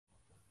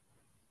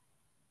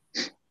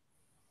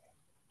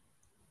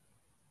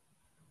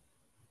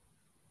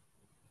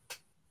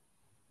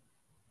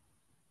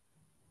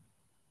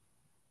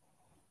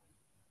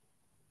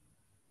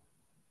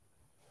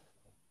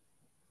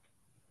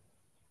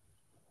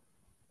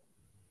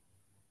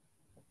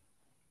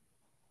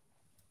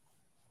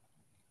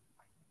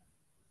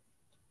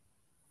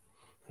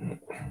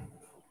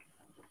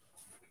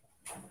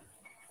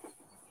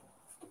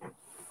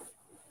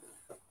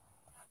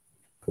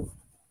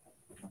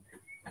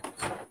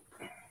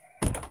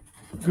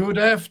Good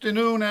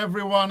afternoon,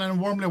 everyone, and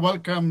warmly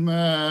welcome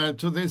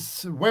to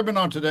this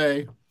webinar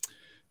today.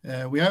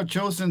 We have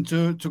chosen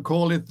to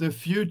call it the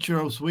future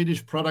of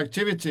Swedish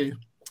productivity.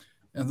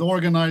 And the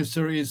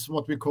organizer is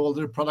what we call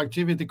the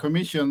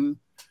Produktivitetskommission,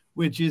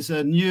 which is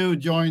a new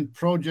joint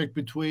project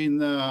between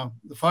the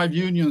 5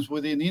 unions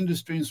within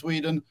industry in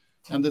Sweden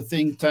and the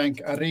think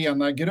tank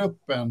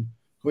Arena-gruppen,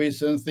 who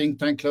is a think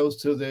tank close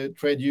to the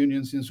trade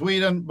unions in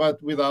Sweden,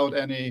 but without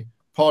any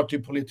party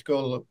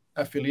political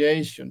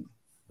affiliation.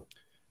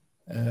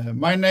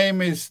 My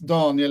name is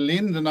Daniel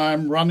Lind, and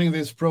I'm running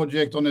this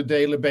project on a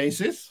daily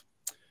basis.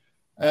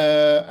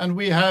 And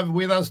we have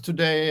with us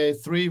today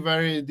 3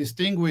 very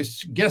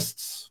distinguished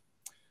guests.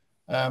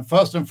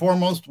 First and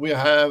foremost, we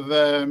have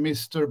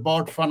Mr.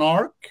 Bart van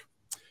Ark,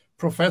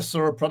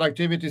 Professor of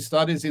Productivity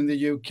Studies in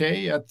the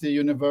UK at the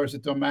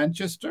University of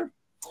Manchester.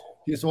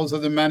 He's also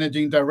the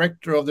Managing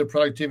Director of the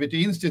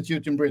Productivity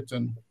Institute in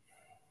Britain.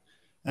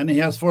 And he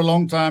has for a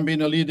long time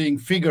been a leading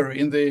figure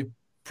in the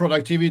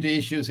productivity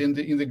issues in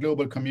the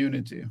global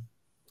community.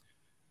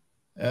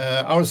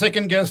 Our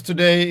second guest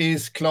today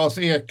is Klas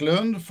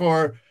Eklund.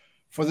 For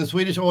the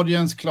Swedish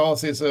audience,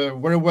 Klas is a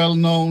very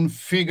well-known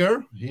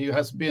figure. He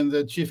has been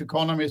the chief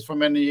economist for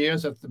many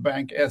years at the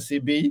bank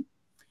SEB.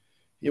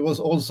 He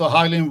was also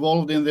highly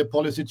involved in the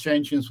policy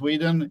change in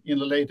Sweden in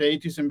the late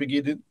 80s and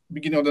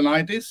beginning of the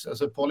 90s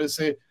as a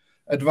policy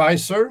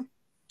advisor.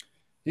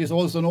 He's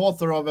also an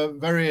author of a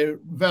very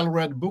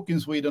well-read book in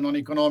Sweden on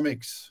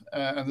economics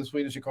and the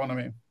Swedish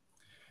economy.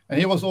 And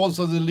he was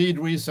also the lead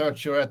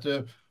researcher at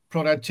the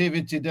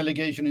Productivity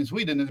Delegation in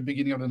Sweden in the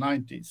beginning of the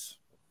 90s.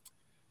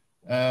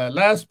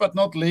 Last but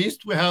not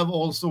least, we have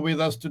also with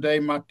us today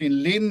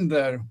Martin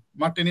Linder.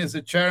 Martin is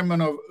the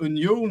chairman of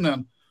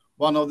Unionen,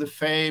 one of the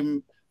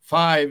famed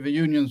 5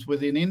 unions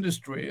within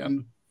industry.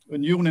 And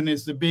Unionen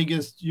is the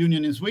biggest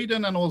union in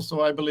Sweden and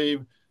also, I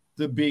believe,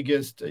 the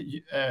biggest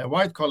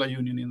white-collar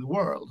union in the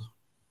world.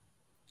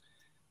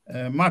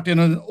 Martin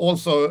is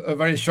also a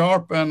very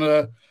sharp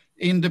and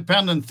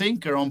independent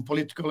thinker on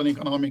political and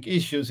economic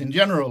issues in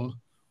general,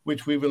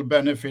 which we will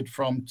benefit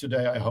from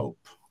today, I hope.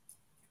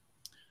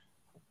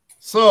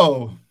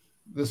 So,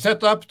 the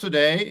setup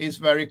today is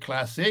very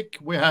classic.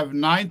 We have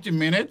 90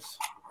 minutes.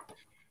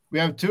 We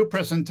have 2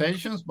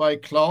 presentations by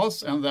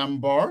Klas and then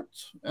Bart,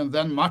 and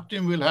then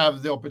Martin will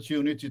have the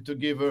opportunity to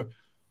give a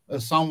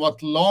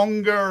somewhat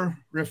longer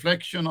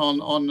reflection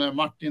on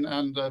Martin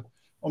and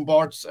on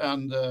Bart's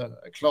and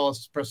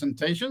Klas'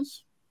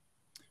 presentations.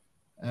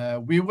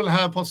 We will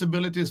have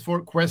possibilities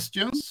for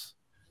questions.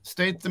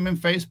 State them in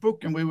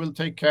Facebook and we will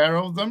take care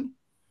of them.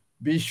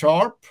 Be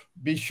sharp,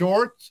 be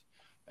short,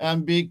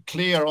 and be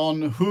clear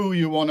on who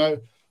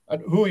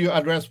you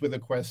address with a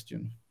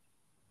question.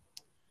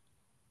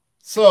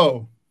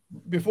 So,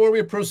 before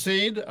we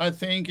proceed, I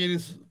think it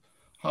is,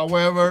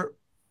 however,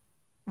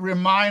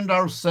 remind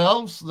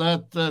ourselves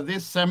that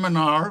this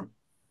seminar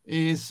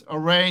is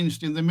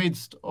arranged in the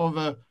midst of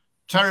a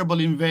terrible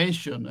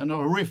invasion and a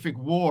horrific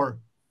war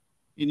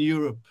in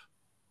Europe,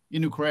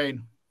 in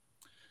Ukraine.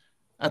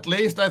 At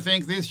least I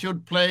think this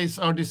should place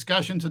our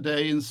discussion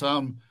today in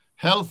some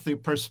healthy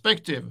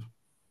perspective.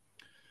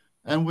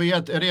 And we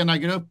at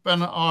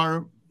Arena-gruppen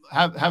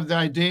have the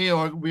idea,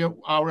 or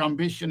our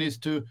ambition is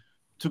to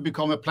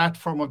become a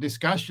platform of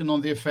discussion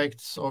on the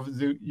effects of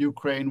the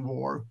Ukraine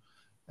war.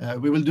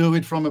 We will do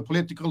it from the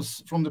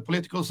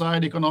political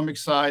side, economic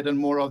side, and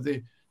more of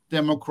the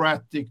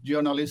democratic,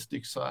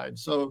 journalistic side.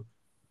 So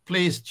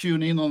please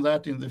tune in on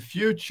that in the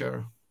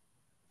future.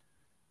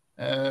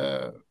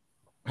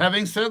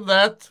 Having said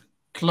that,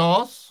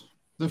 Klas,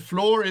 the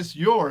floor is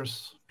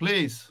yours,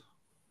 please.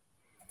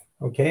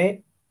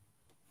 Okay,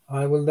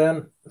 I will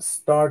then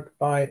start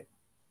by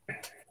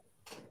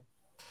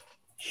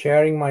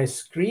sharing my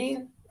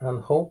screen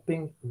and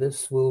hoping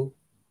this will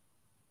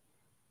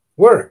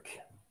work.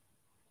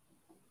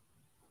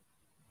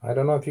 I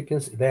don't know if you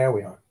can see. There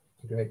we are.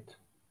 Great.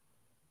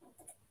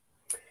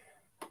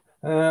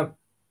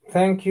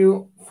 Thank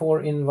you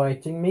for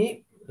inviting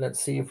me. Let's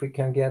see if we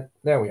can get,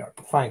 there we are.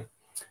 Fine.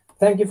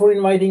 Thank you for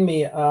inviting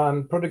me.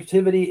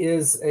 Productivity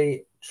is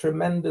a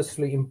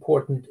tremendously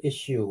important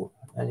issue.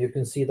 And you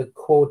can see the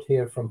quote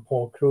here from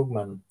Paul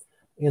Krugman.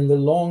 In the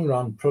long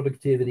run,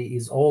 productivity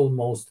is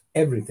almost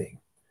everything.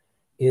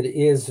 It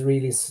is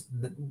really,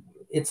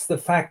 it's the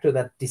factor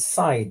that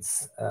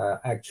decides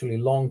actually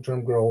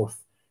long-term growth,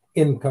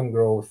 income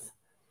growth,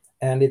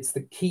 and it's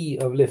the key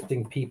of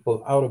lifting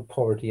people out of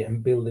poverty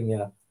and building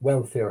a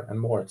wealthier and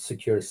more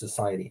secure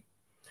society.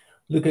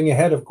 Looking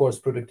ahead, of course,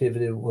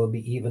 productivity will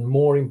be even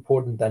more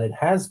important than it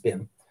has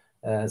been,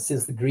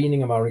 since the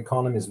greening of our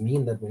economies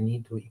mean that we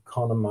need to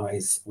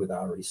economize with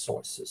our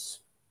resources.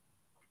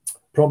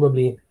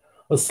 Probably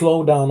a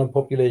slowdown of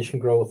population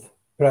growth,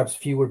 perhaps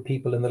fewer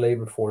people in the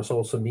labor force,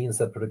 also means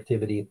that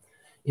productivity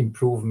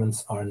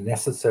improvements are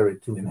necessary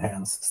to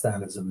enhance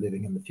standards of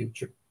living in the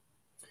future.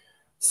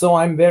 So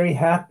I'm very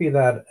happy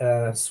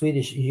that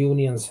Swedish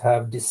unions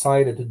have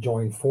decided to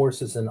join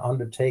forces and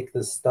undertake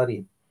this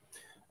study.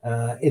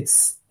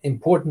 It's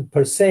important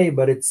per se,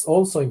 but it's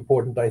also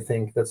important, I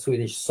think, that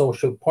Swedish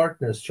social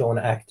partners show an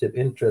active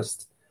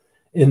interest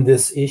in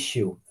this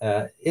issue.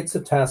 It's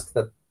a task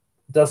that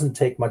doesn't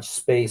take much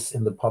space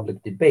in the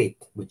public debate,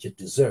 which it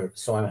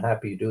deserves, so I'm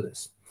happy you do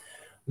this.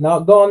 Now,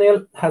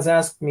 Daniel has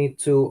asked me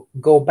to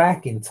go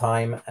back in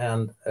time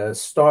and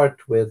start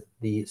with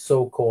the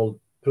so-called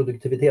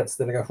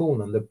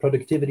Produktivitetsdelegationen, the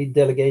productivity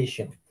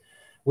delegation,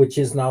 which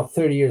is now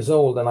 30 years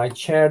old, and I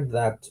chaired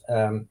that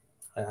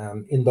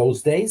in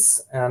those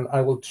days, and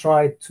I will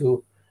try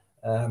to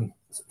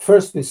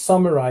firstly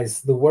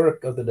summarize the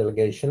work of the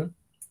delegation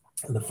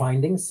and the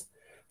findings.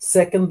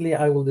 Secondly,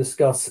 I will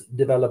discuss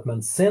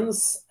development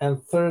since,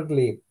 and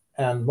thirdly,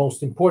 and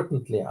most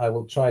importantly, I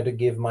will try to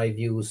give my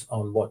views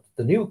on what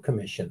the new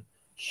commission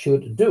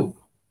should do.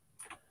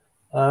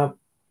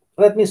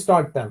 Let me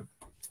start then.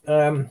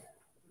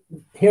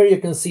 Here you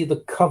can see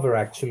the cover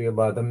actually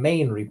about the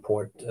main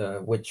report,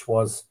 which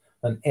was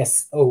an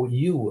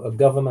SOU, a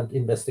government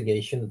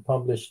investigation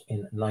published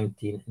in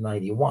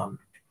 1991.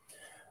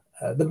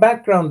 The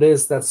background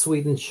is that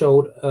Sweden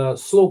showed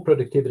slow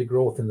productivity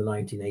growth in the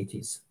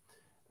 1980s.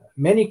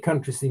 Many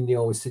countries in the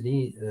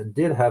OECD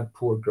did have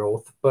poor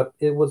growth, but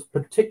it was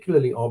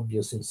particularly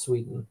obvious in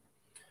Sweden.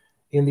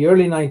 In the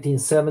early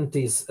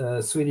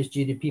 1970s, Swedish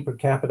GDP per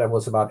capita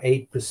was about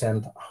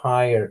 8%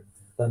 higher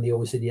than the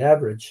OECD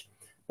average,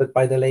 but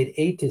by the late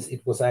 80s,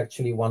 it was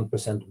actually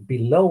 1%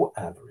 below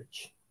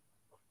average.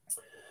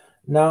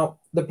 Now,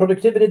 the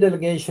productivity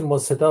delegation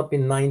was set up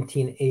in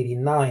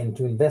 1989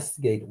 to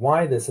investigate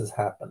why this has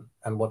happened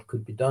and what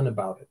could be done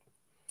about it.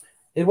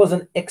 It was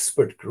an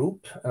expert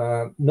group.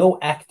 No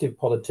active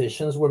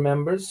politicians were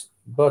members,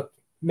 but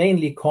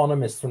mainly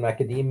economists from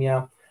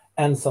academia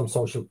and some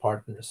social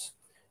partners.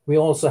 We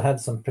also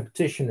had some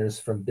practitioners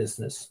from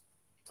business.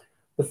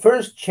 The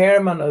first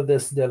chairman of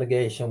this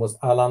delegation was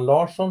Allan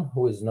Larsson,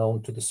 who is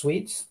known to the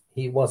Swedes.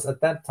 He was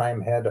at that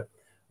time head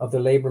of the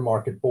labor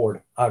market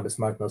board,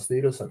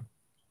 Arbetsmarknadsstyrelsen.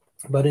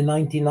 But in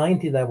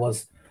 1990, there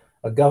was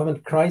a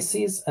government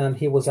crisis, and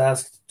he was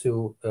asked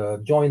to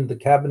join the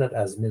cabinet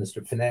as Minister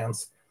of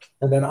Finance.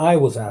 And then I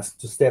was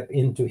asked to step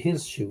into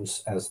his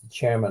shoes as the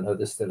chairman of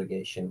this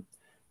delegation.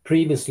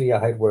 Previously, I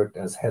had worked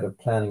as head of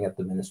planning at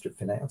the Ministry of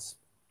Finance.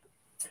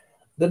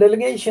 The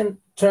delegation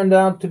turned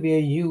out to be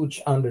a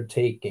huge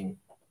undertaking.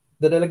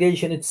 The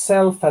delegation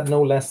itself had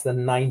no less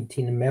than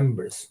 19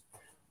 members.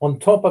 On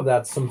top of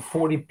that, some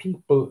 40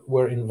 people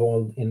were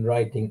involved in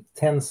writing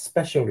 10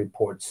 special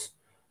reports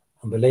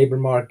on the labor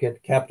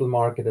market, capital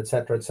market,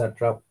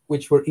 etc.,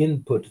 which were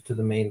input to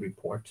the main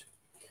report.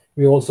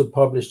 We also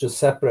published a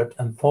separate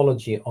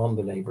anthology on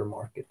the labor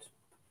market.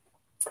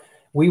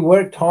 We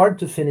worked hard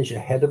to finish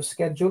ahead of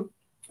schedule.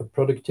 A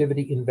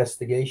productivity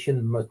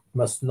investigation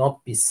must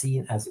not be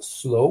seen as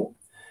slow,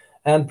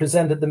 and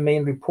presented the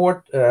main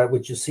report,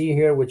 which you see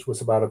here, which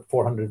was about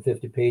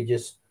 450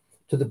 pages,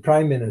 to the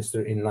Prime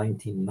Minister in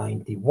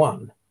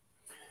 1991.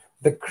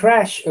 The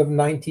crash of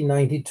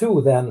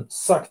 1992 then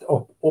sucked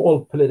up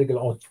all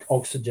political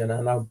oxygen,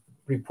 and our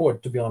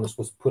report, to be honest,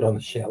 was put on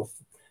the shelf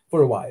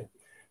for a while.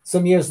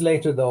 Some years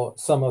later, though,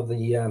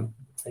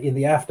 in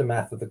the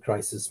aftermath of the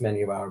crisis,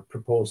 many of our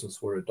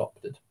proposals were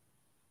adopted.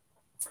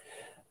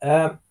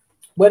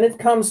 When it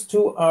comes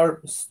to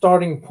our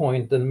starting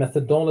point and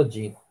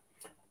methodology,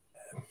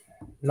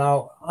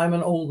 now I'm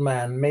an old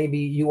man, maybe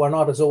you are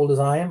not as old as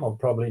I am, or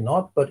probably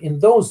not, but in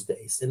those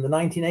days, in the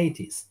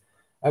 1980s,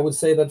 I would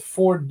say that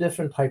 4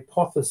 different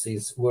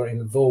hypotheses were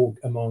in vogue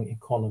among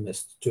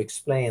economists to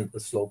explain the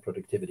slow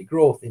productivity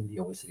growth in the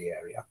OECD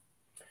area.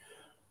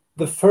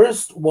 The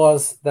first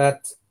was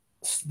that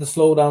the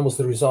slowdown was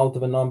the result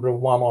of a number of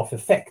one-off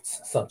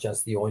effects, such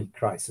as the oil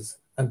crisis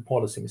and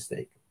policy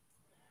mistake.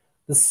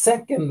 The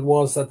second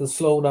was that the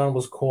slowdown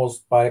was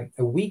caused by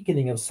a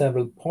weakening of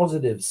several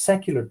positive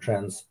secular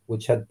trends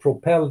which had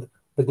propelled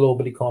the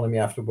global economy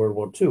after World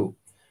War II,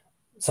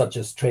 such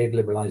as trade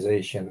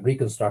liberalization,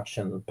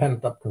 reconstruction,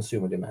 pent-up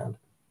consumer demand.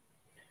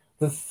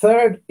 The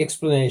third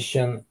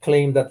explanation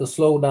claimed that the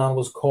slowdown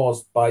was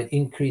caused by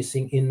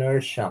increasing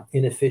inertia,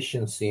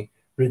 inefficiency,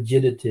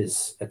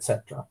 rigidities,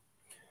 etc.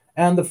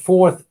 And the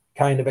fourth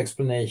kind of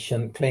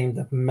explanation claimed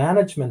that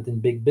management in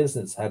big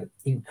business had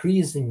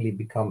increasingly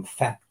become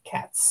fat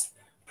cats,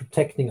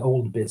 protecting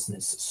old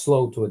business,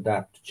 slow to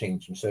adapt to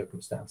changing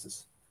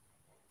circumstances.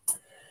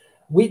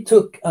 We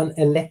took an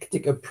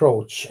eclectic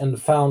approach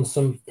and found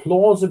some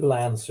plausible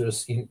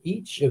answers in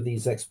each of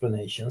these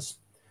explanations,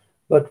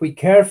 but we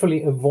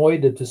carefully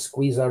avoided to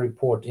squeeze our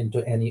report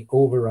into any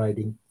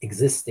overriding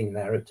existing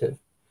narrative.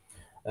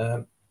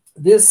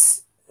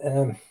 This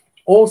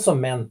also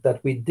meant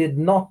that we did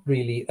not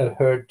really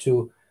adhere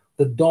to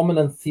the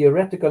dominant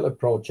theoretical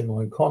approach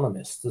among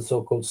economists, the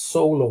so-called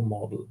solo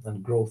model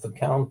and growth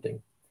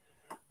accounting.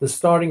 The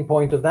starting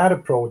point of that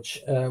approach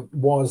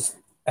was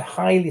a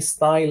highly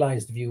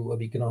stylized view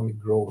of economic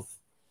growth,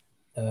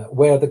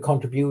 where the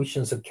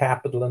contributions of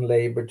capital and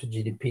labor to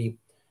GDP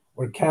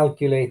were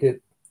calculated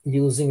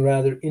using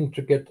rather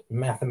intricate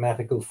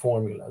mathematical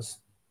formulas.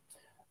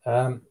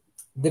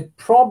 The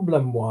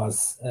problem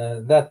was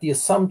that the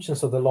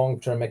assumptions of the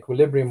long-term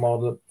equilibrium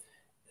model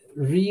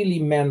really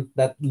meant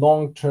that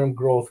long-term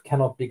growth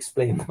cannot be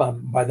explained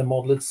by the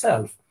model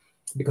itself,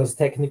 because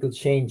technical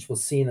change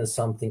was seen as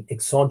something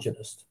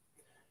exogenous.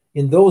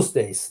 In those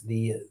days,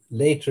 the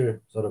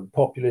later sort of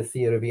popular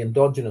theory of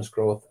endogenous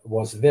growth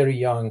was very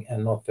young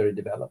and not very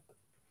developed.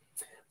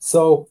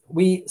 So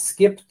we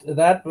skipped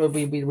that.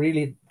 We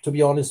really, to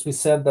be honest, we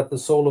said that the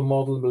solo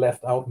model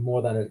left out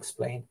more than it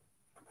explained.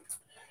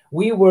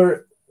 We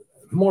were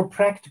more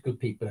practical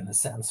people in a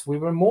sense. We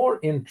were more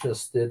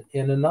interested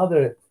in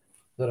another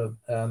sort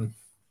of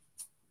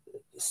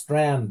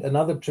strand,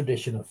 another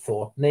tradition of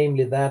thought,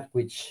 namely that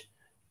which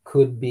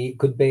could be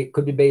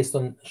based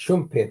on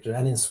Schumpeter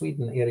and in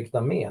Sweden, Erik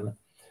Dahmén,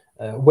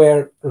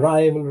 where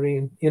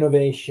rivalry,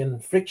 innovation,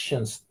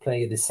 frictions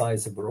play a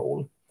decisive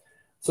role.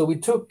 So we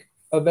took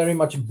a very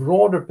much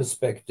broader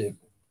perspective,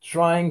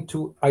 trying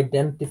to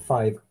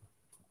identify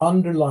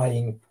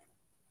underlying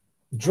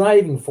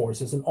driving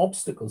forces and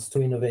obstacles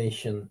to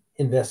innovation,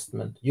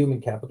 investment,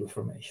 human capital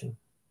formation,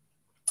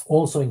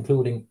 also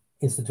including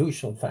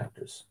institutional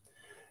factors.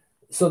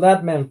 So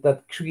that meant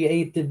that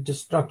creative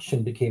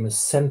destruction became a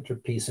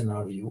centerpiece in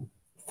our view.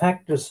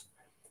 Factors,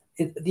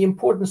 the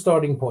important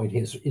starting point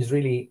is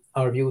really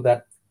our view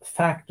that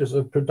factors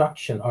of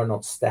production are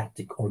not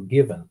static or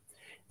given.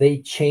 They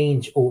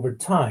change over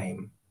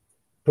time.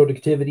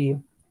 Productivity,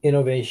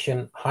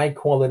 innovation, high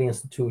quality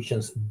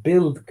institutions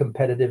build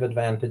competitive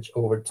advantage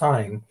over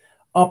time,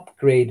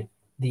 upgrade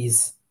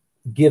these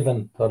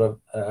given sort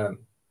of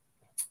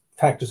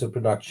factors of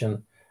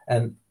production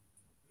and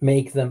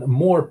make them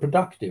more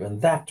productive.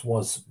 And that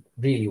was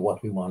really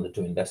what we wanted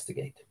to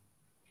investigate.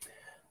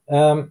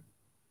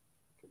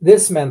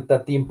 This meant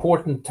that the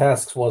important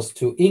task was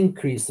to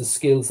increase the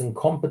skills and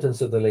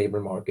competence of the labor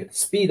market,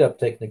 speed up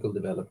technical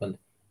development,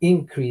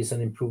 increase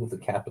and improve the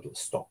capital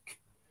stock.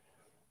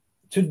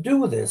 To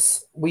do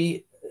this,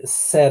 we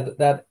said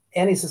that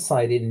any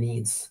society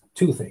needs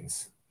two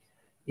things.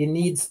 It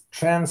needs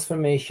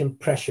transformation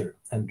pressure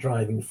and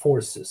driving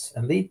forces.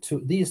 And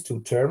these two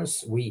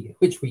terms,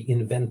 which we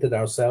invented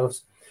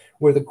ourselves,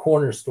 were the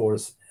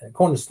cornerstones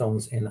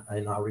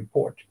in our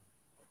report.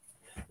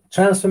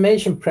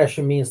 Transformation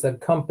pressure means that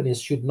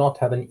companies should not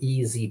have an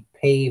easy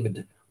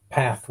paved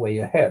pathway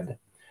ahead.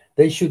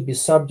 They should be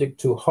subject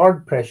to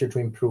hard pressure to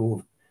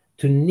improve,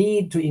 to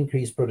need to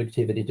increase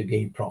productivity to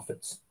gain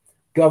profits.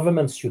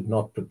 Governments should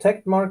not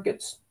protect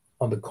markets.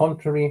 On the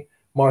contrary,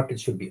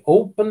 markets should be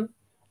open,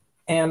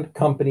 and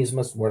companies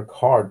must work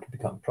hard to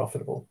become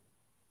profitable.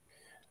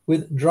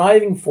 With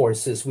driving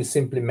forces, we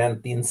simply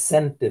meant the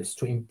incentives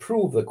to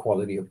improve the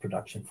quality of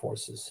production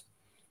forces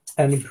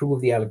and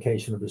improve the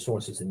allocation of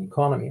resources in the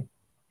economy.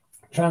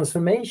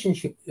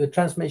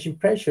 Transformation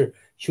pressure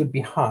should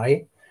be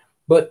high,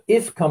 but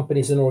if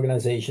companies and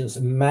organizations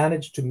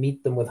manage to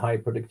meet them with high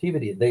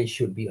productivity, they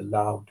should be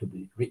allowed to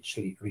be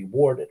richly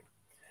rewarded.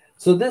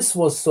 So this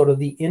was sort of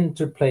the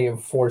interplay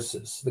of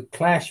forces, the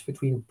clash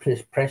between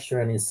pressure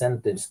and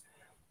incentives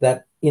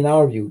that, in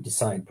our view,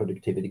 decide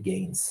productivity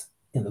gains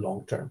in the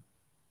long term.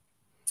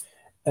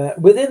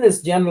 Within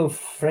this general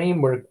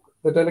framework,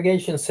 the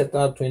delegation set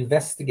out to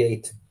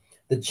investigate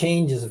the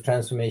changes of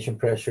transformation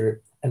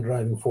pressure and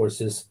driving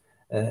forces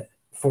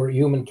for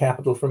human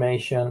capital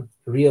formation,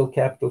 real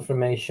capital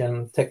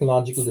formation,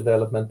 technological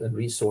development, and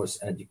resource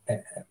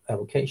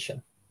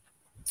allocation.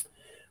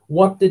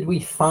 What did we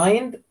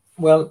find?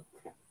 Well,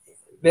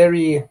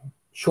 very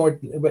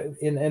short,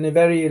 in a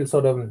very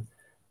sort of,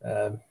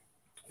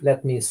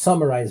 let me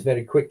summarize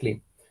very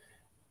quickly.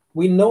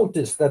 We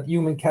noticed that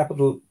human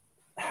capital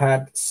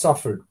had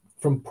suffered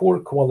from poor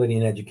quality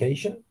in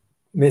education,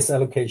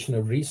 misallocation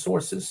of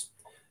resources,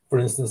 for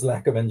instance,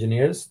 lack of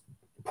engineers,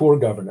 poor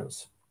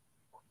governance.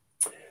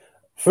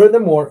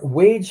 Furthermore,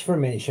 wage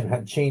formation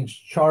had changed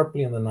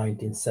sharply in the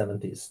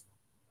 1970s.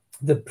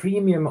 The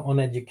premium on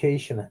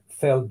education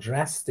fell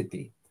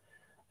drastically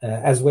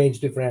as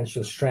wage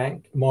differentials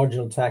shrank,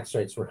 marginal tax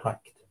rates were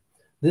hiked.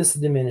 This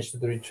diminished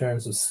the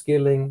returns of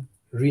skilling,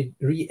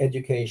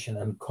 re-education,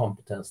 and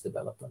competence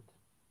development.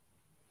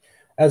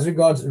 As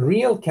regards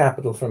real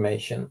capital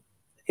formation,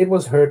 it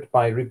was hurt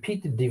by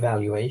repeated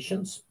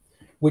devaluations,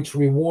 which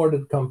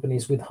rewarded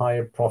companies with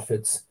higher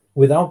profits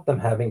without them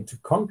having to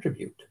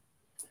contribute.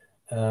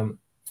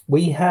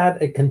 We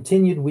had a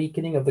continued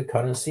weakening of the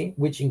currency,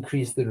 which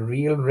increased the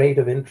real rate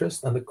of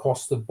interest and the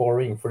cost of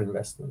borrowing for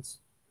investments.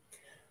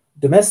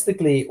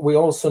 Domestically, we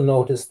also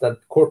noticed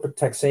that corporate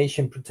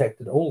taxation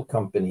protected old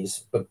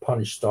companies but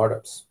punished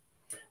startups.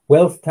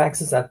 Wealth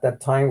taxes at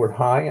that time were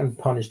high and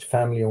punished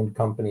family-owned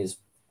companies.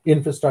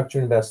 Infrastructure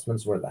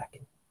investments were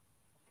lacking.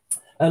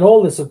 And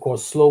all this, of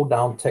course, slowed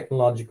down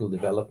technological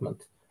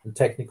development and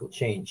technical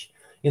change.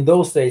 In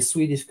those days,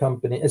 Swedish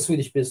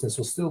business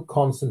was still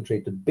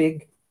concentrated to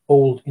big,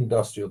 old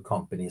industrial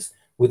companies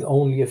with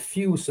only a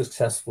few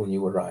successful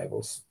new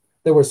arrivals.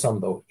 There were some,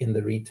 though, in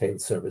the retail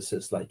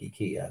services like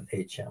IKEA and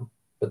H&M,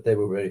 but they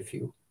were very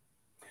few.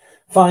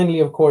 Finally,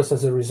 of course,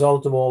 as a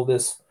result of all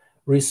this,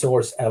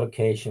 resource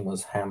allocation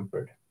was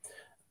hampered.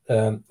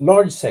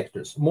 Large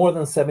sectors, more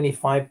than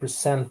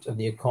 75% of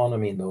the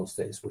economy in those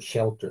days were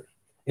sheltered.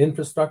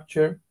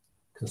 Infrastructure,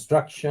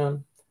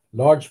 construction,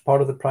 large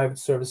part of the private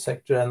service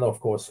sector, and of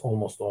course,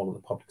 almost all of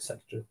the public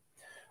sector.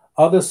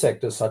 Other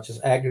sectors such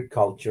as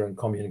agriculture and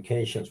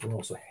communications were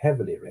also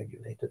heavily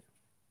regulated.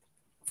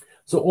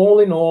 So all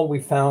in all, we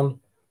found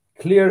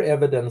clear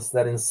evidence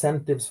that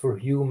incentives for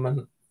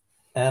human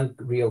and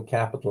real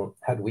capital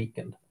had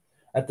weakened.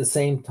 At the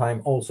same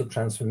time, also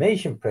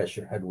transformation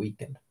pressure had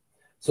weakened.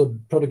 So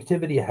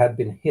productivity had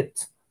been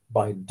hit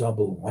by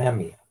double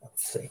whammy, I would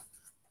say.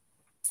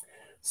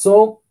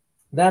 So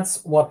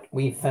that's what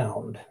we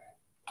found.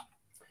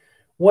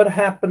 What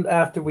happened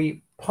after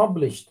we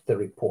published the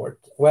report?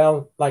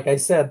 Well, like I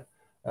said,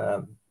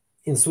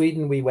 in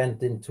Sweden, we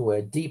went into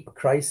a deep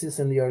crisis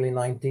in the early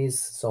 90s.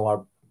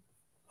 So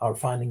our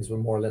findings were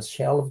more or less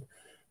shelved.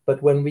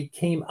 But when we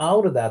came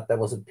out of that, there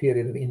was a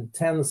period of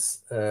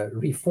intense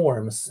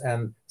reforms.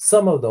 And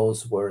some of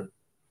those were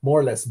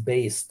more or less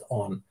based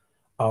on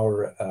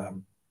our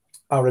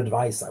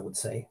advice, I would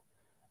say.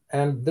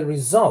 And the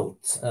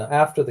result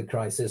after the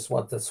crisis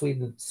was that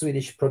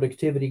Swedish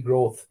productivity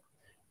growth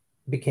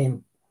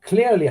became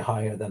clearly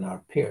higher than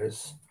our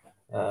peers.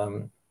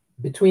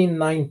 Between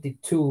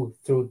 92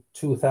 through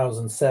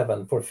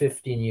 2007, for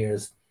 15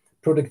 years,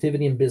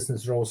 productivity in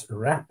business rose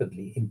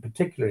rapidly, in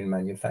particular in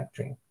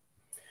manufacturing.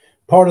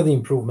 Part of the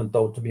improvement,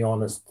 though, to be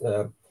honest,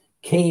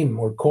 came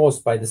or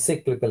caused by the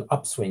cyclical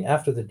upswing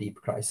after the deep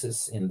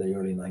crisis in the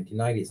early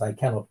 1990s. I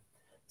cannot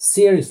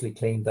seriously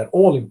claim that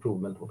all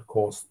improvement was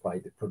caused by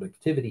the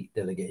productivity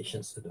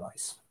delegation's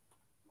advice.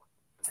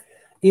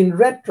 In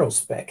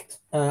retrospect,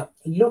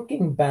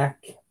 looking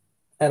back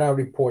at our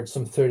report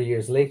some 30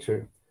 years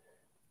later,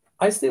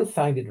 I still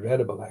find it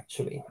readable,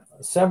 actually.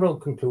 Several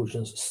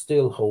conclusions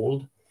still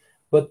hold,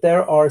 but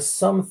there are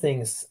some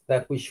things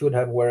that we should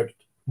have worked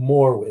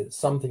more with,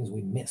 some things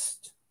we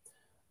missed.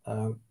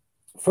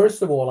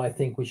 First of all, I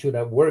think we should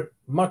have worked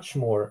much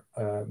more,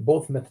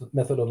 both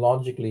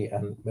methodologically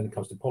and when it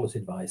comes to policy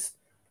advice,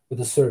 with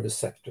the service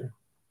sector.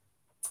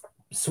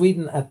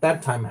 Sweden at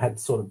that time had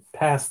sort of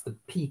passed the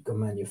peak of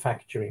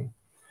manufacturing.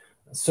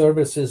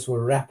 Services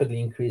were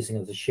rapidly increasing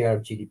as a share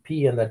of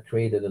GDP, and that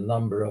created a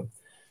number of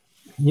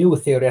new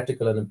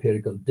theoretical and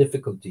empirical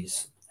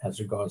difficulties as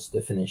regards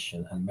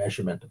definition and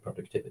measurement of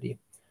productivity.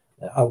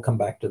 I'll come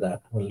back to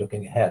that when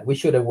looking ahead. We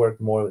should have worked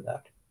more with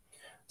that.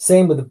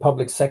 Same with the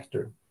public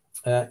sector.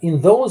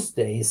 In those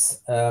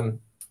days,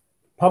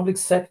 public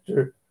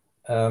sector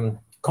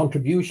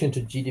contribution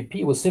to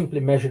GDP was simply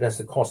measured as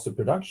the cost of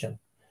production,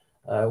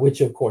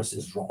 which of course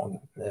is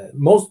wrong.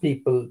 Most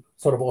people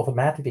sort of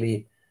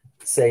automatically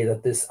say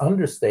that this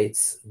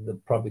understates the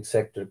public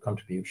sector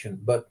contribution,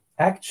 but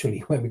actually,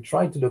 when we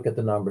tried to look at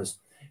the numbers,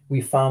 we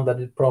found that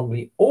it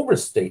probably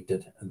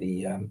overstated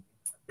the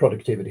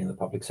productivity in the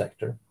public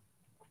sector.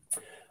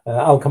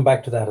 I'll come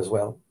back to that as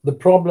well. The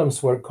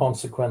problems were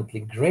consequently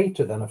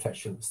greater than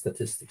official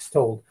statistics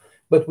told,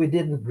 but we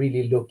didn't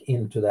really look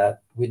into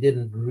that. We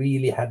didn't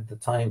really have the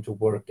time to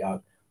work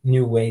out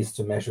new ways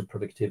to measure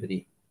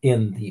productivity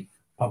in the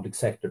public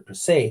sector per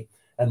se,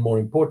 and more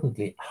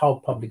importantly, how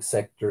public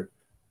sector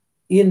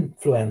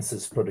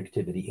influences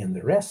productivity in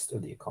the rest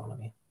of the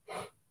economy.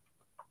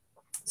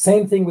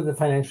 Same thing with the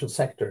financial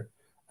sector.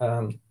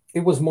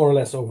 It was more or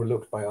less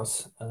overlooked by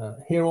us.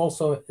 Here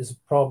also is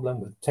a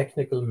problem with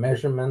technical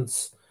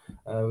measurements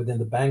within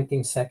the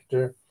banking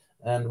sector,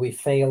 and we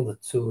failed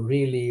to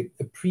really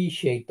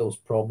appreciate those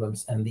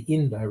problems and the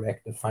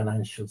indirect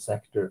financial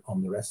sector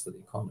on the rest of the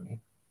economy.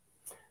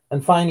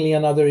 And finally,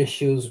 another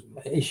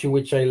issue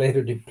which I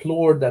later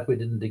deplored that we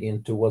didn't dig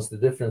into was the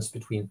difference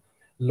between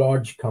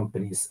large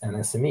companies and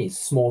SMEs,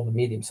 small and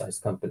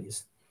medium-sized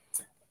companies.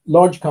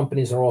 Large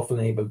companies are often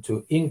able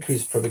to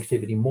increase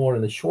productivity more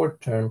in the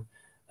short term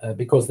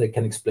because they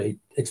can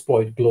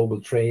exploit global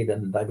trade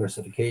and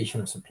diversification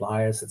of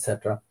suppliers,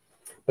 etc.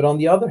 But on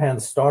the other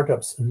hand,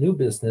 startups and new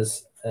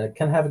business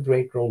can have a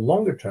great role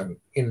longer term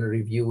in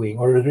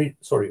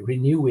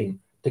renewing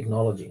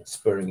technology and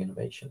spurring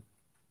innovation.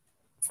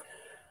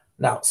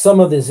 Now, some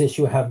of this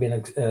issue have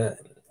been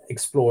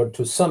explored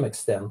to some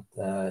extent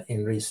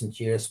in recent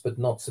years, but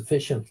not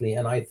sufficiently.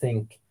 And I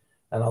think,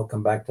 and I'll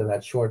come back to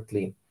that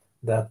shortly,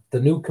 that the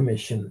new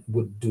commission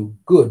would do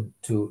good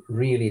to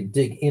really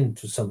dig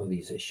into some of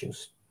these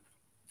issues.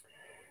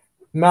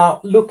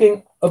 Now,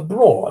 looking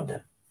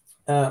abroad,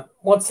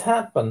 what's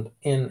happened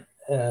in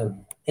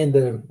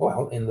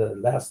the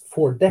last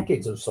 4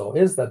 decades or so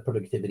is that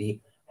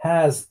productivity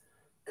has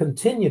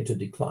continued to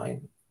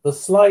decline. The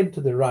slide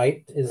to the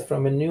right is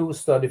from a new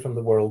study from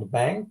the World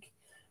Bank.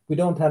 We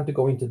don't have to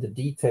go into the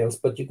details,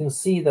 but you can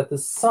see that the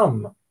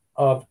sum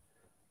of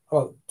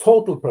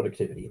total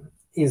productivity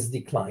is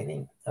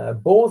declining.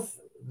 Both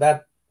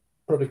that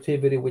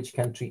productivity which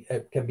can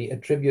be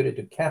attributed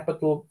to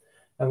capital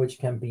and which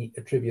can be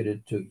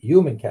attributed to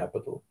human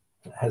capital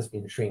has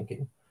been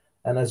shrinking.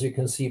 And as you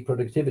can see,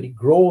 productivity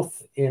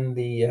growth in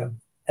the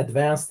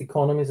advanced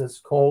economies, as it's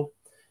called,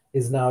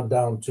 is now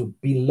down to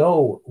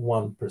below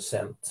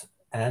 1%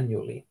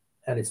 annually,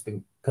 and it's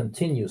been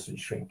continuously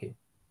shrinking.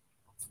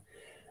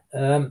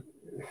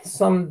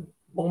 Some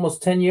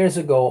almost 10 years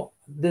ago,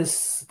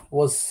 this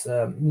was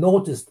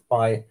noticed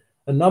by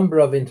a number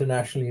of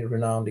internationally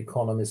renowned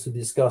economists who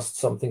discussed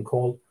something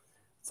called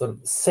sort of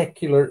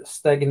secular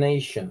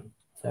stagnation.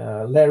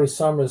 Larry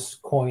Summers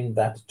coined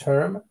that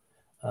term,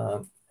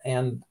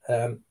 and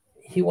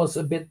he was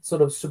a bit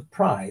sort of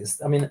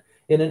surprised. I mean,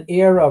 in an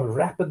era of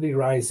rapidly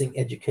rising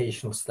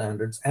educational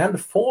standards and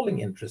falling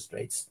interest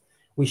rates,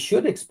 we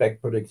should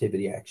expect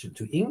productivity action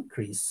to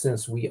increase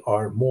since we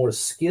are more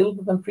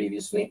skilled than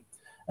previously.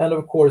 And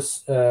of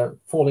course,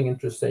 falling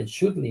interest rates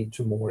should lead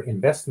to more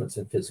investments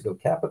in physical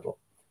capital.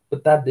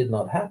 But that did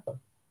not happen.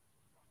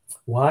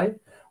 Why?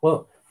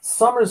 Well,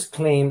 Summers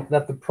claimed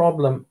that the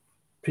problem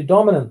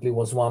predominantly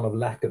was one of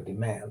lack of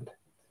demand.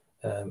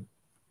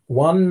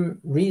 One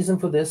reason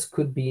for this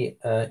could be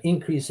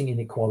increasing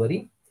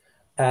inequality,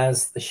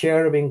 as the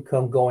share of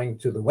income going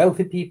to the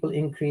wealthy people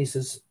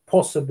increases,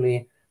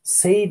 possibly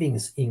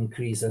savings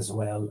increase as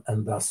well,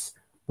 and thus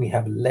we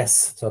have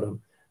less sort of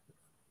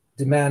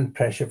demand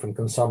pressure from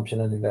consumption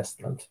and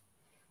investment.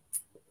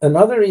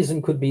 Another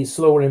reason could be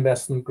slower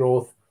investment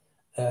growth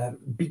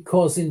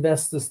because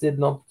investors did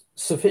not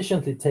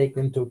sufficiently take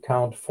into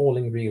account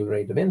falling real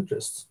rate of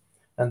interest.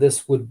 And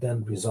this would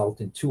then result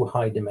in too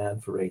high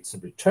demand for rates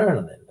of return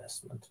on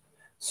investment.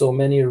 So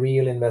many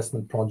real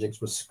investment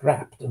projects were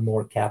scrapped and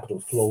more capital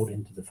flowed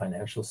into the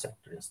financial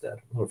sector instead,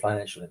 or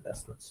financial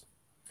investments.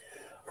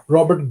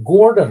 Robert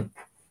Gordon,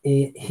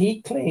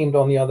 he claimed,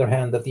 on the other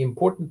hand, that the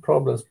important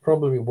problems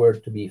probably were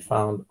to be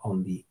found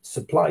on the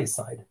supply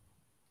side.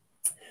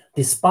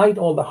 Despite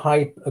all the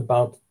hype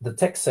about the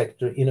tech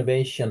sector,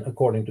 innovation,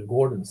 according to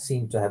Gordon,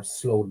 seemed to have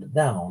slowed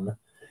down,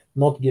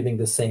 not giving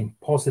the same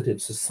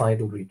positive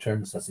societal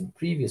returns as in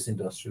previous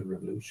industrial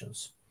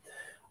revolutions.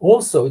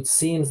 Also, it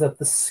seems that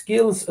the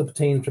skills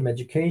obtained from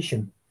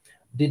education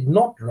did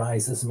not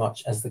rise as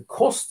much as the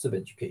costs of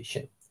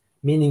education,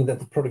 meaning that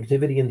the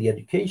productivity in the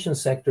education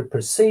sector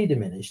per se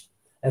diminished,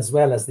 as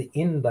well as the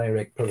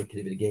indirect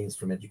productivity gains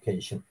from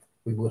education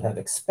we would have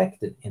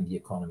expected in the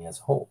economy as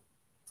a whole.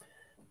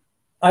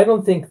 I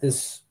don't think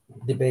this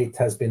debate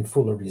has been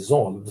fully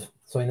resolved.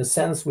 So in a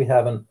sense, we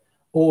have an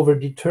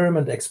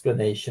overdetermined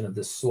explanation of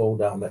the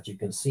slowdown that you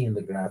can see in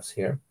the graphs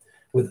here,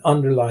 with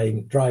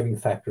underlying driving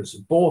factors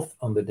both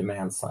on the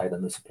demand side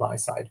and the supply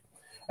side.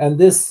 And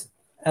this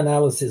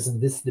analysis and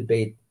this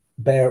debate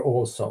bear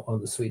also on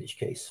the Swedish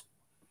case.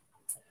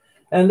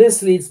 And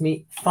this leads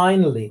me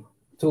finally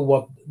to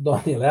what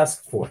Daniel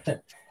asked for.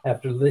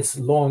 After this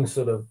long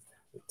sort of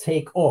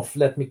take off,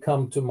 let me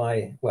come to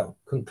my, well,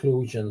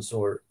 conclusions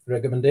or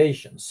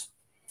recommendations.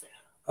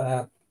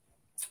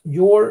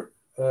 Your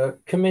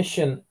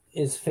commission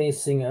is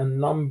facing a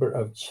number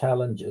of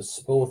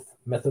challenges, both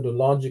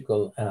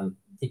methodological and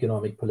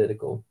economic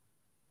political.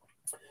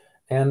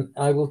 And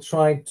I will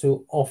try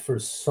to offer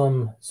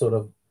some sort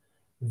of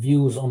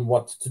views on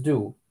what to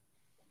do.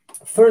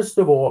 First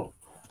of all,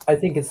 I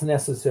think it's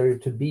necessary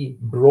to be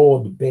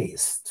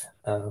broad-based.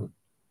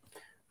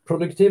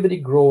 Productivity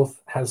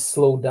growth has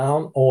slowed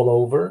down all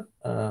over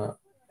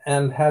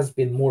and has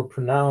been more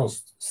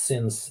pronounced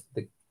since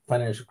the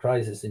financial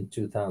crisis in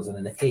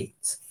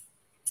 2008.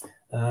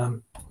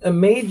 A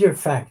major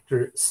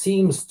factor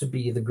seems to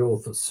be the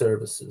growth of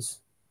services.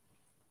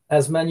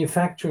 As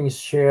manufacturing's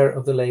share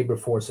of the labor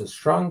force has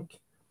shrunk,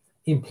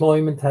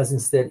 employment has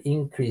instead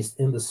increased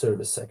in the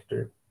service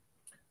sector.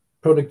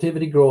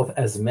 Productivity growth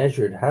as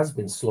measured has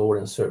been slower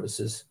in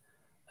services,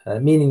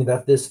 meaning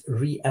that this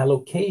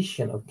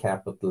reallocation of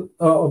capital,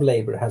 of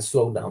labor, has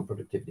slowed down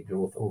productivity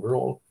growth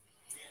overall.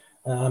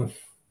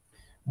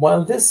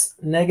 While this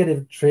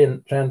negative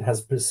trend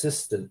has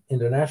persisted,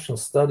 international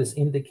studies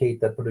indicate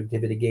that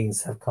productivity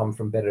gains have come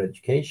from better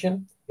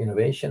education,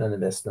 innovation, and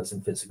investments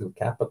in physical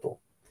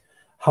capital.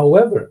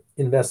 However,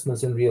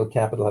 investments in real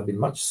capital have been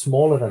much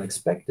smaller than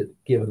expected,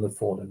 given the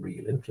fall in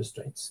real interest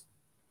rates.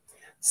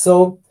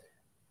 So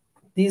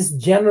this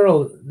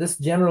general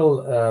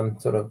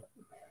sort of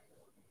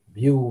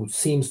view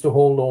seems to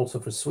hold also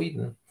for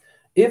Sweden.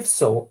 If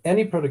so,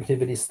 any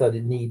productivity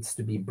study needs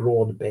to be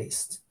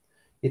broad-based.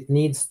 It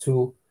needs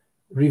to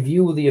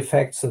review the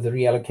effects of the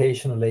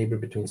reallocation of labor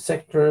between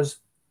sectors,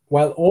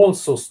 while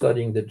also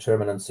studying the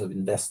determinants of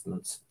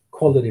investments,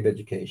 quality of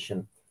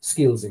education,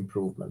 skills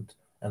improvement,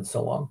 and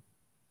so on.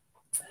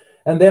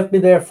 And let me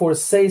therefore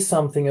say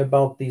something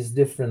about these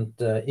different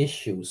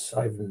issues.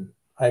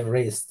 I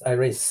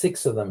raised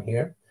 6 of them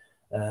here,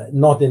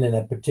 not in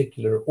a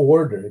particular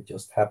order, it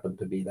just happened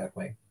to be that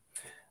way.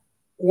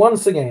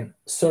 Once again,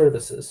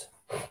 services.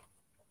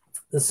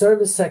 The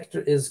service sector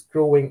is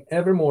growing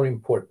ever more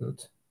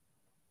important.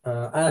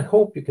 I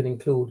hope you can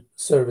include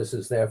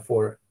services,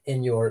 therefore,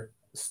 in your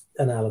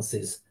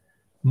analysis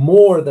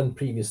more than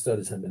previous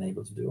studies have been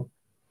able to do.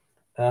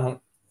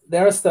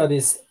 There are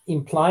studies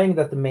implying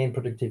that the main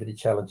productivity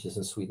challenges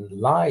in Sweden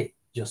lie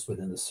just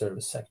within the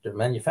service sector.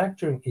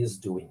 Manufacturing is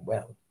doing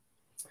well.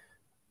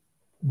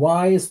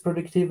 Why is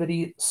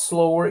productivity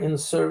slower in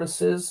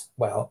services?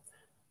 Well,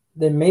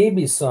 there may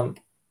be some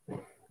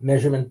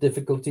measurement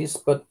difficulties,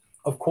 but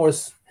of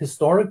course,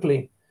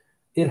 historically,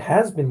 it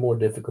has been more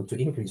difficult to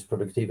increase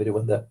productivity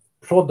when the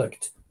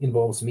product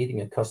involves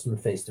meeting a customer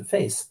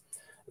face-to-face,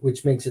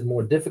 which makes it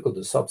more difficult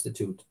to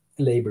substitute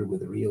labor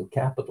with real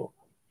capital.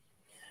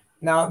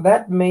 Now,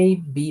 that may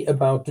be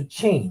about to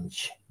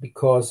change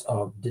because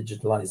of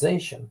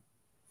digitalization.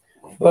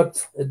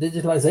 But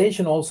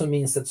digitalization also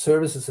means that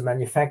services and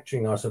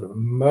manufacturing are sort of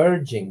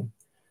merging.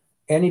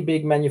 Any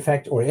big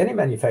manufacturer or any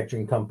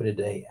manufacturing company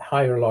today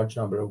hire a large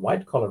number of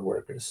white-collar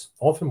workers,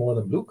 often more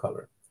than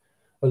blue-collar.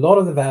 A lot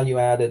of the value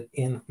added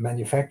in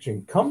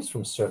manufacturing comes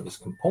from service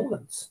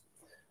components.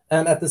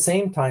 And at the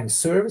same time,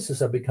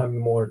 services are becoming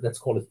more, let's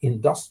call it,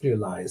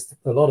 industrialized.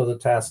 A lot of the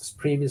tasks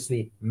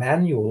previously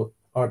manual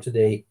are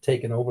today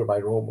taken over by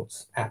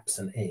robots, apps,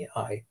 and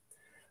AI.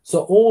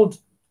 So old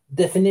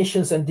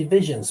definitions and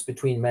divisions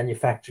between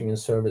manufacturing and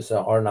service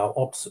are now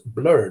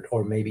blurred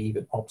or maybe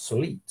even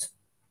obsolete.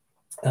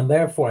 And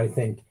therefore, I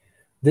think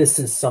this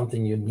is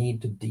something you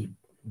need to dig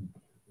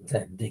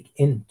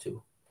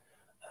into.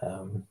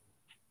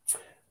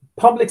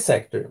 Public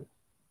sector,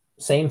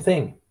 same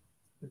thing.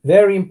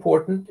 Very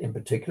important, in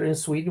particular in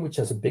Sweden, which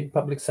has a big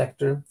public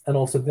sector, and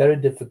also very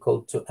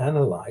difficult to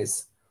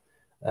analyze.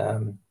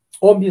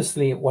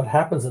 Obviously, what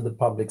happens in the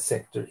public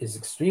sector is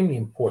extremely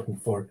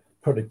important for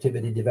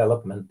productivity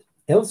development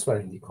elsewhere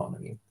in the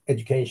economy.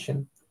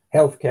 Education,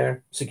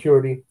 healthcare,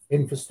 security,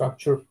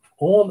 infrastructure,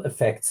 all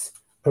affects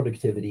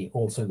productivity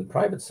also in the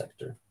private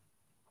sector.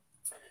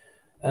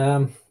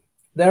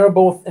 There are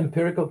both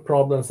empirical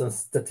problems and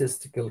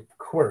statistical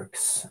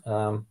quirks.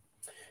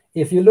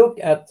 If you look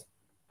at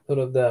sort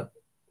of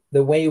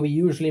the way we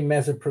usually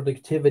measure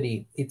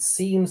productivity, it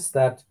seems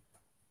that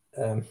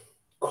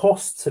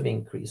costs have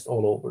increased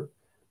all over,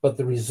 but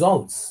the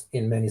results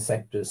in many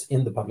sectors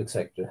in the public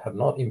sector have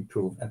not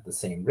improved at the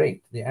same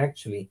rate. They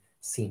actually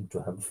seem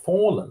to have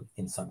fallen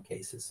in some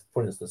cases,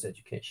 for instance,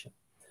 education.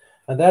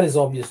 And that is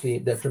obviously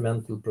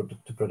detrimental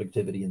to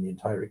productivity in the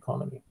entire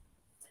economy.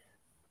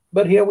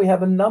 But here we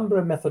have a number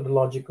of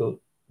methodological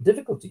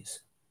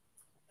difficulties.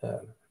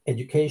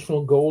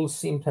 Educational goals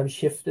seem to have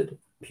shifted.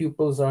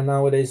 Pupils are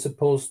nowadays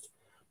supposed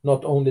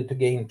not only to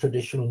gain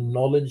traditional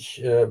knowledge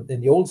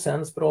in the old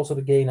sense, but also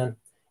to gain an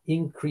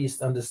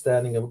increased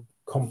understanding of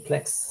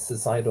complex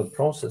societal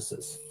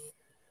processes.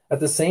 At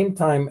the same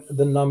time,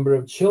 the number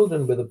of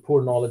children with a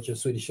poor knowledge of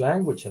Swedish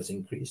language has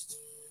increased.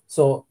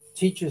 So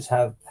teachers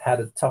have had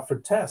a tougher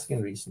task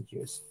in recent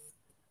years.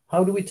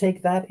 How do we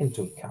take that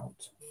into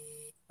account?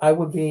 I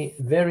would be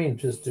very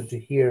interested to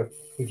hear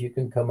if you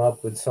can come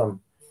up with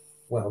some,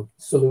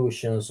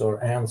 solutions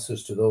or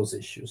answers to those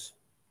issues.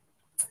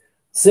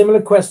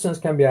 Similar questions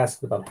can be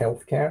asked about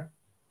healthcare.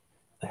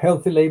 A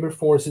healthy labor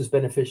force is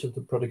beneficial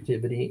to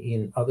productivity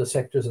in other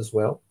sectors as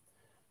well.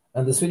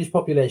 And the Swedish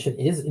population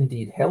is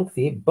indeed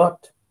healthy,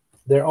 but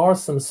there are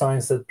some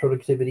signs that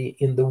productivity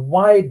in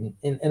wide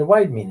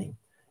meaning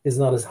is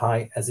not as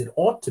high as it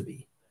ought to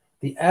be.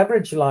 The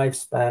average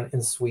lifespan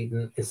in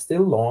Sweden is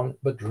still long,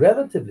 but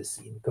relatively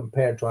seen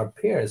compared to our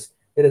peers,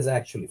 it has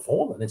actually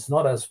fallen.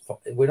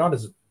 We're not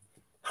as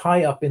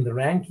high up in the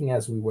ranking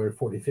as we were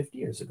 40, 50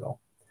 years ago.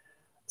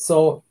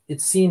 So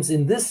it seems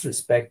in this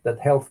respect that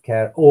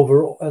healthcare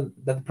overall,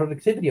 that the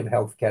productivity of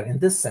healthcare in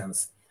this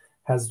sense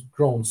has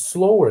grown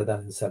slower than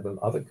in several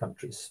other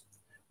countries.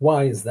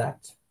 Why is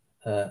that?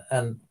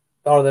 And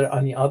are there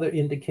any other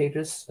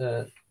indicators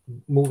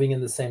moving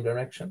in the same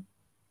direction?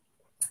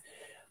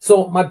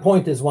 So my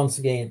point is, once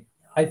again,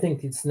 I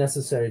think it's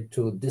necessary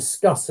to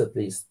discuss at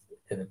least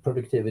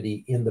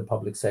productivity in the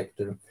public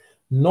sector,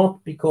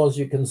 not because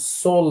you can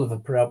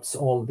solve perhaps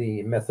all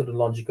the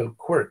methodological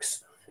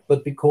quirks,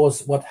 but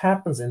because what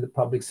happens in the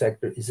public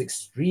sector is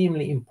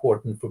extremely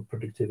important for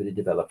productivity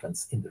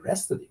developments in the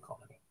rest of the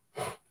economy.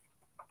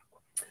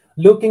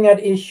 Looking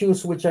at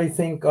issues which I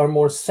think are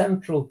more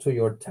central to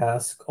your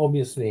task,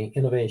 obviously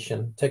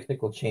innovation,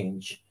 technical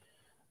change.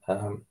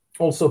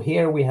 Also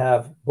here we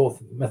have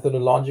both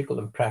methodological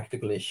and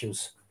practical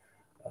issues.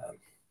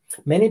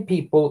 Many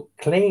people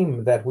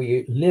claim that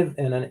we live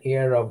in an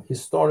era of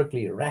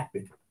historically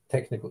rapid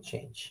technical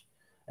change.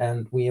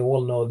 And we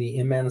all know the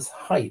immense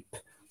hype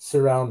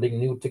surrounding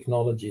new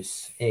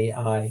technologies,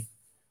 AI,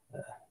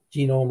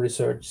 genome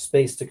research,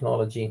 space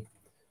technology.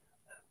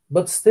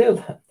 But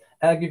still,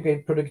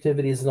 aggregate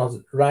productivity is not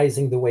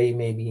rising the way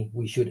maybe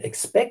we should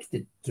expect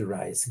it to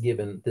rise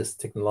given this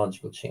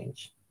technological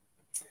change.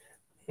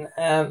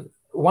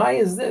 Why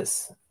is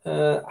this?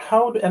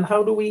 How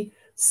do we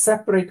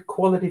separate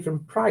quality from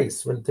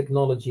price when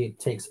technology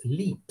takes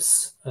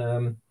leaps?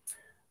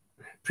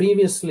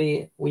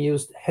 Previously, we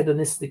used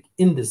hedonistic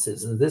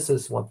indices, and this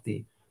is what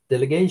the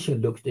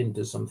delegation looked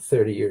into some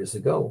 30 years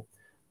ago.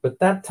 But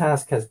that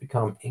task has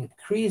become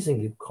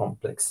increasingly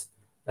complex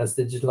as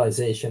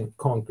digitalization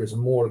conquers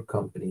more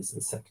companies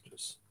and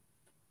sectors.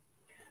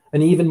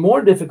 An even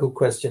more difficult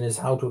question is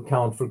how to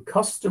account for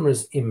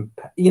customers'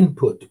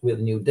 input with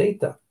new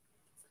data.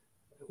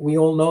 We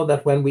all know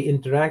that when we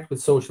interact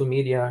with social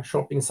media,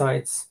 shopping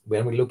sites,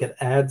 when we look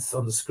at ads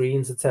on the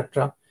screens,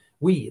 etc.,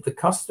 we, the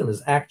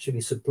customers,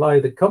 actually supply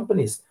the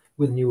companies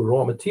with new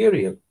raw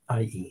material,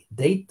 i.e.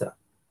 data.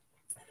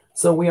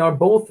 So we are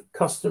both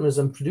customers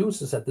and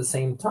producers at the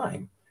same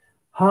time.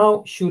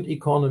 How should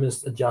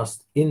economists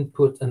adjust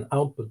input and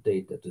output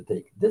data to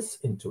take this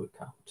into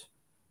account?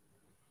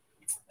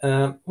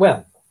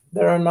 Well,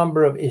 there are a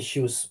number of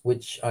issues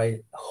which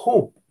I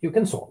hope you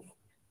can solve.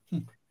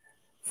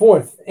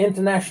 Fourth,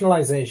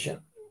 internationalization.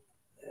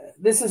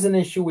 This is an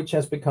issue which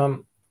has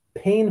become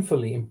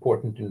painfully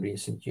important in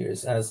recent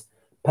years as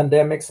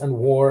pandemics and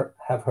war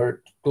have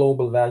hurt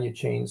global value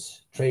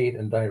chains, trade,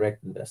 and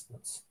direct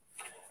investments.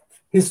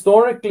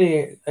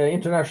 Historically,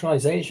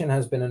 internationalization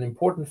has been an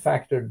important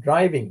factor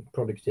driving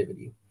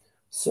productivity.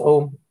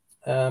 So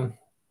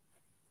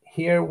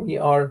here we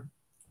are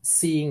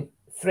seeing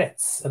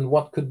threats and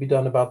what could be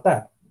done about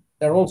that.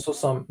 There are also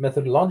some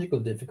methodological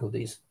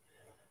difficulties.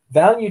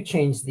 Value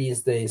chains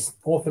these days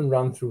often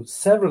run through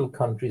several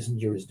countries and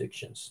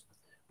jurisdictions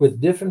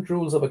with different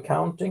rules of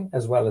accounting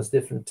as well as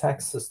different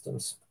tax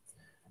systems.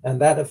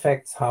 And that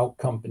affects how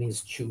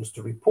companies choose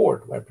to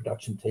report where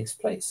production takes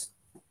place.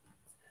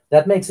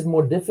 That makes it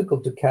more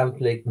difficult to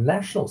calculate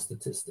national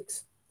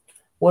statistics.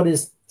 What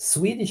is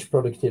Swedish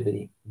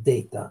productivity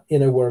data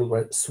in a world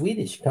where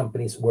Swedish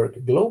companies work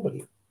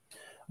globally?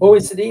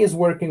 OECD is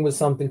working with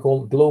something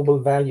called global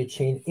value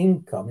chain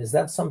income. Is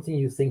that something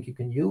you think you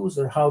can use,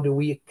 or how do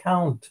we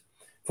account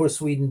for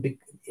Sweden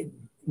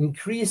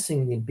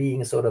increasingly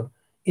being sort of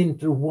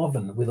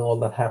interwoven with all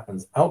that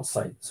happens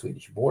outside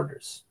Swedish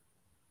borders?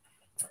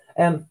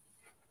 And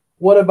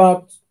what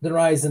about the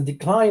rise and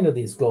decline of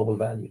these global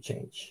value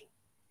chains?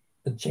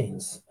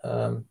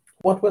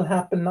 What will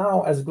happen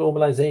now as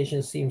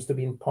globalization seems to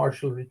be in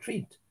partial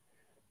retreat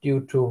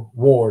due to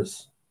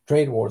wars,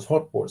 trade wars,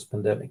 hot wars,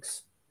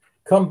 pandemics?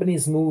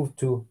 Companies move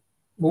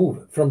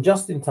from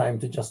just in time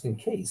to just in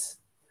case.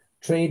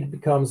 Trade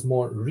becomes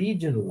more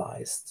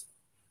regionalized.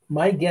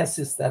 My guess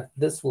is that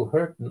this will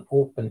hurt an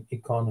open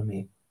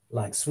economy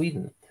like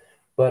Sweden.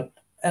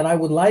 And I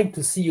would like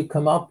to see you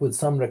come up with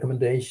some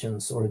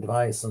recommendations or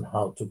advice on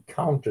how to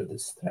counter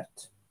this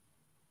threat.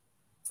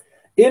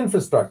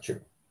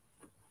 Infrastructure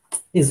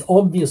is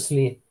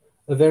obviously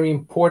a very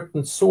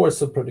important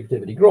source of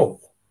productivity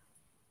growth.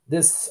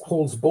 This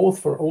holds both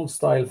for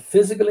old-style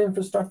physical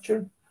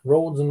infrastructure,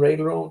 roads and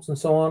railroads and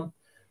so on,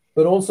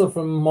 but also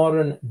for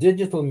modern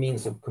digital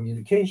means of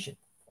communication.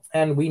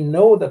 And we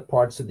know that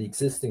parts of the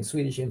existing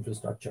Swedish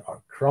infrastructure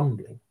are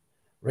crumbling.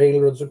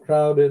 Railroads are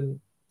crowded,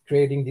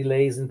 creating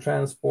delays in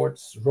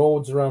transports.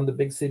 Roads around the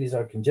big cities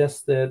are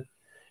congested.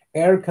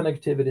 Air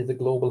connectivity to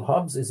global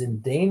hubs is in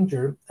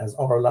danger as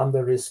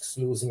Arlanda risks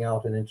losing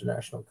out in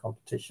international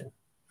competition.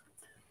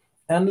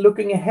 And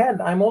looking ahead,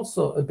 I'm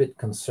also a bit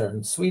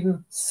concerned.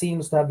 Sweden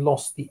seems to have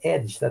lost the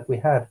edge that we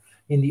had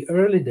in the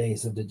early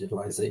days of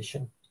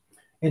digitalization.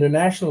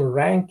 International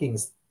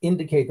rankings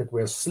indicate that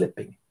we're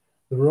slipping.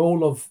 The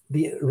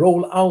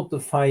rollout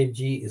of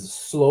 5G is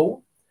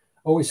slow.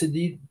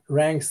 OECD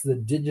ranks the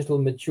digital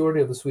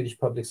maturity of the Swedish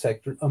public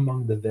sector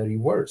among the very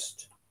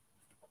worst.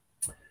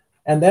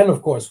 And then,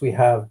 of course, we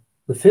have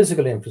the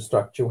physical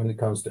infrastructure when it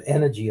comes to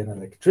energy and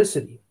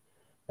electricity.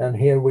 And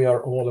here we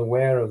are all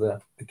aware of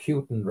the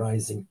acute and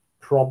rising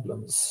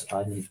problems.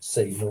 I need to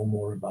say no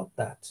more about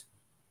that.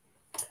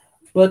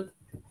 But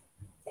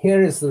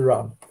here is the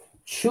rub.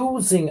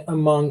 Choosing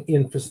among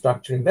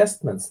infrastructure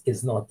investments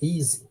is not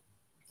easy.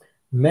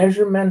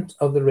 Measurement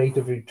of the rate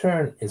of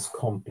return is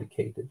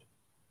complicated.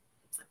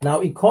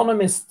 Now,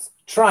 economists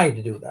try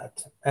to do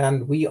that,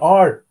 and we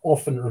are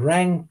often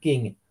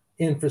ranking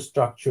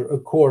infrastructure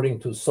according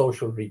to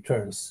social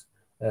returns.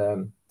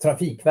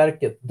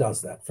 Trafikverket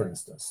does that, for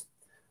instance.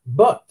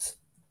 But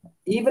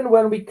even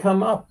when we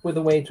come up with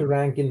a way to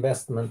rank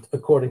investment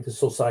according to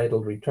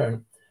societal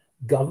return,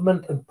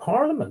 government and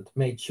parliament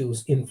may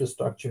choose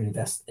infrastructure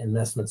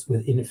investments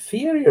with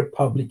inferior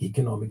public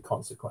economic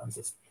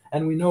consequences.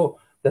 And we know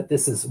that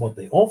this is what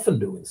they often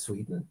do in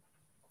Sweden.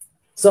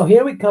 So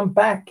here we come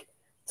back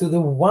to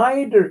the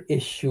wider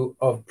issue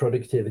of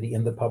productivity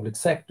in the public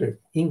sector,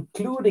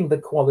 including the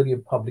quality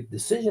of public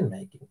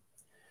decision-making.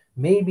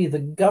 Maybe the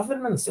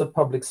governance of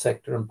public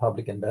sector and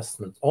public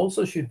investment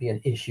also should be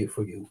an issue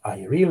for you.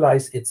 I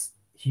realize it's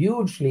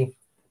hugely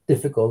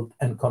difficult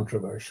and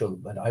controversial,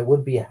 but I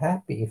would be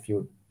happy if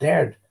you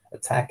dared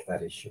attack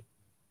that issue.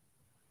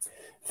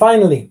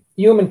 Finally,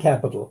 human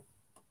capital.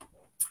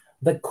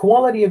 The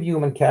quality of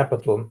human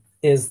capital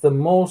is the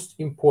most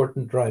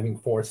important driving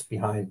force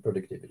behind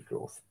productivity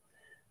growth.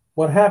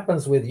 What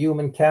happens with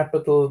human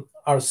capital,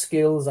 our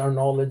skills, our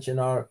knowledge, and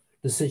our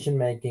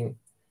decision-making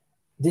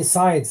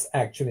decides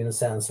actually, in a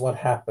sense, what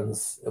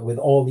happens with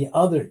all the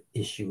other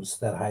issues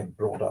that I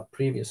brought up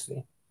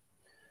previously.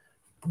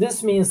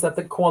 This means that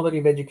the quality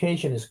of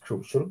education is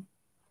crucial,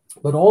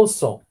 but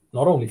also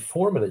not only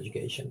formal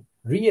education,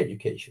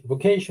 re-education,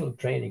 vocational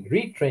training,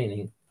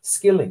 retraining,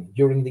 skilling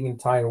during the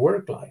entire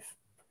work life.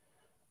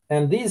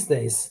 And these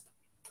days,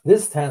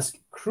 this task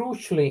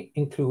crucially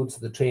includes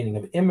the training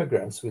of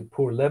immigrants with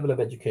poor level of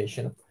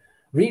education,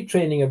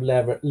 retraining of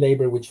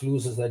labor which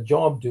loses their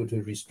job due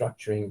to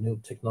restructuring, new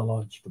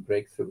technological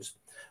breakthroughs,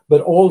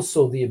 but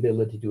also the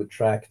ability to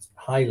attract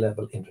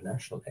high-level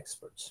international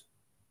experts.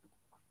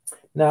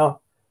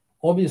 Now,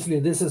 obviously,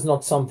 this is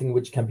not something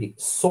which can be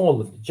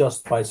solved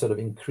just by sort of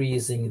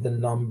increasing the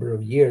number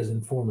of years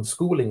in formal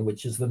schooling,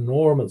 which is the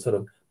normal sort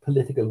of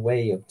political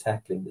way of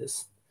tackling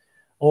this.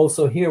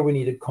 Also, here we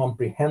need a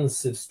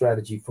comprehensive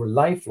strategy for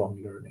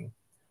lifelong learning,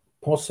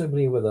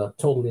 possibly with a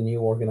totally new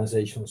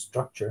organizational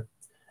structure.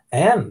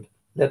 And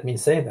let me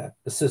say that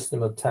a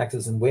system of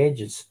taxes and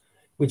wages,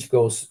 which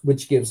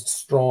gives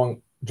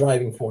strong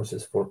driving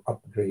forces for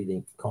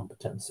upgrading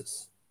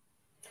competences.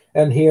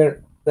 And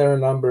here there are a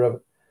number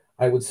of,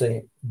 I would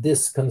say,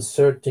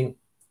 disconcerting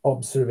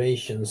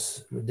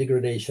observations, the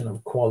degradation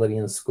of quality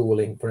in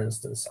schooling, for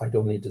instance. I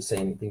don't need to say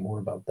anything more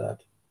about that.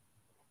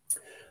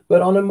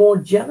 But on a more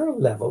general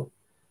level,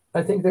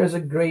 I think there's a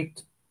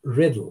great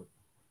riddle.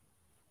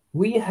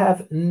 We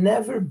have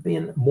never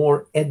been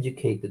more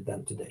educated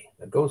than today.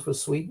 That goes for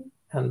Sweden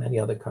and many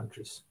other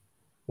countries.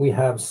 We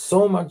have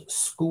so much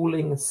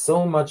schooling,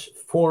 so much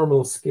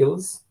formal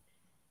skills,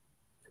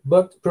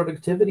 but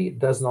productivity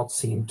does not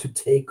seem to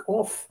take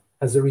off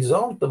as a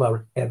result of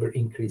our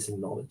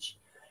ever-increasing knowledge,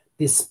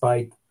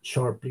 despite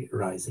sharply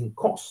rising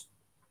costs.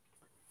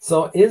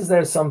 So is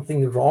there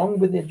something wrong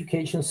with the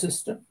education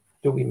system?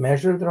 Do we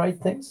measure the right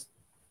things?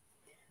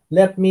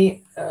 Let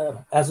me,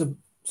 as a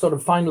sort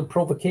of final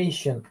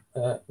provocation,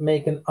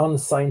 make an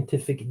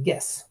unscientific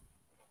guess.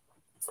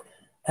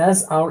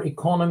 As our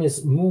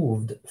economies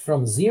moved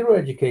from zero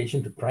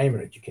education to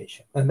primary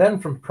education, and then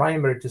from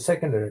primary to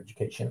secondary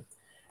education,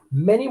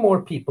 many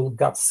more people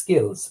got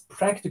skills,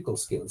 practical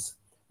skills,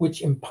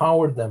 which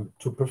empowered them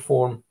to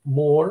perform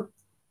more,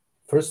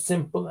 first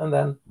simple and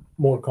then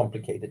more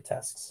complicated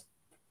tasks.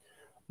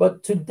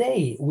 But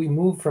today we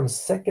move from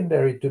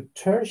secondary to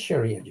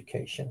tertiary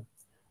education.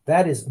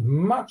 That is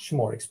much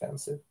more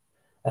expensive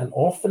and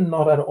often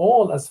not at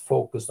all as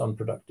focused on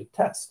productive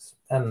tasks.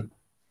 And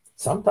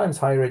sometimes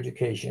higher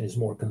education is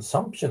more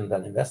consumption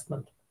than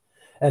investment.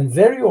 And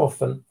very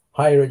often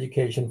higher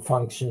education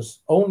functions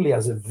only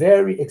as a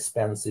very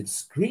expensive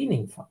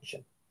screening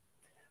function.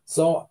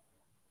 So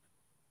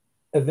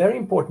a very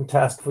important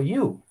task for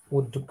you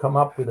would to come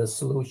up with a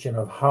solution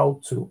of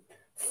how to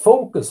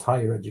focus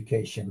higher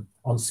education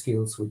on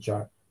skills which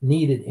are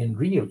needed in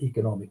real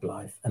economic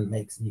life and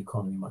makes the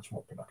economy much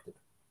more productive.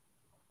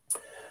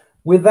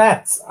 With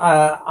that,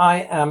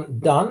 I am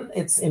done.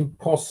 It's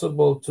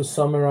impossible to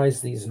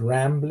summarize these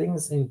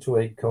ramblings into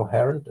a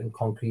coherent and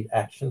concrete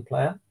action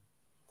plan.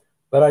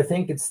 But I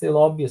think it's still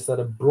obvious that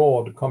a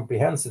broad,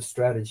 comprehensive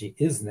strategy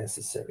is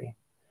necessary,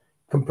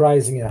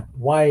 comprising a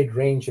wide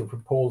range of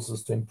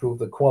proposals to improve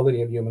the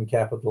quality of human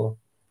capital,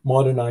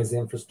 modernize the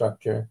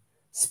infrastructure,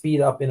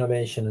 speed up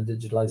innovation and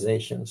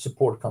digitalization,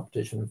 support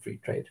competition and free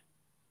trade.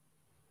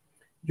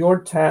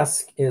 Your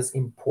task is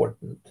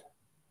important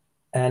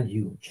and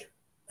huge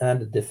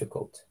and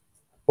difficult,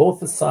 both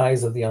the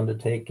size of the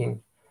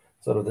undertaking,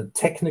 sort of the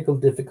technical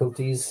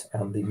difficulties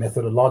and the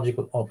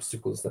methodological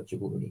obstacles that you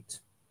will meet.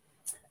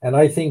 And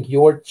I think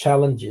your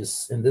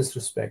challenges in this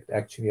respect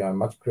actually are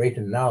much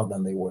greater now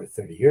than they were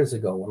 30 years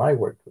ago when I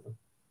worked with them.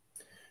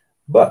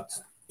 But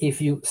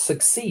if you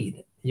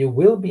succeed, you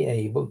will be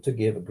able to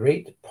give a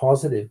great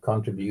positive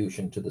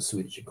contribution to the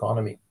Swedish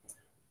economy,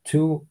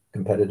 to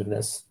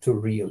competitiveness, to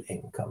real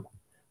income.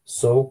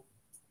 So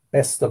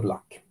best of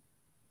luck.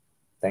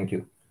 Thank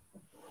you.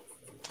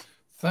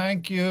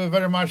 Thank you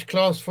very much,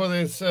 Klas, for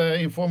this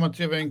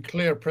informative and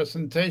clear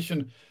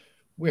presentation.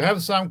 We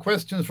have some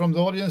questions from the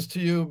audience to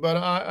you, but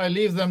I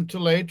leave them to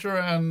later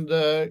and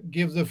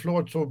give the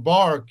floor to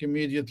Bart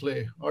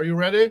immediately. Are you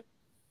ready?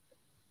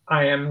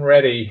 I am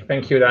ready.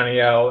 Thank you,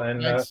 Danielle.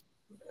 And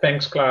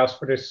thanks, Klas,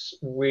 for this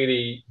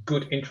really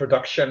good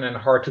introduction and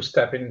hard to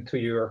step into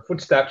your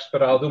footsteps,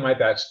 but I'll do my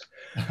best.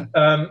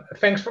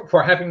 Thanks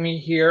for having me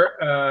here.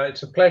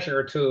 It's a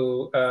pleasure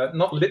to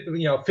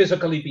not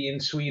physically be in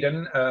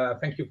Sweden.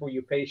 Thank you for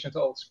your patience.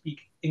 I'll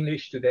speak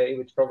English today,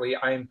 which probably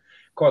I'm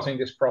causing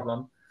this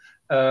problem.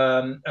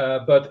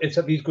 But it's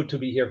at least good to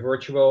be here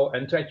virtual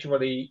and to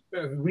actually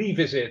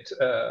revisit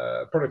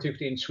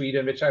productivity in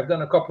Sweden, which I've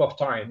done a couple of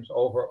times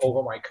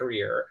over my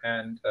career.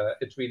 And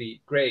it's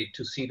really great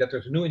to see that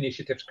there's new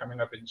initiatives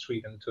coming up in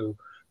Sweden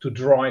to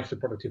drive the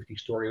productivity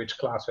story, which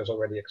Klas has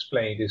already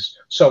explained is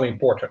so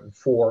important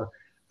for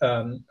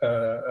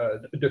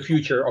the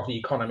future of the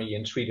economy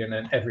in Sweden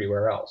and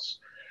everywhere else.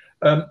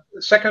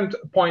 Second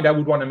point I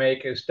would want to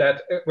make is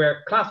that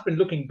where Klas has been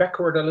looking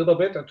backward a little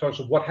bit in terms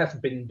of what has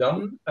been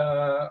done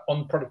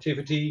on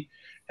productivity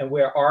and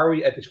where are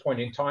we at this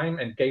point in time,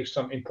 and gave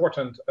some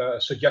important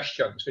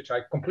suggestions, which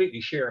I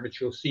completely share and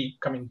which you'll see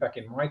coming back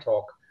in my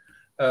talk,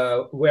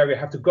 where we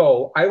have to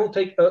go. I will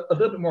take a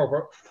little bit more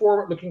of a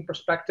forward-looking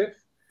perspective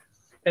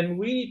and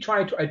really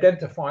try to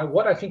identify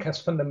what I think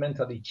has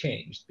fundamentally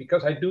changed,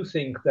 because I do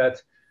think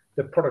that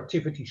the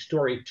productivity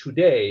story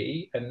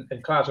today,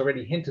 and Klas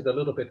already hinted a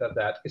little bit at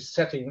that, is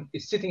sitting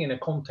in a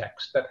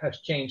context that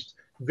has changed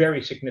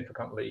very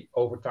significantly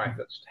over time.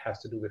 That has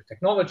to do with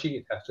technology,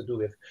 it has to do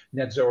with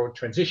net zero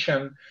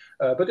transition,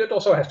 but it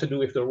also has to do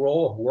with the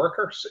role of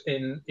workers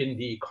in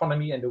the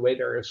economy and the way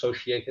they're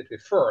associated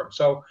with firms.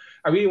 So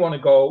I really want to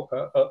go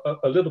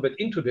a little bit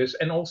into this,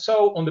 and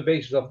also on the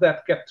basis of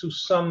that get to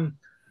some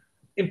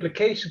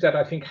implications that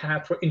I think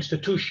have for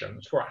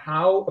institutions, for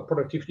how a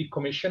productivity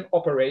commission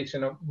operates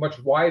in a much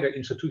wider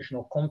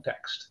institutional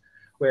context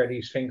where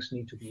these things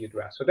need to be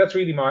addressed. So that's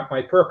really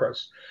my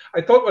purpose. I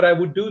thought what I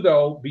would do,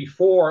 though,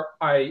 before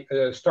I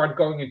start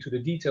going into the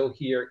detail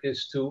here,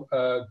 is to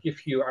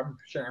give you, I'm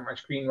sharing my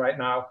screen right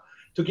now,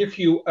 to give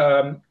you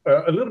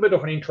a little bit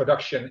of an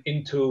introduction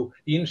into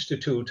the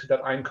institute that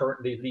I'm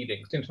currently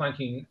leading. Since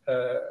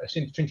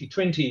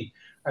 2020,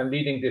 I'm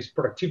leading this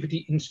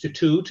Productivity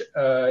Institute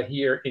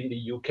here in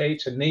the UK.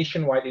 It's a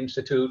nationwide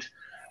institute.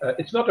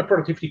 It's not a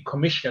productivity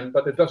commission,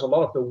 but it does a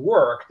lot of the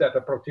work that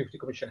the productivity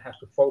commission has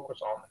to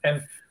focus on.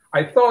 And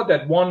I thought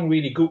that one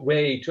really good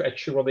way to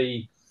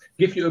actually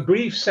give you a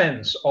brief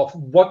sense of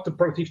what the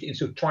Productivity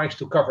Institute tries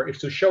to cover is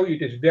to show you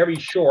this very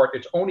short,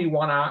 it's only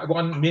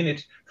 1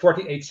 minute,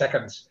 48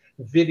 seconds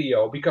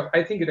video, because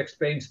I think it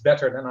explains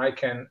better than I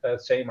can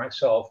say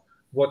myself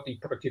what the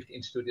Productivity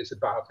Institute is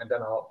about, and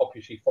then I'll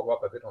obviously follow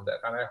up a bit on that.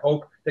 And I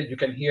hope that you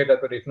can hear that,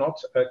 but if not,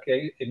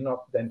 okay, if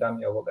not, then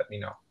Daniel will let me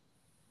know.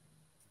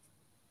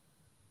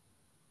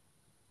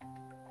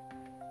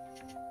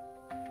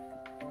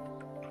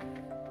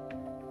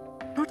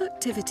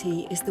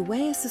 Productivity is the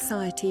way a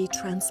society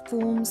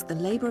transforms the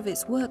labour of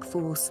its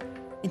workforce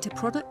into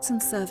products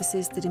and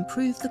services that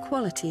improve the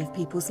quality of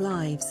people's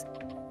lives.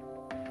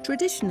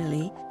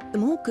 Traditionally, the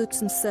more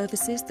goods and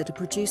services that are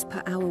produced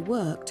per hour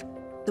worked,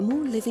 the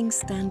more living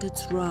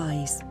standards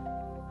rise.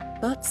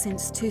 But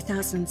since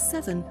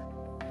 2007,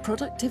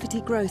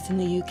 productivity growth in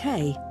the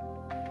UK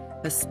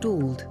has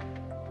stalled.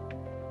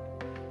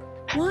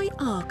 Why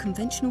are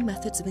conventional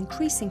methods of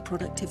increasing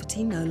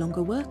productivity no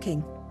longer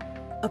working?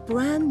 A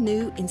brand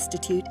new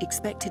institute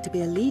expected to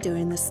be a leader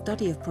in the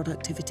study of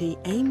productivity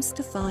aims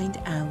to find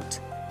out.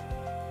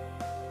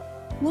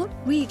 What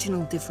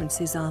regional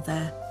differences are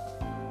there?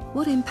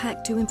 What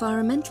impact do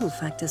environmental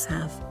factors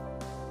have?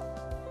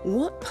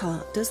 What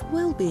part does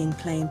well-being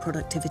play in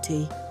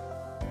productivity?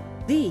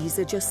 These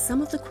are just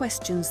some of the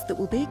questions that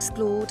will be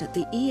explored at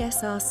the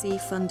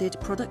ESRC-funded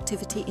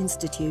Productivity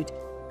Institute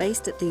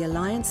based at the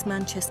Alliance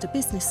Manchester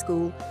Business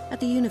School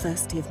at the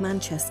University of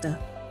Manchester.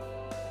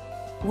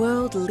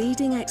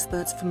 World-leading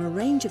experts from a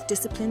range of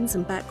disciplines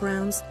and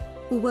backgrounds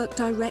will work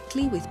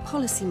directly with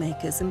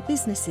policymakers and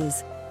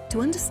businesses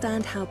to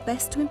understand how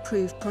best to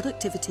improve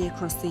productivity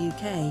across the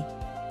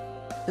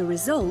UK. The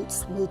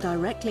results will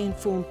directly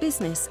inform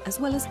business as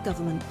well as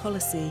government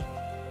policy.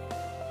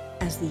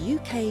 As the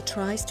UK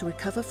tries to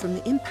recover from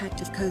the impact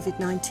of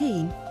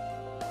COVID-19,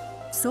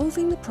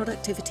 solving the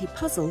productivity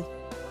puzzle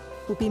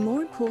will be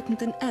more important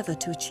than ever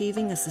to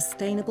achieving a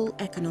sustainable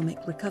economic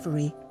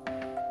recovery.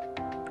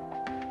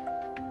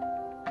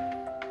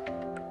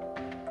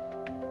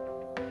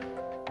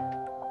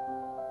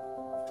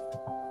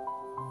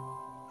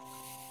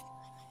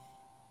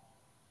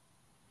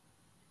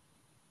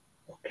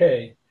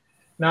 Okay.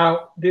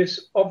 Now,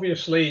 this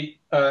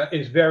obviously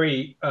is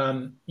very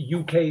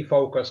UK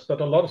focused, but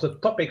a lot of the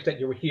topics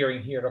that you're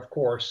hearing here, of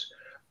course,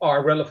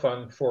 are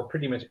relevant for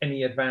pretty much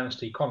any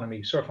advanced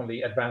economy,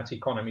 certainly advanced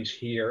economies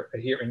here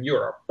in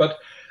Europe.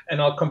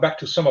 And I'll come back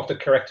to some of the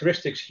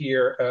characteristics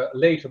here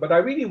later, but I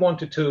really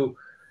wanted to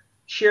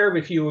share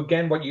with you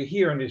again what you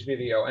hear in this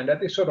video, and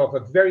that is sort of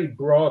a very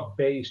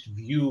broad-based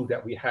view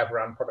that we have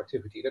around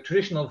productivity. The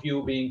traditional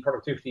view being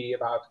productivity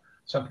about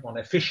something on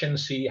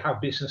efficiency, how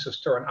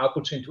businesses turn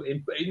outputs into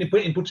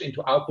inputs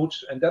into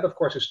outputs, and that of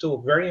course is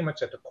still very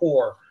much at the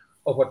core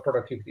of what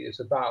productivity is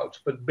about.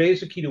 But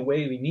basically the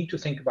way we need to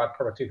think about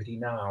productivity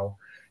now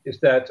is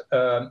that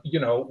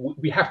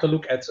we have to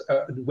look at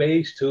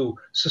ways to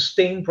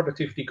sustain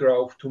productivity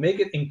growth, to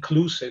make it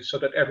inclusive so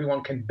that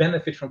everyone can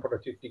benefit from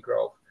productivity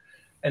growth,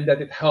 and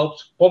that it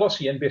helps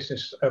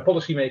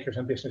policymakers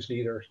and business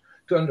leaders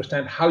to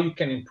understand how you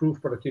can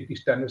improve productivity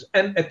standards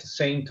and at the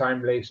same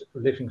time raise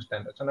living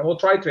standards. And I will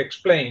try to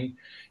explain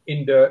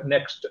in the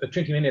next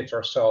 20 minutes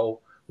or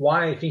so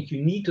why I think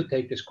you need to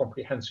take this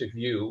comprehensive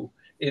view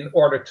in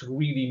order to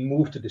really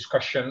move the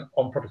discussion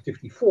on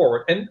productivity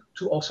forward, and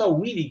to also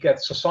really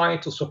get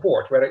societal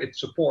support, whether it's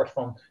support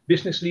from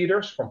business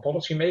leaders, from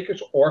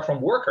policymakers, or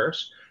from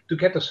workers, to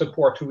get the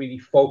support to really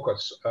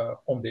focus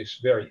on this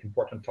very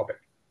important topic.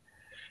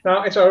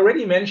 Now, as I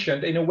already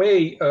mentioned, in a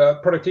way,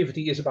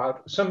 productivity is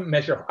about some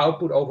measure of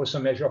output over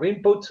some measure of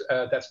input.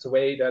 That's the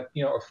way that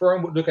a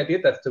firm would look at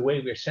it. That's the way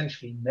we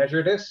essentially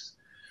measure this.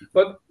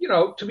 But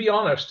to be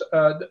honest,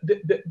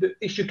 the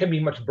issue can be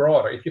much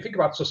broader. If you think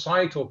about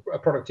societal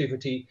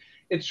productivity,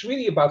 it's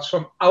really about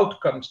some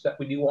outcomes that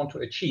we want to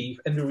achieve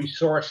and the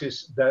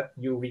resources that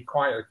you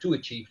require to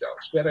achieve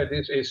those. Whether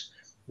this is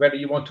whether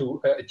you want to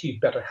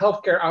achieve better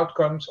healthcare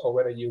outcomes, or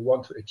whether you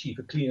want to achieve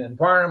a clean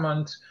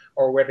environment,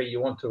 or whether you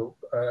want to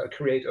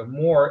create a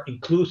more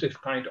inclusive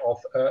kind of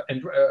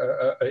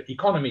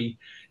economy.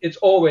 It's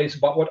always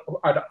about what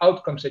are the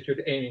outcomes that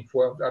you're aiming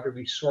for, what are the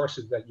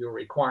resources that you're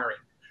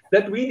requiring.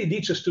 That really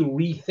leads us to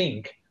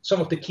rethink some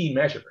of the key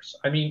measures.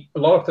 I mean, a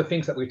lot of the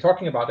things that we're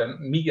talking about, and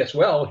me as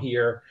well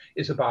here,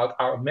 is about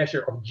our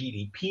measure of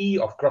GDP,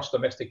 of gross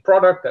domestic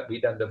product, that we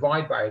then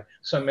divide by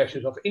some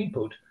measures of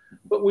input.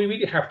 But we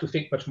really have to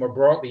think much more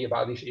broadly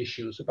about these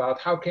issues, about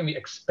how can we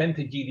expand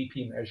the GDP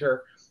measure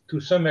to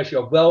some measure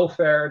of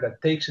welfare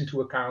that takes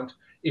into account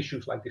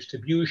issues like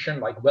distribution,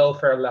 like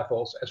welfare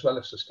levels, as well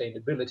as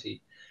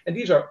sustainability. And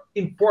these are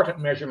important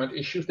measurement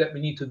issues that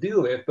we need to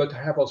deal with, but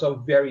have also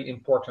very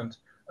important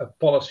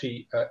policy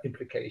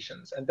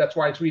implications. And that's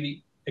why it's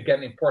really,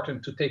 again,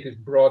 important to take this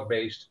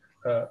broad-based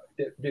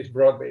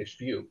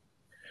view.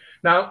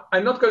 Now,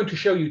 I'm not going to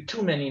show you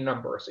too many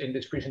numbers in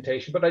this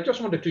presentation, but I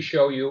just wanted to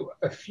show you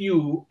a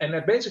few, and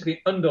they're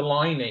basically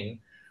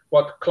underlining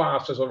what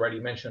Klas has already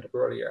mentioned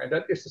earlier, and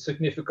that is the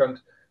significant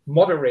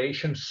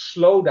moderation,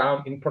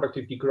 slowdown in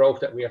productivity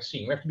growth that we are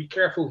seeing. We have to be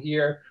careful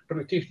here.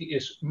 Productivity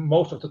is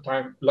most of the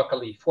time,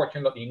 luckily,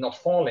 fortunately, not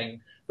falling,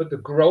 but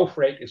the growth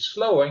rate is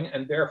slowing,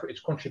 and therefore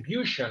its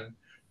contribution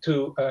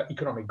to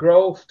economic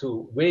growth,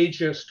 to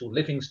wages, to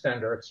living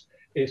standards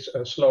is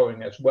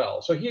slowing as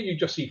well. So here you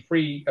just see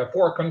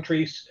four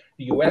countries,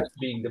 the US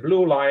being the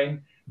blue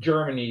line,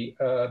 Germany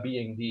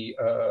being the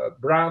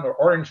brown or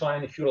orange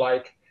line, if you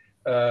like,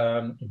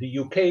 the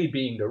UK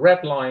being the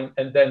red line,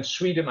 and then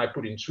Sweden, I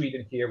put in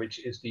Sweden here, which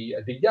is the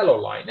yellow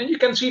line. And you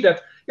can see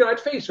that, at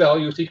face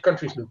value, these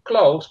countries look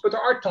close, but there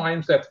are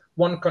times that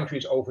one country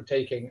is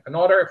overtaking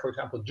another. For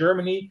example,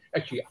 Germany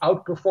actually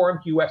outperformed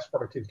US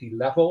productivity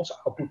levels,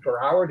 output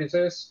per hour, this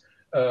is,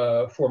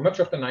 for much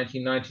of the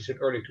 1990s and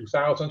early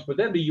 2000s, but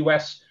then the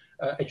US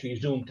actually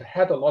zoomed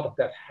ahead, a lot of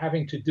that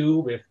having to do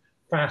with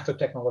faster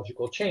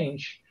technological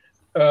change.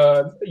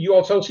 You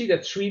also see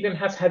that Sweden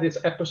has had its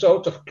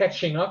episodes of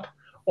catching up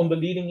on the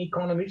leading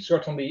economies,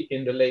 certainly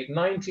in the late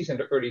 90s and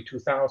the early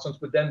 2000s,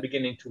 but then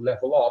beginning to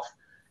level off.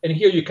 And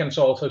here you can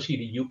also see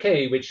the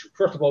UK, which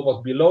first of all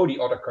was below the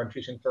other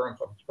countries in terms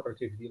of its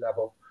productivity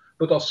level,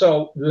 but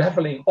also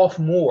leveling off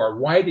more,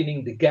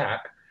 widening the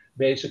gap,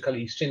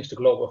 basically since the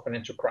global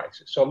financial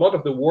crisis. So a lot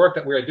of the work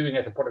that we're doing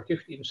at the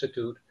Productivity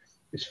Institute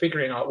is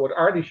figuring out what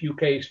are these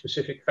UK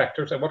specific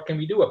factors and what can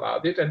we do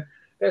about it. And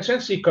they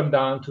essentially come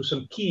down to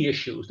some key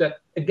issues that,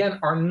 again,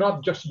 are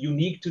not just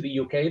unique to the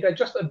UK. They're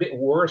just a bit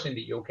worse in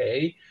the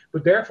UK,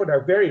 but therefore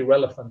they're very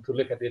relevant to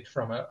look at it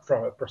from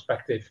a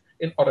perspective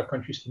in other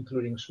countries,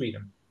 including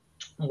Sweden.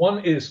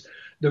 One is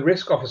the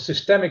risk of a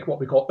systemic, what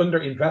we call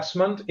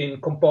underinvestment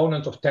in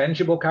components of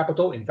tangible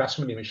capital,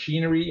 investment in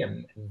machinery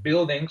and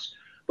buildings,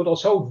 but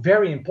also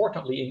very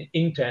importantly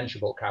in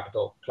intangible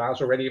capital.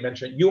 Klas already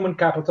mentioned human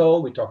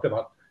capital. We talked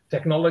about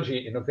technology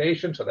and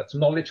innovation, so that's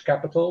knowledge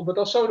capital, but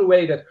also the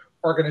way that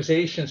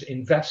organizations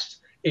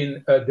invest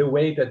in the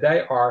way that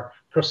they are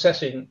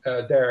processing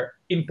their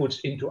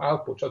inputs into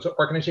outputs. So it's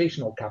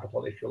organizational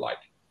capital, if you like.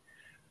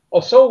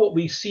 Also, what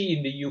we see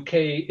in the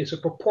UK is a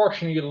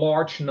proportionally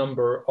large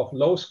number of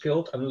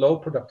low-skilled and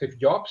low-productive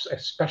jobs,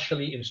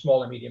 especially in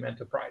small and medium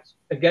enterprise.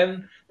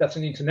 Again, that's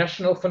an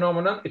international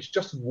phenomenon. It's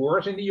just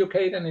worse in the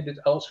UK than it is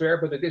elsewhere,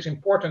 but it is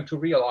important to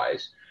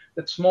realize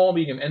that small,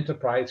 medium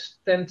enterprise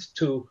tend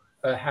to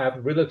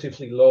have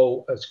relatively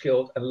low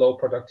skilled and low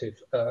productive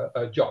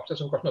jobs.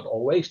 That's of course not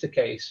always the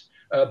case,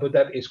 but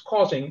that is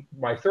causing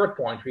my third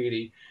point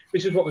really,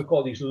 which is what we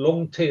call these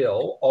long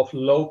tail of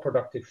low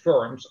productive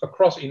firms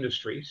across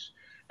industries.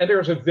 And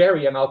there's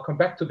and I'll come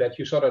back to that,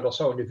 you saw that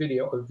also in the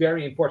video, a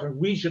very important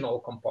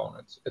regional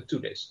component to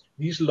this.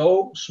 These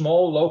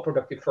small, low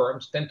productive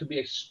firms tend to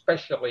be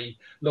especially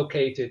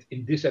located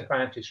in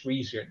disadvantaged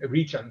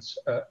regions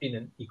in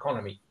an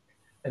economy.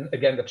 And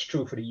again, that's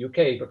true for the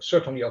UK, but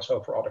certainly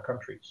also for other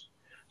countries.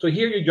 So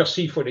here you just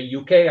see for the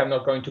UK, I'm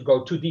not going to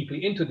go too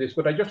deeply into this,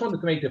 but I just wanted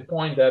to make the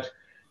point that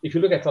if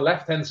you look at the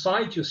left-hand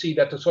side, you see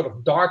that the sort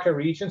of darker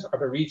regions are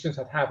the regions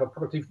that have a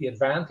productivity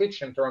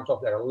advantage in terms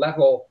of their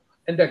level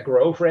and their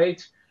growth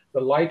rate.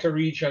 The lighter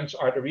regions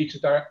are the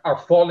regions that are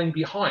falling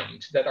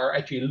behind, that are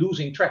actually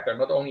losing track. They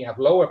not only have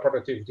lower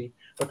productivity,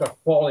 but are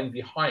falling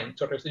behind.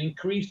 So there's an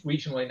increased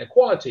regional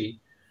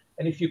inequality.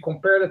 And if you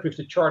compare that with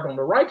the chart on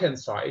the right-hand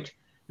side,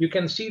 you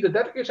can see that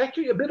that is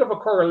actually a bit of a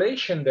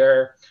correlation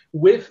there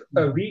with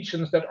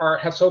regions that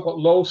have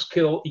so-called low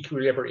skill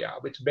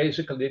equilibria, which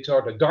basically these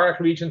are the dark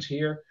regions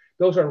here.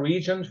 Those are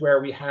regions where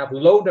we have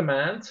low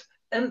demand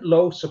and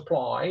low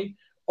supply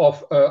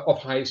of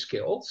high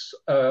skills,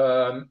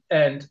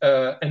 and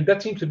that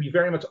seems to be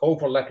very much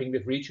overlapping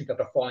with regions that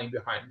are falling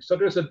behind. So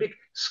there's a big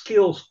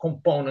skills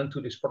component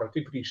to this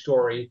productivity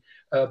story,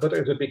 but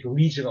there's a big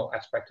regional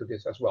aspect to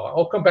this as well.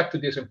 I'll come back to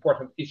this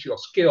important issue of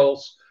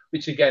skills,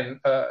 which again,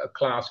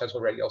 Klas has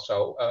already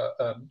also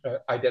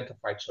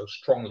identified so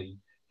strongly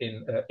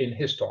in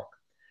his talk.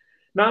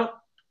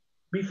 Now,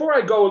 before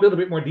I go a little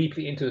bit more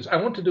deeply into this, I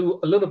want to do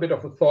a little bit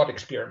of a thought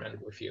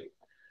experiment with you.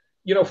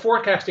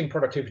 forecasting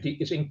productivity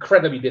is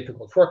incredibly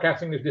difficult.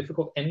 Forecasting is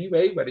difficult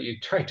anyway, whether you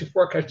try to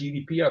forecast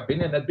GDP. I've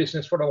been in that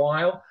business for a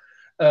while.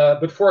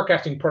 But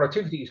forecasting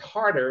productivity is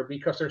harder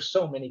because there's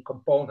so many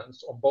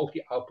components on both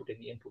the output and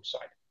the input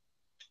side.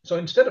 So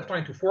instead of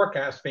trying to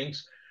forecast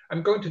things,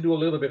 I'm going to do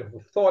a little bit of a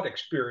thought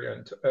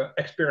experiment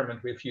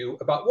with you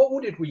about what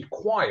would it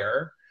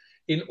require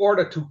in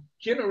order to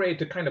generate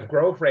the kind of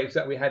growth rates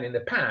that we had in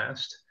the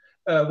past.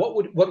 What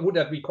would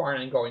that require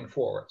in going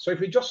forward? So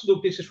if we just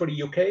look, this is for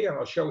the UK, and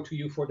I'll show it to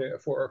you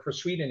for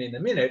Sweden in a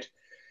minute.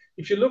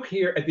 If you look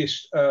here at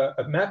this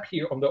map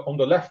here on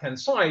the left-hand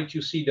side,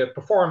 you see the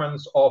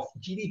performance of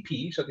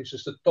GDP. So this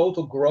is the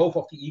total growth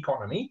of the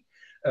economy,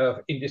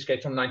 in this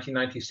case from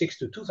 1996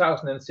 to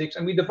 2006.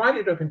 And we divide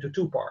it up into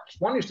two parts.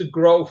 One is the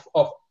growth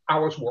of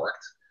hours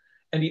worked,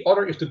 and the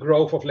other is the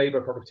growth of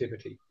labor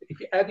productivity. If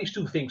you add these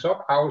two things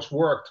up, hours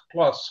worked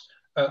plus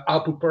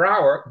output per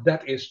hour,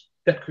 that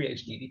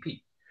creates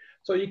GDP.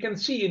 So you can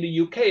see in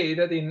the UK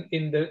that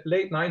in the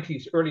late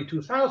 90s, early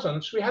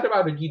 2000s, we had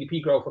about a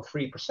GDP growth of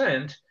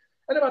 3%,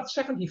 and about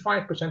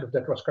 75% of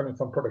that was coming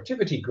from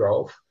productivity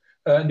growth,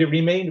 and the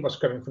remainder was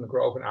coming from the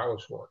growth in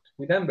hours worked.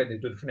 We then went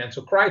into the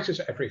financial crisis,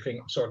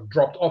 everything sort of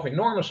dropped off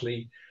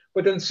enormously,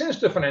 but then since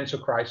the financial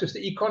crisis,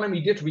 the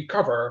economy did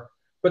recover,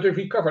 but it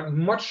recovered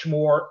much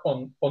more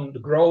on the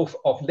growth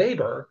of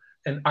labor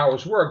and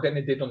hours worked than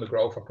it did on the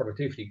growth of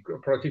productivity.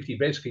 Productivity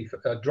basically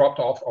dropped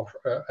off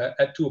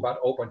to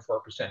about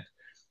 0.4%.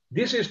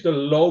 This is the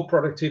low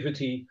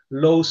productivity,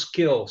 low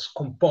skills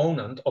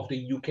component of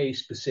the UK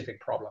specific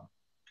problem.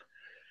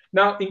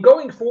 Now, in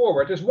going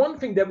forward, there's one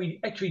thing that we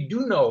actually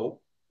do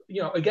know,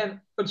 again,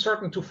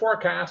 uncertain to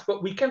forecast,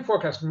 but we can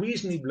forecast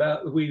reasonably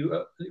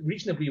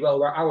well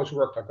where hours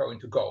worked are going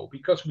to go,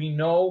 because we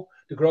know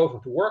the growth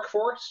of the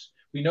workforce,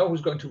 we know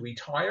who's going to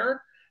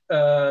retire,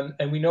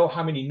 and we know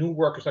how many new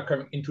workers are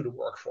coming into the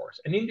workforce.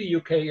 And in the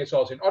UK, as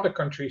well as in other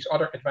countries,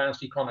 other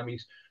advanced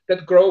economies,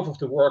 that growth of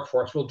the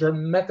workforce will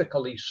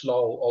dramatically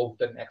slow over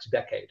the next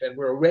decade. And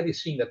we're already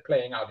seeing that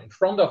playing out in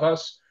front of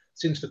us.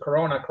 Since the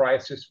corona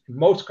crisis, in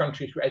most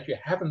countries, we actually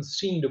haven't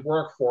seen the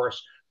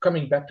workforce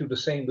coming back to the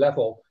same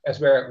level as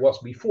where it was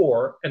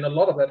before. And a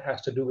lot of that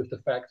has to do with the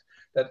fact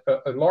that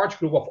a large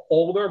group of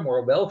older,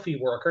 more wealthy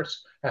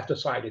workers have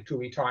decided to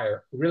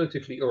retire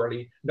relatively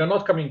early. They're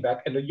not coming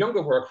back, and the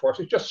younger workforce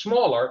is just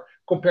smaller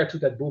compared to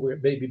that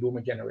baby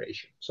boomer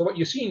generation. So what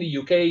you see in the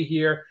UK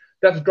here,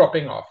 that's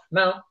dropping off.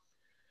 Now,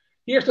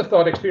 here's the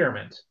thought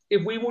experiment.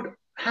 If we would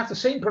have the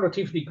same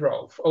productivity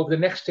growth over the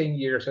next 10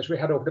 years as we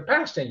had over the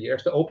past 10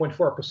 years, the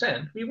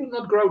 0.4%, we would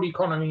not grow the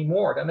economy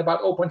more than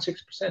about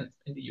 0.6%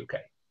 in the UK.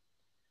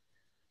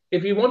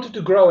 If we wanted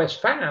to grow as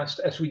fast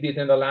as we did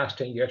in the last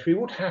 10 years, we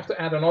would have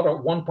to add another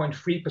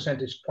 1.3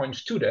 percentage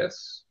points to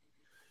this.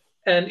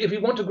 And if we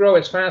want to grow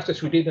as fast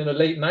as we did in the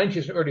late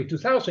 90s and early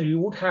 2000s, we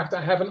would have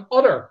to have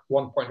another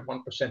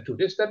 1.1% to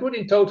this. That would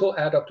in total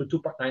add up to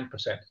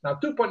 2.9%. Now,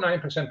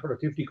 2.9%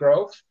 productivity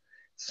growth,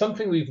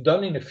 something we've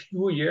done in a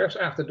few years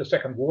after the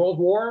Second World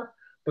War,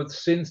 but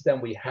since then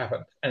we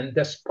haven't. And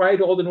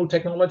despite all the new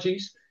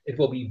technologies, it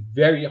will be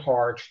very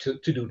hard to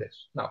do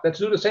this. Now, let's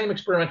do the same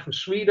experiment for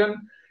Sweden.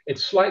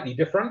 It's slightly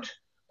different,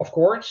 of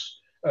course.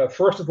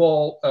 First of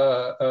all,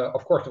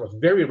 of course, there was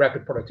very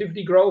rapid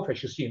productivity growth,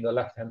 as you see on the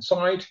left-hand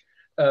side,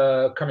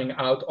 coming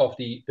out of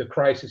the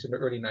crisis in the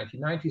early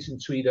 1990s in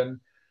Sweden.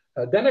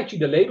 Then actually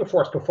the labor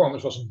force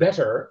performance was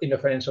better in the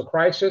financial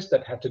crisis.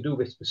 That had to do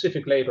with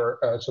specific labor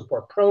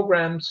support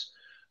programs.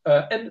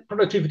 And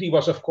productivity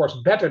was, of course,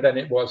 better than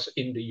it was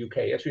in the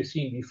UK, as we've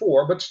seen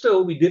before, but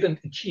still we didn't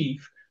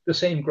achieve the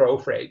same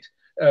growth rate.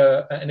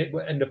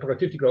 And the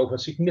productivity growth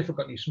was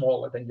significantly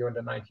smaller than during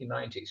the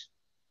 1990s.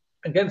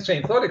 Again,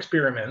 same thought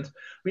experiment,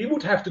 we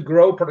would have to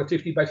grow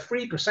productivity by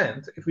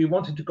 3% if we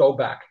wanted to go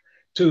back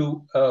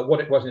to what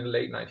it was in the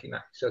late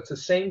 1990s. So it's the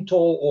same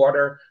tall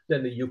order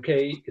than the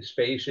UK is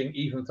facing,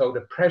 even though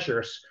the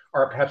pressures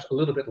are perhaps a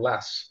little bit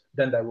less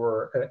than they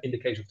were in the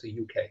case of the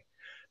UK.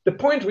 The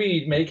point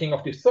we're making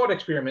of this thought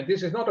experiment,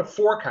 this is not a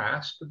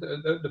forecast.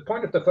 The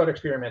point of the thought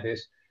experiment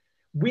is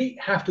we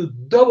have to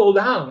double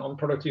down on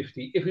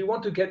productivity if we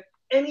want to get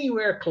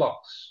anywhere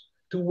close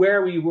to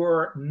where we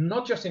were,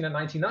 not just in the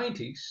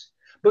 1990s,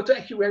 but to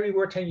actually where we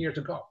were 10 years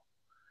ago.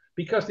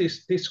 Because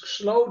this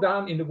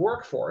slowdown in the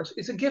workforce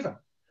is a given.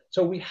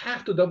 So we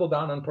have to double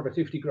down on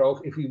productivity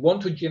growth if we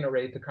want to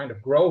generate the kind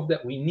of growth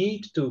that we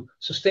need to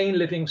sustain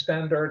living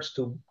standards,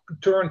 to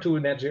turn to a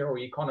net zero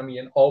economy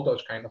and all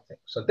those kind of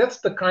things. So that's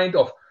the kind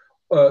of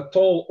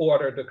tall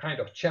order, the kind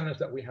of challenge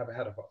that we have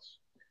ahead of us.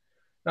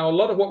 Now, a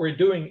lot of what we're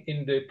doing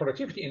in the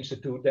Productivity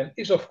Institute then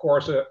is, of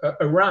course,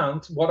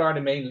 around what are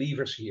the main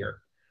levers here.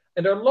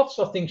 And there are lots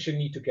of things you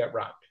need to get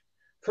right.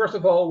 First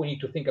of all, we need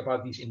to think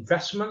about these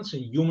investments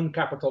in human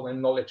capital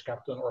and knowledge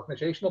capital and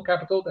organizational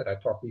capital that I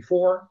talked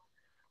before.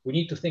 We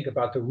need to think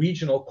about the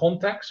regional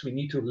context. We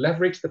need to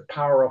leverage the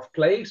power of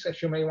place,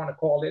 as you may want to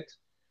call it.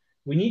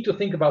 We need to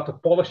think about the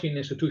policy and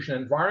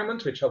institutional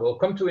environment, which I will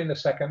come to in a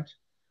second.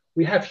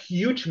 We have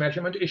huge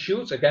measurement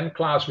issues. Again,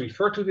 Klas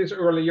referred to this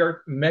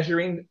earlier.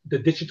 Measuring the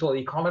digital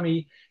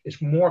economy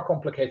is more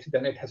complicated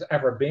than it has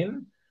ever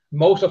been.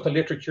 Most of the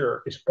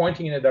literature is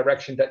pointing in a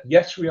direction that,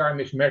 yes, we are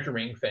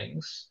mismeasuring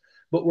things,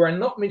 but we're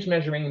not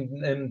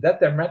mismeasuring them that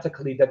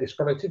dramatically that this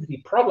productivity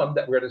problem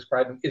that we're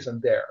describing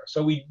isn't there.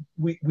 So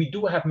we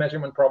do have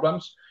measurement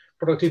problems.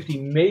 Productivity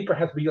may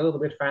perhaps be a little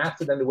bit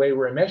faster than the way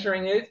we're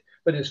measuring it,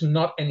 but it's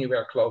not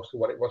anywhere close to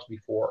what it was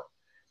before.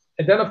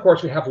 And then, of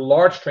course, we have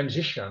large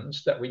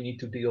transitions that we need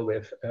to deal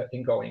with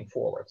in going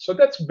forward. So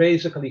that's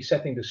basically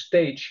setting the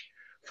stage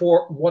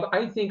for what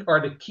I think are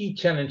the key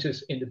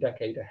challenges in the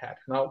decade ahead.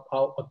 Now,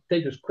 I'll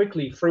take us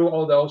quickly through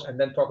all those and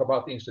then talk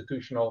about the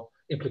institutional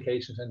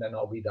implications, and then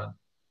I'll be done.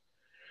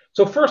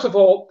 So first of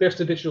all, there's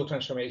the digital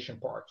transformation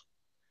part.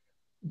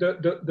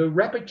 The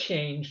rapid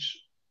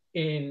change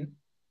in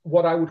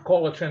what I would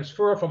call a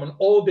transfer from an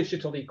old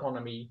digital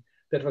economy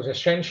that was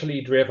essentially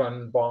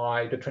driven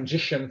by the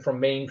transition from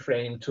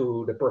mainframe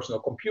to the personal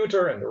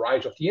computer and the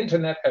rise of the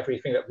internet,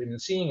 everything that we've been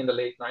seeing in the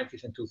late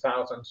 90s and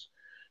 2000s,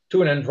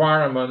 to an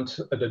environment,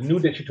 the new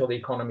digital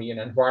economy, an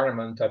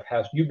environment that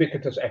has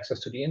ubiquitous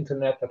access to the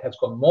internet, that has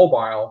gone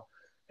mobile,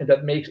 and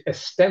that makes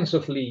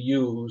extensively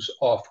use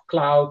of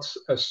cloud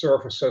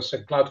services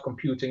and cloud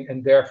computing,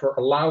 and therefore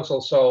allows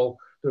also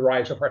the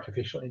rise of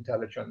artificial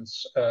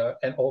intelligence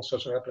and all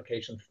sorts of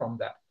applications from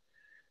that.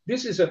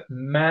 This is a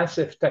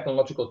massive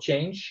technological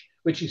change,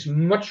 which is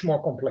much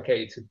more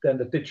complicated than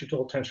the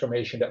digital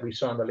transformation that we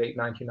saw in the late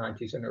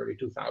 1990s and early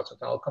 2000s.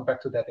 I'll come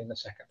back to that in a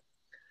second.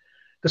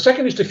 The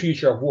second is the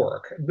future of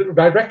work,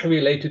 directly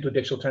related to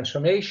digital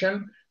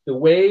transformation. The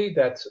way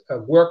that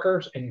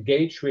workers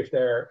engage with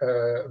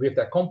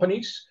their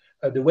companies,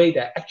 the way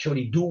they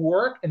actually do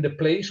work, and the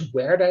place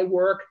where they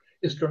work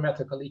is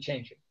dramatically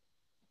changing.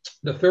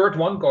 The third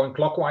one, going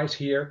clockwise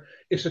here,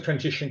 is the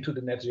transition to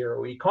the net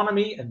zero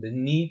economy and the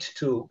need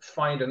to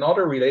find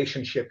another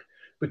relationship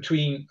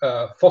between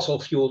fossil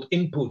fueled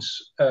inputs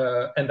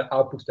and the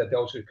outputs that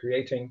those are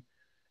creating.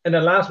 And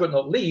then last but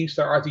not least,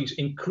 there are these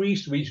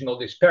increased regional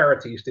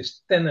disparities,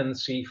 this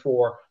tendency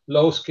for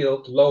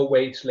low-skilled,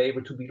 low-wage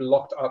labor to be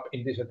locked up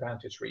in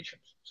disadvantaged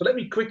regions. So let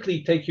me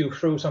quickly take you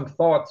through some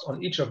thoughts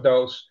on each of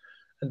those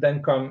and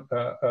then come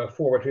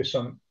forward with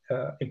some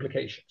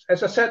implications.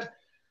 As I said,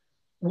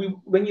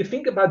 when you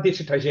think about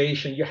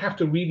digitization, you have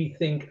to really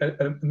think,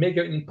 make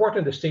an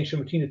important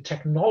distinction between the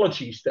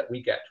technologies that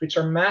we get, which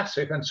are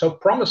massive and so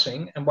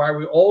promising, and why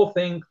we all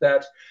think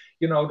that,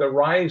 you know, the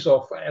rise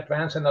of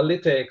advanced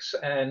analytics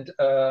and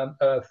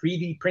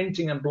 3D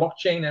printing and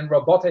blockchain and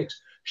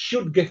robotics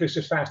should give us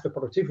a faster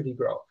productivity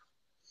growth.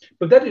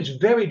 But that is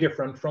very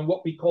different from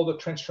what we call the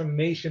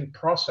transformation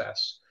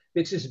process,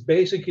 which is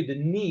basically the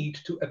need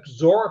to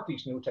absorb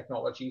these new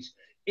technologies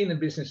in a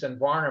business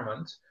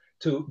environment,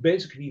 to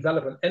basically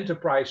develop an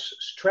enterprise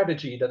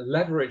strategy that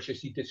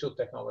leverages these digital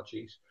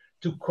technologies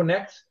to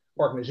connect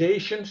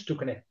organizations, to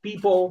connect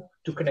people,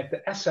 to connect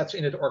the assets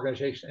in the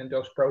organization and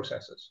those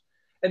processes.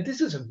 And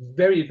this is a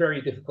very, very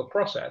difficult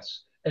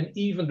process. And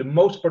even the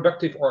most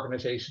productive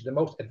organizations, the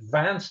most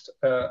advanced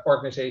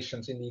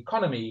organizations in the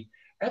economy,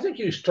 I think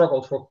you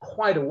struggled for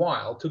quite a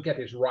while to get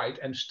this right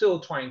and still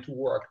trying to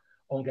work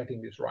on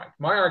getting this right.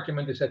 My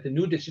argument is that the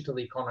new digital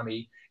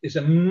economy is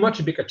a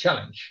much bigger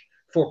challenge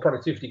for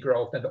productivity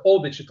growth than the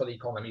old digital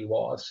economy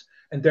was.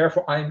 And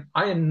therefore, I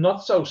am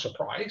not so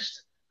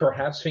surprised,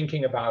 perhaps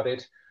thinking about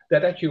it,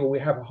 that actually we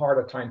have a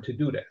harder time to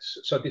do this.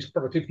 So this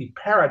productivity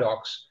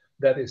paradox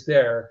that is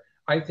there,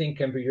 I think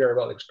can be very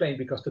well explained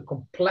because the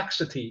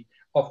complexity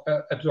of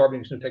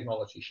absorbing these new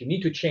technologies. You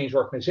need to change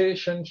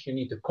organizations, you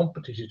need the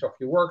competencies of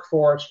your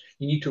workforce,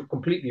 you need to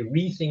completely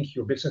rethink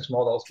your business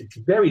models. It's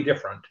very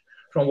different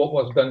from what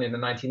was done in the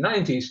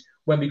 1990s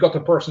when we got the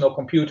personal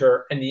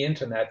computer and the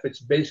internet,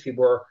 which basically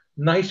were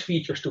nice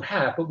features to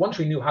have, but once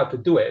we knew how to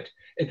do it,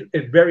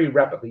 it very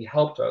rapidly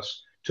helped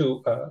us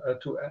to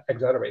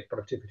accelerate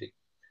productivity.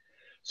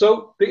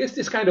 So there is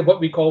this kind of what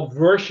we call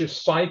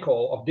virtuous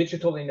cycle of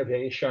digital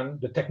innovation.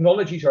 The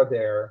technologies are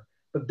there,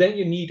 but then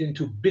you need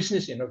into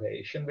business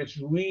innovation, which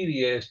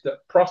really is the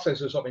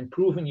processes of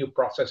improving your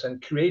process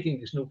and creating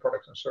these new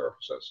products and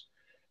services.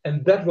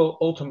 And that will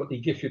ultimately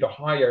give you the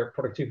higher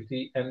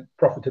productivity and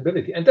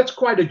profitability. And that's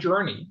quite a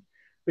journey,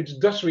 which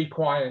does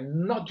require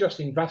not just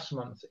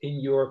investment in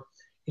your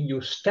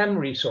STEM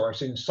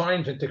resource, in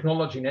science and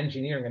technology and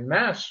engineering and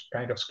math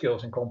kind of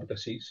skills and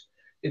competencies.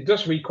 It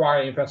does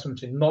require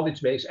investments in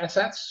knowledge-based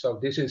assets. So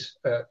this is,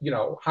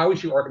 how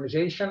is your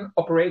organization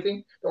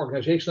operating, the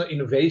organizational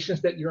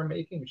innovations that you're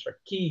making, which are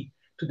key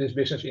to this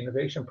business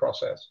innovation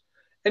process.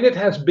 And it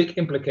has big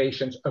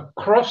implications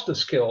across the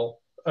skill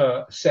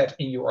set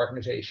in your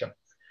organization.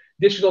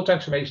 Digital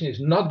transformation is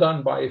not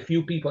done by a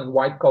few people in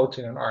white coats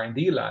in an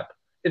R&D lab.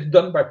 It's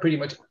done by pretty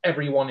much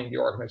everyone in the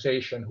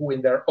organization who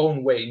in their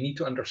own way need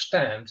to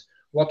understand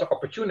what the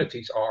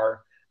opportunities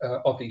are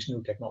of these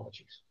new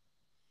technologies.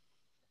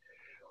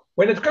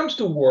 When it comes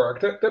to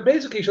work, there are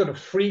basically sort of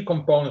three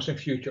components in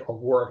future of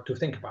work to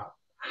think about.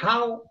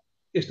 How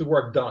is the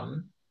work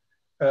done?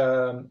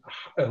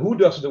 who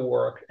does the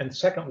work, and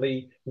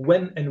secondly,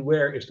 when and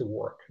where is the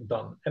work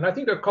done? And I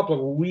think there are a couple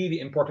of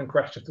really important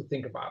questions to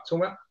think about.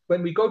 So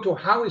when we go to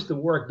how is the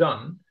work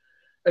done,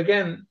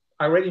 again,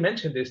 I already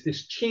mentioned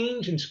this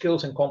change in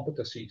skills and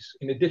competencies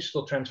in a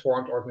digital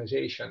transformed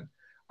organization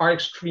are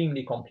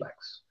extremely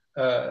complex.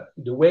 The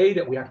way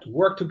that we have to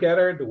work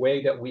together, the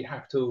way that we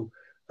have to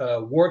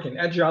work in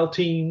agile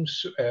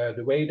teams,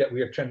 the way that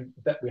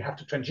we have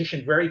to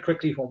transition very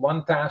quickly from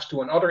one task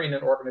to another in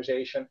an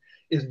organization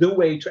is the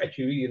way to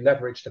actually really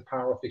leverage the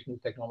power of these new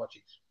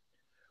technologies.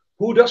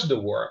 Who does the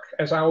work?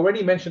 As I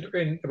already mentioned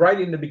right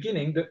in the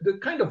beginning, the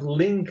kind of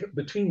link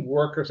between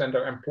workers and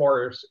their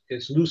employers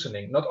is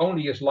loosening. Not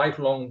only is a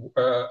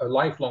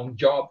lifelong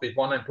job with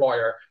one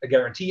employer a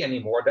guarantee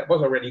anymore, that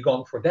was already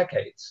gone for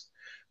decades,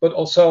 but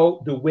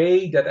also the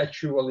way that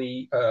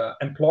actually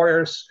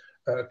employers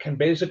can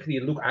basically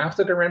look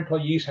after their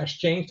employees has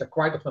changed. They're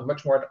quite often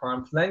much more at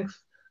arm's length.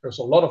 There's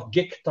a lot of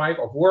gig type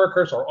of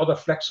workers or other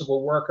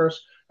flexible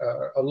workers,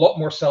 a lot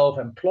more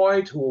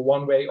self-employed who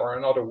one way or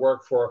another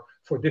work for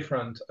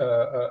different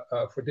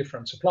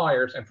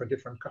suppliers and for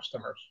different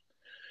customers.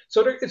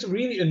 So there is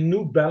really a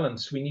new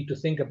balance we need to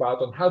think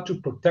about on how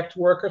to protect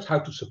workers, how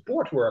to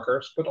support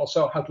workers, but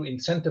also how to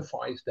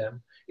incentivize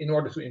them in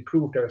order to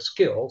improve their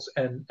skills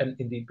and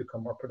indeed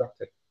become more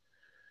productive.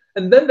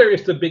 And then there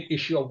is the big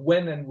issue of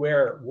when and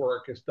where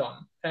work is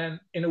done. And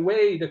in a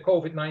way, the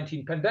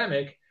COVID-19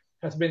 pandemic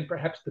has been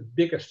perhaps the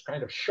biggest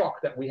kind of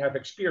shock that we have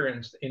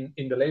experienced in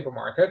the labor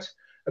market,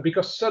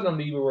 because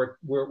suddenly we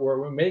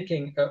were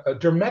making a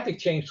dramatic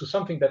change to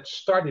something that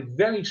started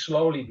very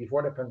slowly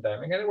before the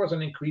pandemic, and it was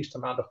an increased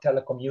amount of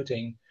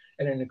telecommuting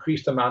and an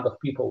increased amount of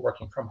people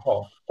working from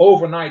home.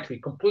 Overnight, we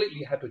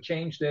completely had to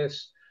change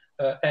this,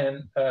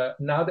 and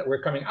now that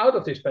we're coming out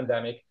of this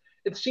pandemic,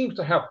 it seems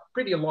to have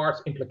pretty large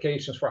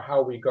implications for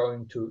how we're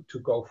going to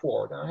go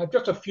forward. And I have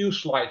just a few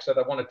slides that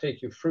I want to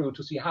take you through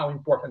to see how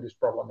important this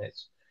problem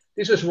is.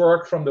 This is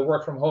work from the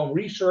work from home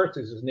research.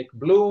 This is Nick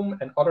Bloom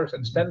and others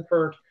at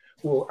Stanford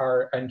who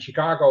are in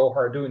Chicago who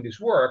are doing this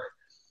work.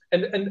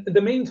 And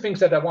the main things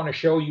that I want to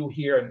show you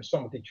here, and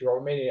some of that you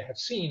already have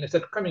seen, is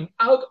that coming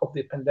out of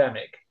the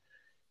pandemic,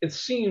 it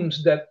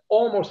seems that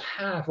almost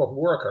half of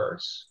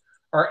workers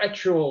are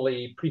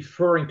actually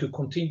preferring to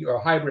continue a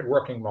hybrid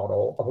working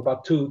model of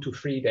about 2 to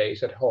 3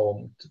 days at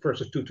home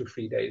versus 2 to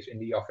 3 days in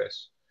the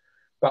office.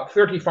 About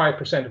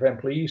 35% of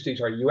employees,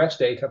 these are US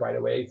data, by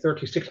the way,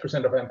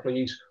 36% of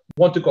employees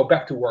want to go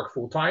back to work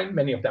full time.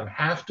 Many of them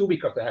have to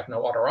because they have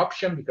no other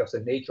option because the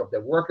nature of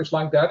their work is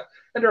like that.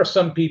 And there are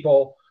some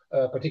people,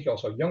 particularly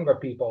also younger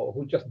people,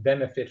 who just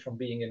benefit from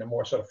being in a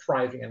more sort of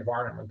thriving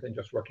environment than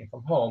just working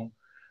from home.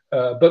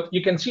 But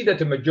you can see that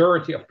the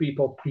majority of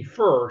people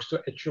prefers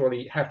to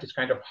actually have this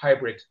kind of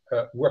hybrid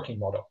working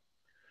model.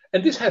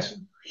 And this has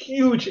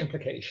huge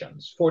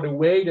implications for the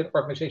way that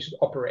organizations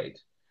operate.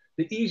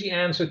 The easy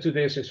answer to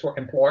this is for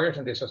employers,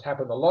 and this has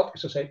happened a lot,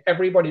 is to say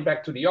everybody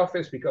back to the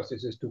office because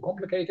this is too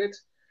complicated.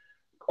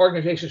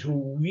 Organizations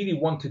who really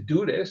want to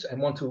do this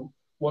and want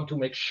to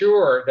make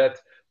sure that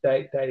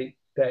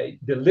they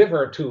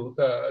deliver to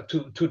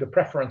the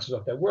preferences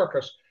of their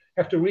workers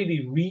have to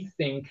really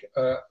rethink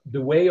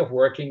the way of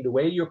working, the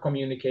way you're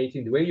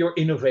communicating, the way you're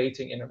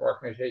innovating in an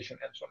organization,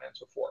 and so on and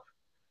so forth.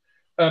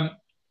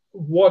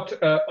 What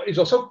is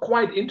also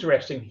quite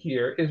interesting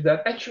here is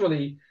that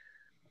actually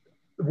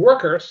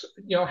workers,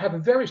 have a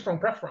very strong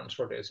preference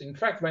for this. In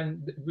fact,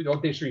 when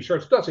this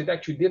research does, it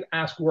actually did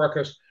ask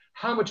workers,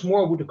 how much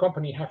more would the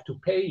company have to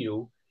pay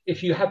you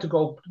if you had to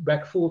go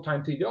back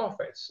full-time to the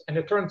office? And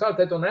it turns out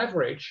that on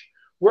average,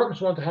 workers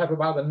want to have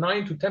about a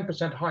 9 to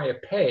 10% higher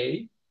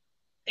pay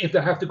if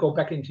they have to go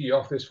back into the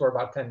office for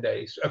about 10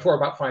 days, for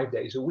about 5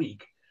 days a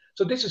week.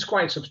 So this is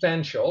quite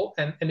substantial,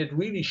 and it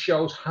really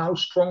shows how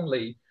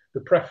strongly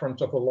the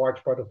preference of a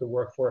large part of the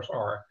workforce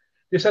are.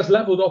 This has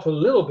leveled off a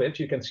little bit.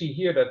 You can see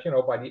here that,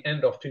 by the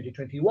end of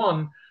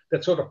 2021,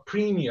 that sort of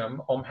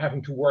premium on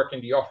having to work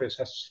in the office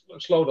has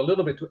slowed a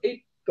little bit to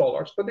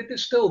 $8, but it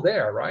is still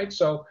there, right?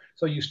 So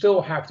you still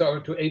have to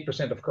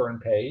 8% of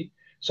current pay.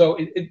 So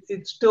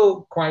it's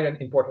still quite an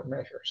important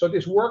measure. So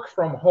this work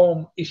from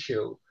home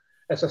issue,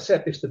 as I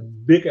said, is the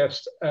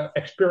biggest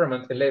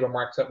experiment in labor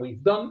markets that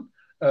we've done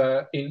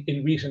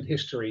in recent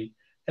history.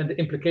 And the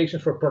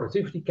implications for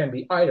productivity can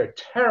be either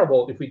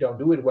terrible if we don't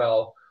do it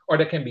well, or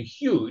they can be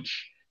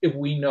huge if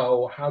we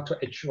know how to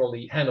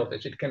actually handle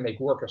this. It can make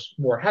workers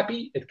more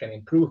happy, it can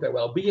improve their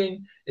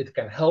well-being, it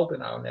can help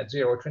in our net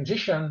zero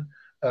transition,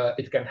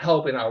 it can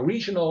help in our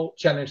regional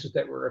challenges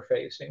that we're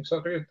facing.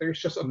 So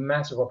there's just a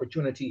massive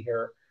opportunity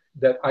here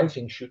that I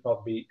think should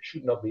not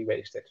be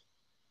wasted.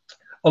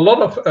 A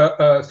lot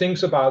of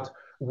things about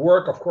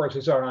work, of course,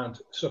 is around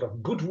sort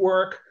of good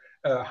work.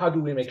 How do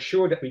we make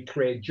sure that we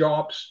create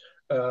jobs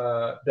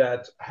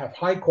that have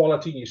high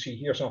quality? You see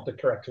here some of the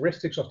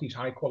characteristics of these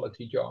high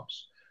quality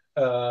jobs,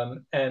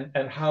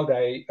 and how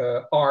they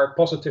are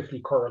positively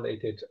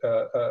correlated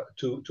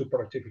to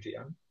productivity.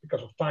 And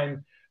because of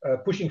time,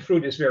 pushing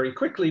through this very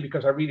quickly,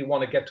 because I really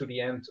want to get to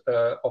the end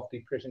of the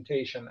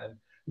presentation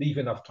leave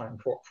enough time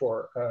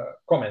for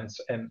comments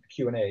and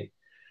Q&A.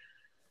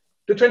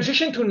 The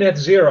transition to net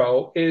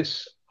zero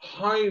is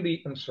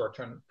highly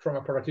uncertain from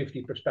a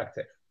productivity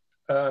perspective.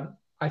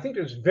 I think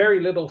there's very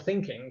little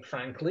thinking,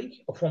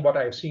 frankly, from what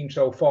I've seen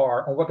so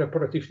far on what the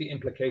productivity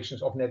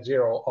implications of net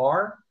zero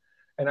are.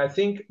 And I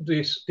think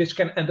this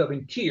can end up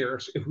in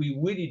tears if we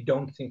really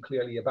don't think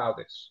clearly about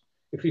this.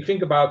 If we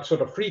think about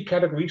sort of three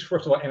categories,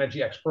 first of all,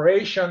 energy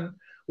exploration,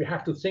 we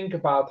have to think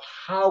about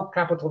how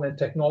capital and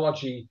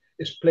technology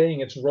is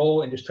playing its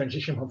role in this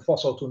transition from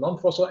fossil to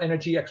non-fossil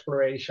energy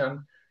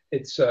exploration.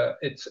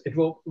 It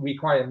will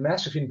require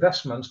massive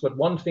investments, but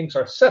once things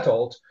are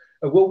settled,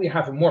 will we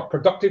have a more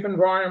productive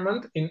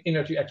environment in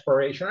energy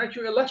exploration, or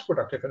actually a less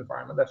productive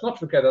environment? Let's not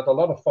forget that a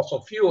lot of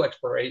fossil fuel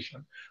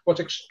exploration was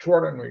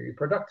extraordinarily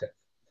productive.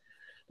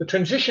 The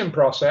transition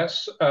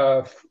process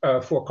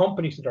for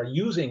companies that are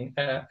using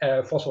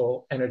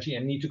fossil energy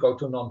and need to go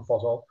to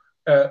non-fossil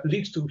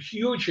leads to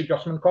huge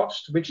adjustment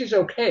costs, which is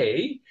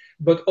okay,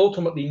 but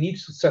ultimately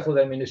needs to settle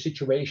them in a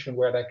situation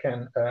where they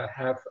can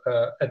have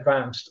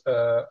advanced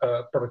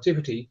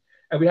productivity.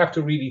 And we have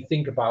to really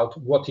think about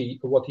what the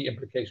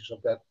implications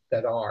of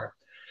that are.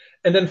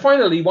 And then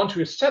finally, once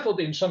we're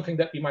settled in something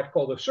that we might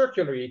call the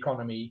circular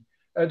economy,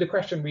 the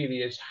question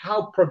really is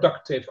how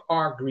productive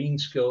are green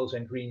skills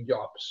and green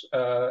jobs?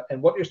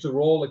 And what is the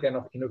role, again,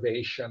 of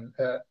innovation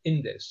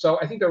in this? So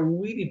I think there are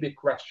really big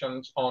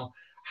questions on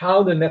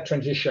how the net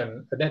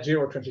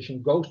zero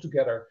transition goes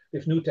together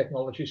with new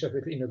technologies and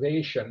with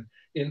innovation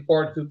in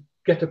order to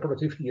get the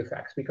productivity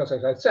effects. Because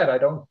as I said, I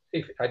don't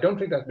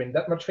think there's been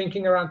that much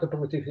thinking around the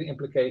productivity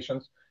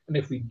implications. And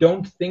if we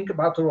don't think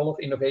about the role of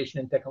innovation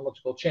and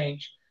technological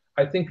change,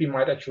 I think we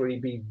might actually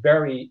be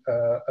very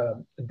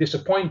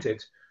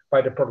disappointed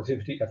by the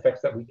productivity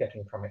effects that we're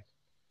getting from it.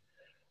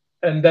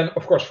 And then,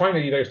 of course,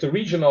 finally, there's the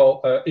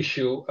regional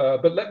issue.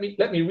 But let me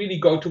really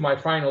go to my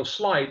final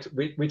slide,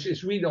 which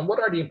is really on what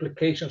are the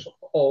implications of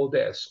all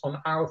this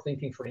on our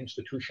thinking for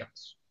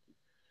institutions.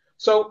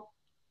 So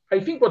I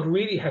think what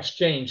really has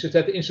changed is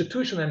that the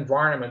institutional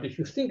environment, if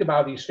you think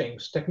about these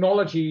things,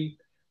 technology,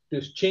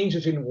 there's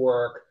changes in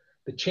work,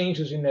 the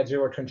changes in net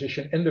zero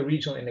transition, and the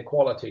regional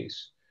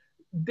inequalities,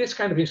 this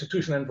kind of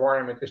institutional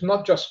environment is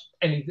not just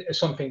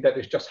something that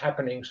is just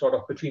happening sort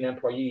of between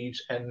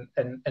employees and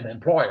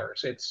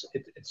employers.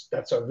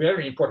 That's a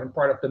very important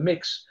part of the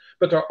mix,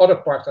 but there are other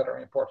parts that are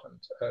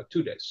important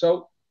to this.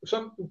 So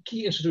some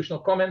key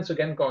institutional comments,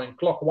 again, going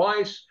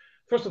clockwise.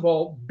 First of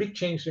all, big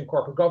changes in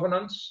corporate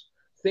governance.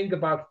 Think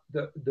about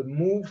the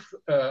move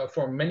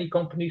for many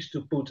companies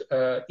to put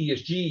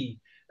ESG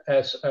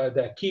as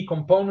the key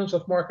components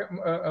of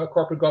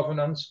corporate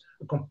governance,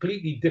 a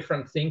completely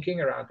different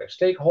thinking around their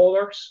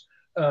stakeholders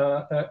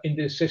in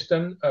this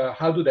system.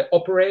 How do they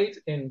operate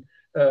in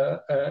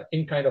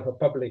kind of a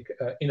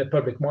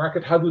public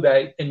market? How do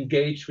they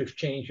engage with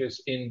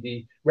changes in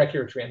the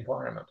regulatory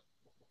environment?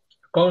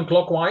 Going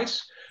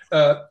clockwise,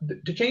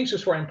 the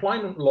changes for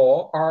employment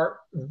law are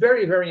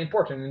very, very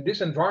important. In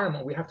this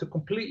environment, we have to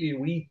completely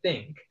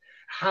rethink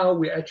how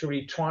we're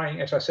actually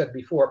trying, as I said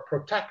before,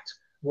 protect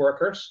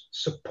workers,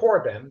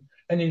 support them,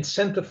 and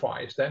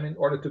incentivize them in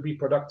order to be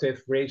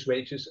productive, raise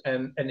wages,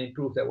 and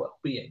improve their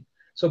well-being.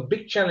 So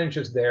big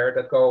challenges there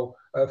that go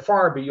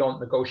far beyond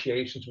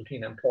negotiations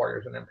between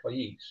employers and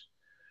employees.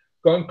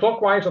 Going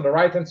clockwise on the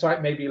right-hand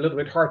side may be a little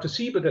bit hard to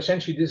see, but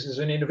essentially this is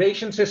an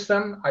innovation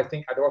system. I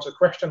think there was a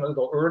question a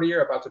little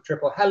earlier about the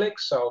triple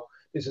helix. So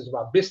this is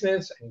about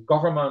business and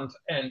government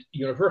and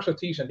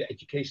universities and the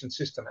education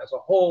system as a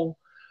whole.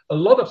 A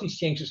lot of these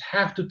changes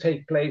have to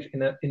take place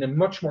in a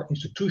much more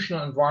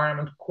institutional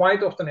environment,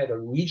 quite often at a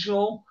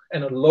regional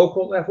and a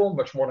local level,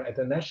 much more than at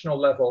a national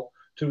level,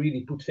 to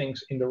really put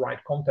things in the right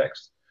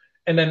context.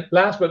 And then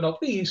last but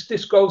not least,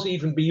 this goes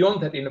even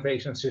beyond that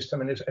innovation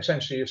system and is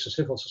essentially a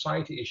civil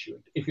society issue.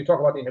 If you talk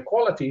about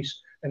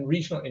inequalities and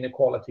regional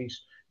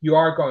inequalities, you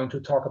are going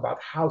to talk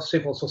about how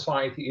civil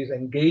society is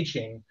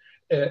engaging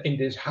in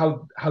this,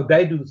 how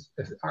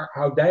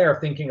they are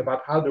thinking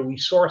about how the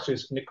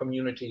resources in the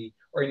community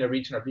or in a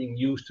region are being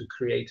used to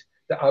create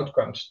the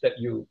outcomes that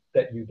you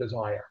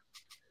desire.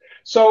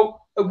 So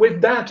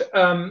with that,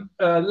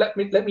 let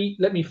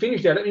me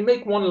finish there. Let me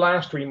make one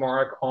last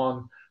remark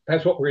on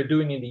perhaps what we're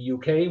doing in the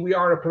UK. We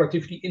are a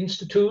productivity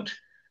institute.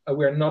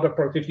 We're not a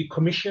productivity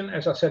commission,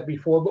 as I said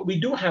before, but we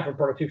do have a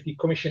productivity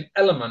commission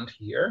element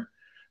here.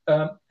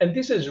 And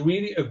this is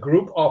really a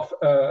group of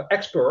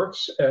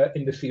experts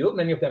in the field,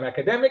 many of them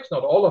academics,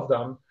 not all of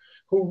them,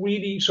 who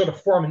really sort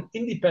of form an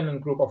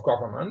independent group of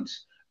government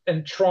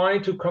and try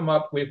to come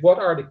up with what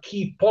are the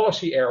key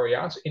policy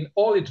areas in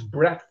all its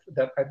breadth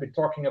that I've been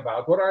talking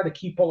about. What are the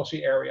key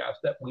policy areas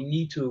that we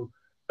need to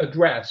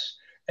address?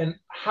 And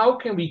how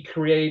can we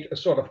create a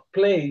sort of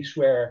place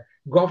where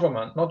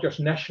government, not just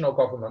national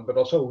government, but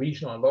also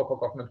regional and local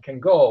government can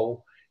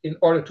go in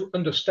order to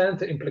understand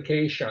the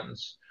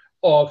implications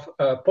of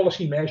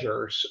policy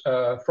measures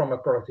from a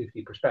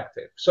productivity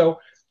perspective. So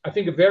I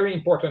think a very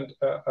important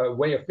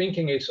way of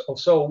thinking is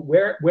also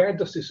where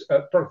does this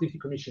productivity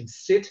commission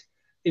sit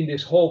in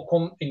this whole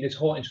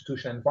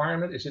institutional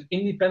environment? Is it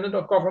independent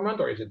of government,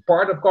 or is it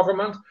part of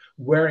government?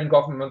 Where in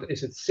government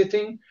is it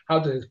sitting? How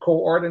does it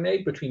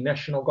coordinate between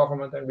national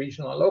government and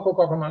regional and local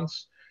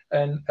governments?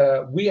 And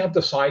we have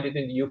decided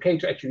in the UK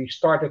to actually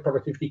start a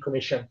productivity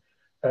commission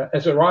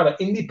as a rather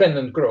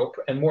independent group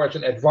and more as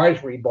an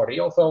advisory body,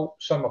 although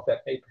some of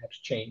that may perhaps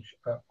change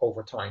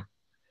over time.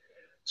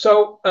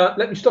 So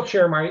let me stop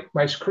sharing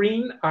my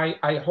screen.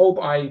 I hope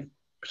I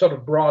sort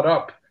of brought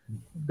up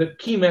the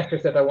key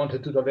message that I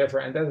wanted to deliver,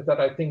 and that is that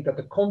I think that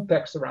the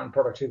context around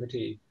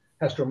productivity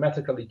has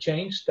dramatically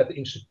changed, that the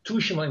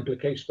institutional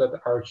implications that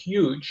are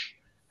huge,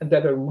 and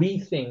that a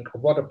rethink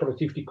of what a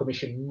productivity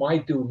commission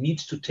might do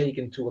needs to take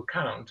into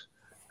account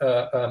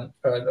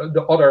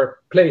the other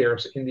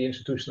players in the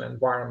institutional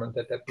environment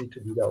that need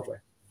to be dealt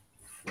with.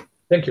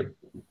 Thank you.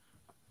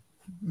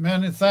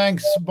 Many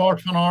thanks,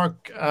 Bart van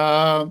Ark.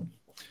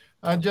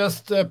 I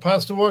just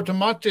passed the word to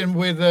Martin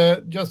with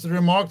just a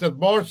remark that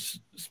Bart's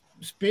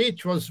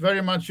speech was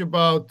very much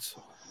about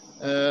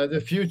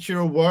the future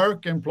of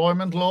work,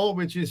 employment law,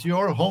 which is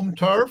your home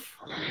turf.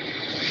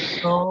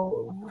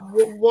 So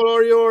what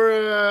are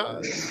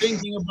your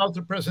thinking about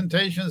the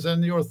presentations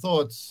and your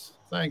thoughts?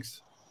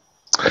 Thanks.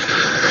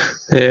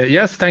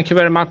 Yes, thank you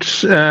very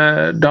much,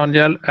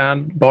 Daniel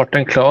and Bart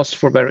and Klas,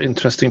 for very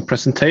interesting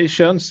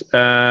presentations.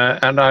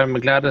 And I'm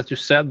glad that you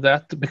said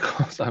that,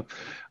 because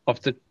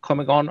after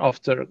coming on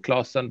after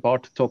Klas and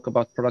Bart talk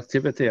about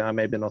productivity, I'm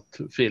maybe not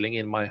feeling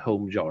in my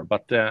home jar.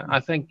 But I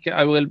think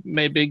I will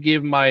maybe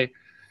give my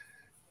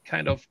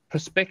kind of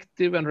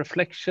perspective and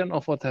reflection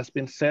of what has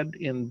been said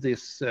in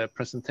these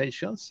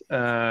presentations.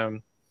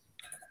 And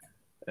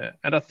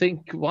I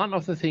think one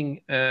of the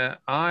things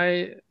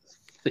I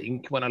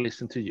think when I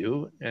listen to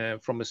you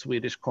from a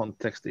Swedish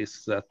context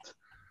is that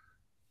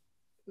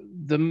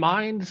the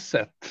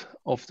mindset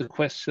of the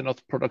question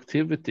of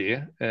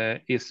productivity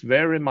is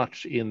very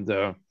much in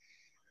the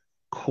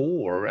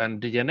core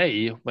and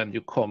DNA when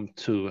you come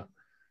to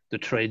the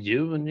trade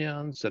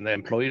unions and the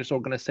employers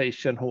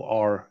organization who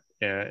are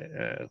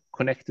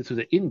connected to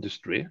the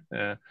industry.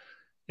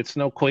 It's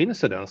no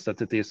coincidence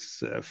that it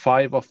is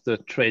 5 of the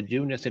trade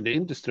unions in the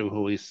industry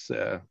who is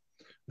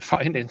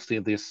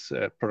financing this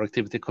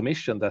productivity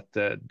commission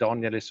that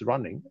Daniel is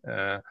running.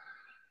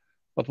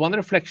 But one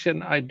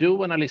reflection I do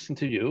when I listen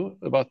to you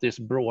about this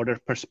broader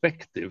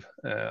perspective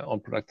on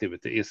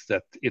productivity is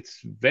that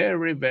it's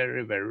very,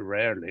 very, very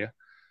rarely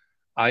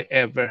I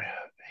ever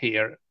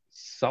hear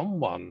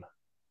someone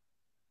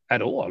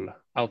at all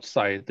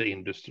outside the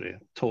industry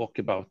talk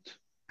about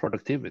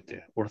productivity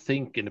or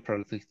think in a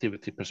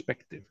productivity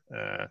perspective.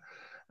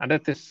 And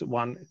that is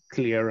one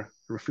clear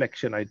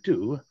reflection I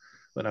do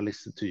when I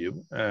listen to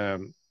you.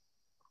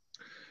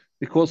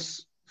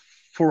 Because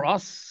for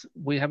us,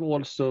 we have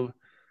also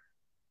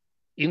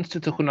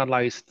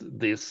institutionalized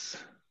this,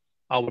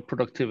 our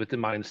productivity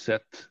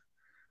mindset,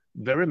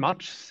 very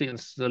much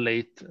since the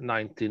late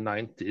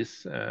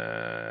 1990s.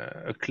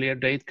 A clear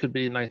date could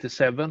be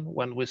 97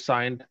 when we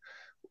signed,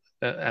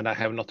 and I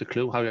have not a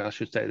clue how I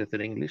should say that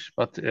in English,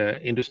 but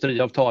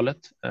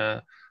Industriavtalet,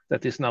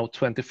 that is now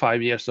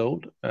 25 years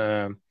old.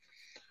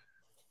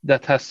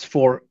 That has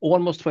for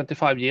almost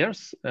 25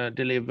 years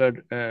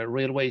delivered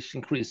real wage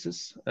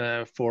increases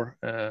for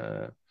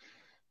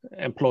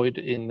employed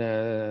in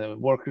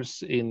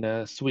workers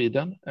in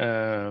Sweden.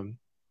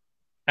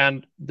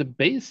 And the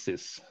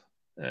basis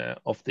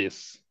of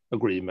this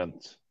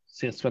agreement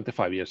since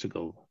 25 years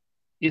ago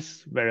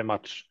is very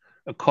much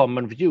a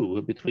common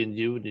view between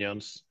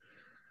unions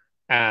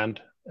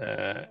and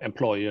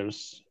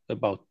employers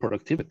about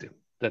productivity,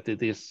 that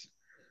it is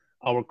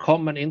our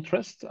common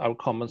interest, our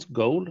common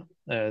goal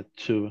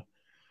to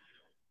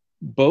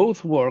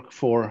both work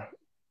for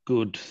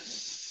good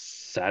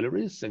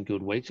salaries and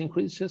good wage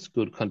increases,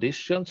 good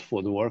conditions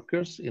for the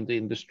workers in the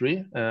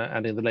industry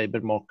and in the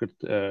labor market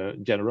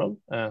general,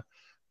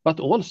 but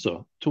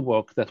also to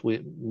work that we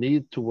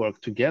need to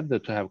work together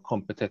to have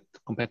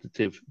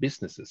competitive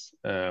businesses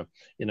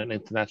in an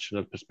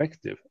international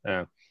perspective.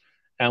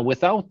 And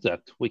without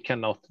that, we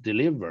cannot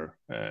deliver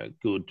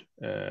good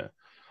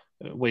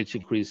wage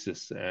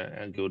increases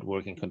and good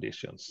working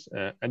conditions.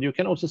 And you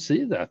can also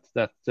see that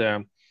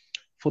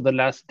for the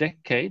last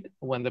decade,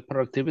 when the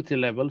productivity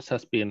levels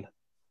has been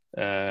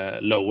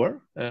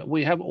lower,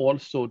 we have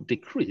also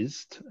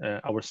decreased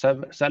our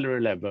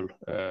salary level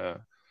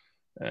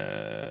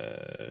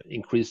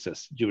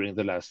increases during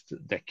the last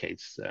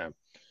decades,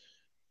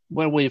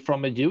 where we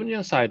from a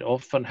union side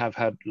often have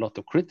had a lot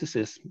of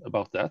criticism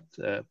about that.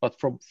 But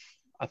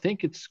I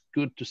think it's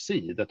good to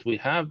see that we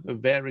have a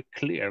very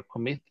clear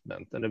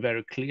commitment and a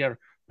very clear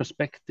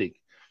perspective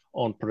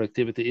on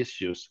productivity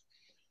issues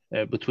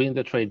between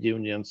the trade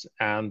unions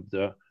and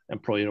the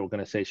employer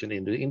organization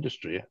in the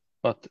industry.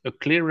 But a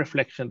clear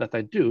reflection that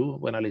I do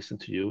when I listen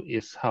to you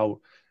is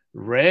how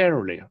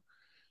rarely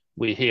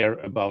we hear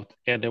about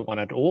anyone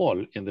at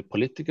all in the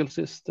political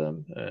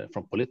system,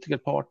 from political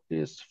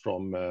parties,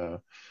 from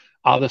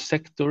other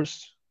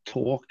sectors,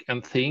 talk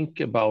and think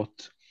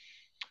about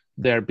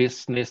their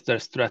business, their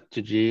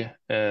strategy,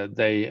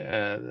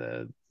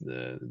 their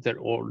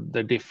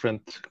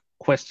different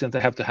questions they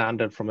have to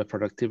handle from a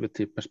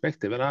productivity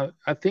perspective. And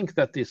I think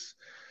that is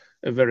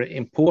a very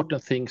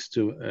important things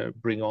to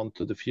bring on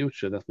to the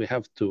future, that we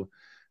have to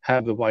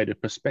have a wider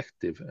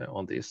perspective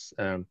on this.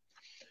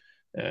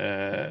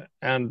 And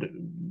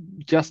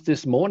just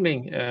this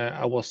morning,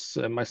 I was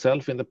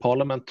myself in the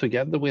parliament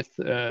together with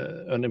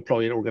an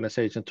employer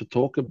organization to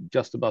talk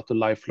just about the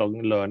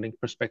lifelong learning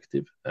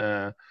perspective,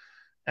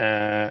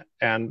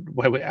 and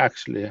where we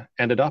actually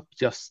ended up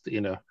just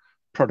in a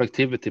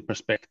productivity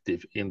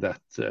perspective in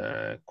that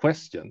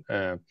question.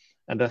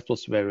 And that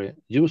was very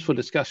useful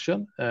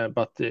discussion,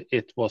 but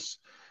it was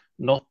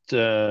not,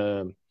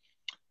 how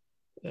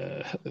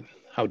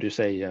do you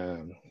say,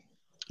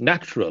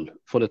 natural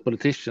for the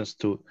politicians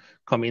to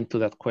come into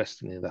that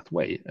question in that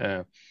way.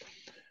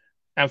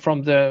 And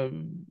from the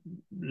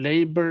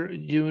labor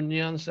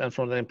unions and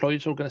from the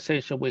employees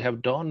organization, we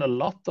have done a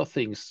lot of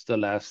things the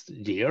last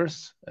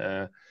years.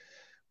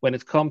 When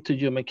it comes to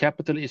human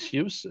capital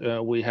issues,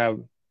 we have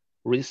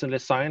recently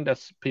signed,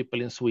 as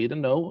people in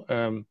Sweden know,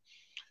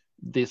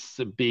 this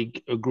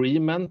big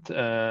agreement,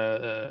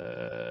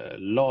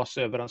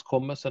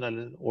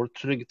 LAS-överenskommelsen or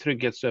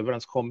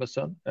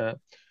trygghetsöverenskommelsen,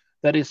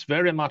 that is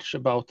very much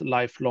about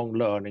lifelong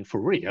learning for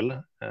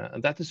real.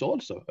 And that is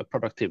also a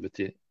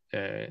productivity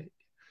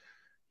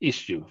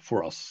issue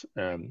for us.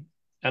 And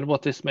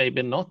what is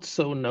maybe not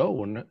so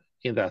known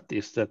in that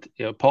is that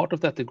part of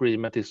that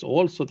agreement is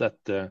also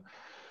that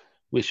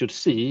we should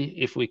see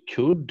if we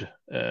could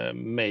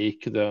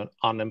make the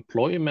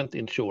unemployment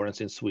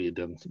insurance in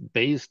Sweden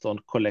based on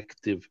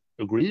collective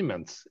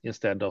agreements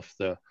instead of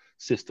the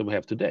system we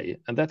have today.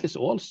 And that is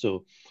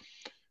also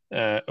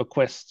a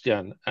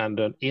question and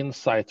an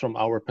insight from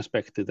our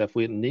perspective, that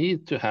we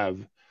need to have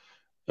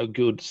a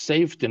good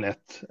safety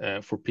net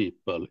for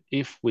people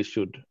if we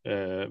should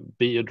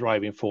be a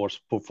driving force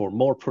for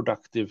more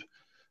productive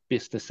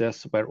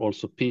businesses, where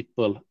also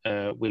people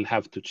will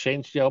have to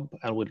change job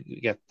and will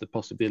get the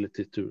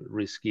possibility to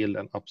reskill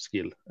and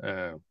upskill.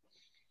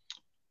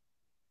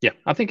 Yeah,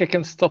 I think I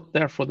can stop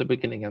there for the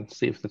beginning and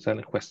see if there's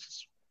any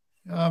questions.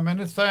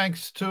 Many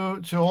thanks to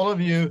all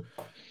of you.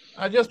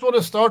 I just want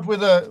to start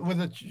with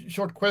a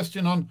short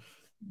question on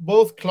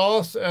both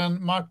Klas and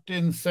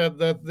Martin said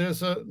that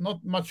there's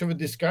not much of a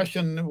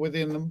discussion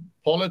within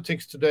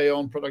politics today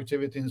on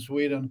productivity in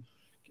Sweden.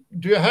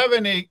 Do you have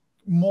any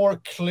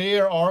more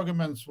clear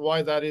arguments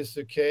why that is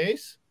the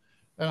case,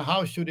 and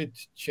how should it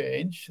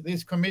change?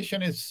 This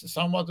commission is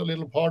somewhat a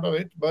little part of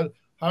it, but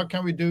how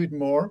can we do it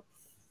more?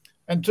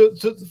 And to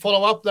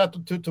follow up that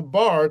to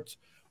Bart,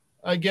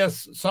 I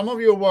guess some of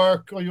your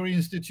work or your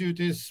institute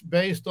is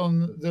based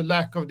on the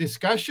lack of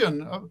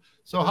discussion.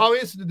 So how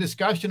is the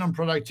discussion on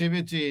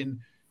productivity in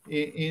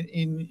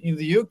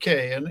the UK?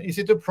 And is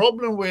it a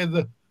problem with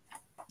the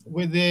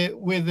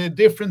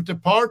different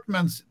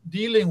departments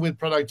dealing with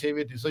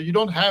productivity? So you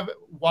don't have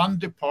one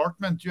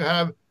department, you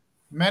have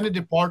many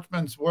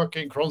departments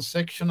working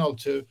cross-sectional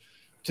to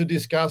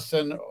discuss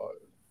and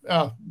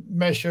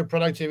measure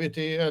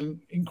productivity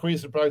and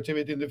increase the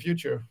productivity in the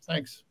future.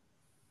 Thanks.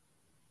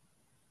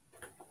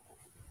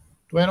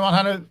 Do anyone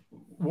have a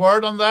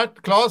word on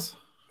that, Klas?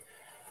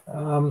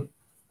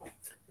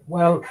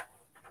 Well,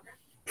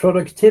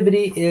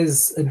 productivity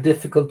is a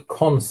difficult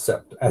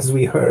concept, as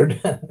we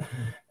heard.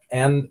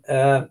 And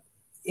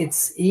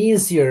it's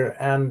easier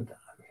and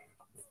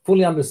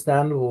fully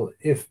understandable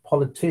if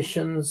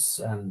politicians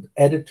and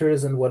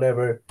editors and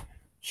whatever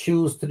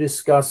choose to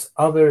discuss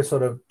other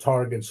sort of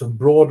targets or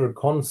broader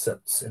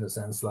concepts, in a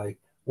sense, like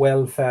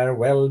welfare,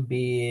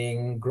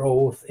 well-being,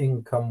 growth,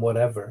 income,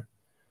 whatever.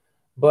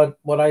 But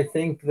what I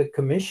think the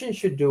Commission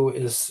should do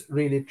is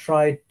really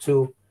try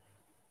to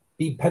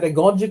be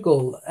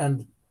pedagogical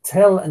and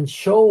tell and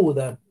show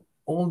that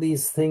all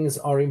these things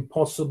are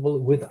impossible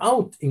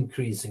without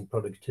increasing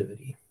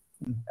productivity,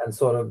 and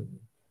sort of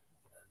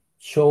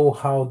show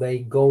how they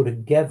go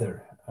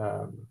together,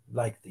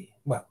 like the,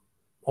 well,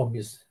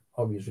 obvious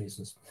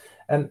reasons.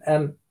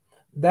 And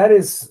that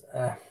is,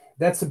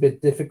 that's a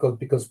bit difficult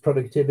because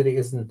productivity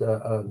isn't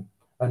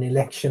an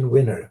election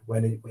winner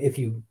if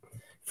you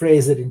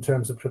phrase it in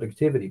terms of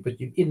productivity, but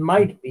it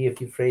might be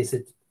if you phrase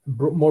it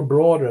more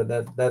broader,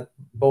 that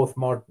both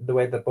the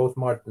way that both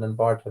Martin and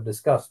Bart have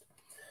discussed.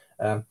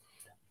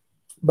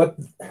 But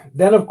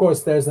then, of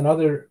course, there's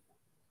another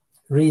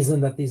reason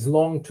that these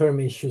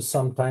long-term issues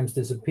sometimes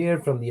disappear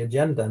from the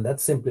agenda, and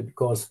that's simply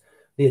because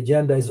the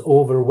agenda is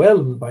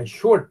overwhelmed by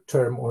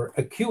short-term or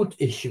acute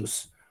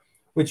issues,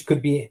 which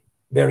could be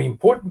very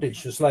important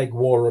issues like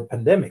war or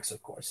pandemics,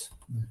 of course.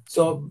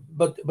 So,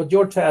 but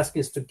your task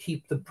is to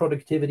keep the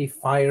productivity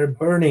fire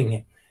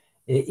burning,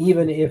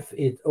 even if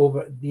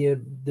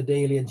the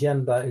daily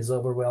agenda is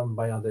overwhelmed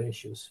by other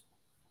issues.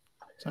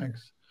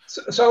 Thanks.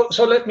 So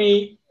let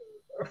me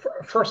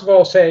first of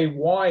all say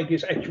why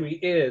this actually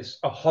is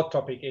a hot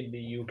topic in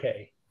the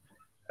UK.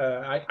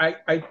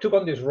 I took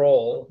on this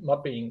role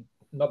not being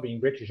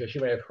British, as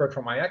you may have heard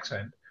from my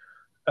accent,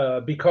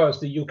 because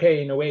the UK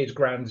in a way is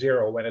ground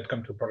zero when it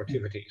comes to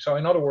productivity. So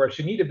in other words,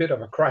 you need a bit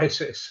of a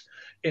crisis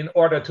in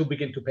order to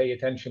begin to pay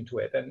attention to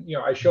it. And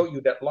I showed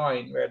you that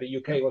line where the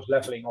UK was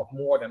leveling off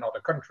more than other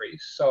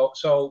countries. So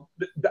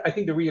I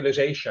think the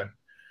realization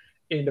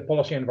in the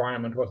policy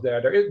environment was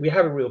we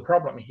have a real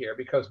problem here,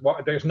 because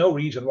there's no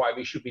reason why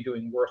we should be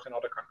doing worse than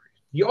other countries.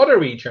 The other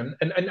region,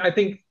 and I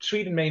think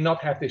Sweden may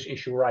not have this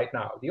issue right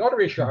now. The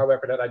other issue,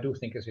 however, that I do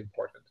think is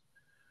important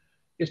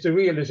is the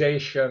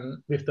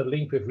realization with the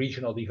link with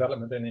regional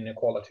development and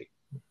inequality,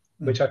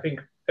 which I think,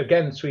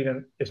 again,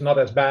 Sweden is not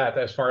as bad,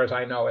 as far as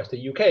I know, as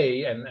the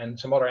UK and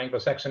some other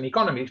Anglo-Saxon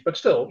economies, but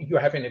still you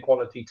have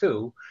inequality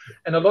too.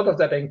 And a lot of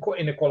that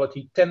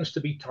inequality tends to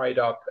be tied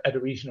up at a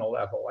regional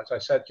level. As I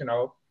said,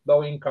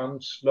 low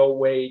incomes, low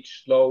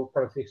wage, low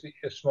productivity,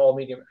 small,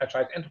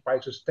 medium-sized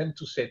enterprises tend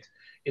to sit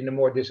in the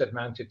more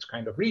disadvantaged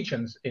kind of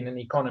regions in an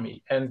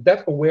economy. And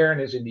that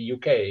awareness in the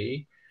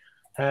UK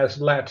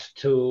has led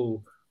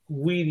to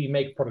really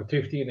make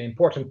productivity an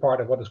important part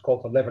of what is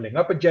called the leveling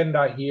up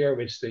agenda here,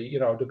 which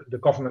the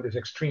government is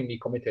extremely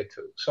committed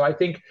to. So I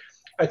think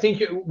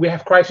we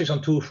have crisis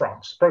on two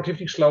fronts: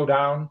 productivity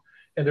slowdown,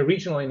 and the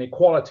regional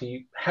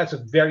inequality has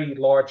a very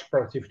large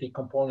productivity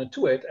component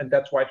to it, and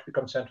that's why it's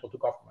become central to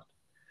government.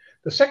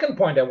 The second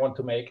point I want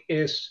to make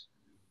is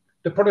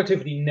the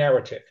productivity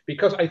narrative,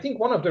 because I think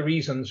one of the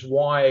reasons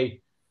why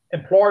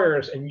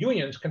employers and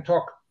unions can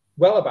talk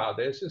well about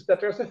this is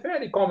that there's a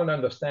fairly common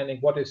understanding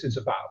what this is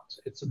about.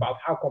 It's about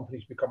how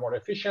companies become more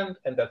efficient,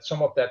 and that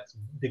some of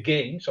the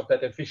gains of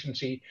that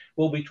efficiency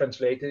will be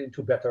translated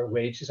into better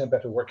wages and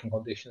better working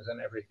conditions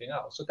and everything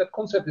else. So that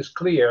concept is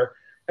clear,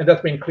 and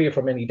that's been clear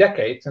for many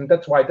decades, and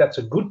that's why that's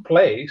a good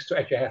place to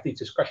actually have these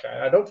discussions.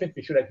 I don't think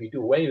we should actually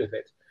do away with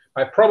it.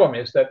 My problem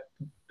is that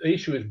the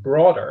issue is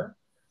broader,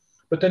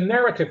 but the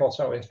narrative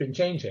also has been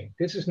changing.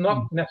 This is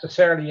not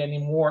necessarily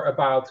anymore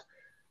about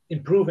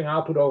improving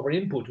output over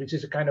input, which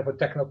is a kind of a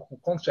technical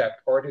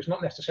concept, or it is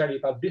not necessarily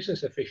about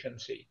business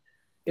efficiency.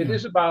 It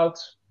is about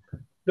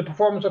the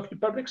performance of the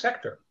public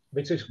sector,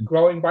 which is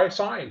growing by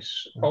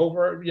size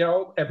over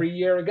every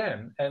year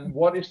again. And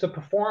what is the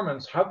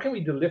performance? How can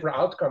we deliver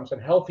outcomes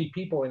and healthy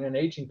people in an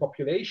aging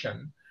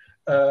population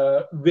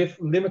with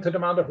limited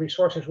amount of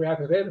resources we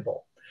have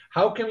available?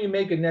 How can we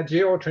make a net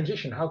zero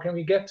transition? How can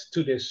we get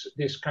to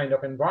this kind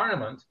of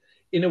environment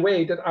in a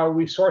way that our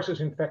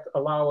resources, in fact,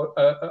 allow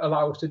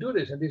us to do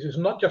this? And this is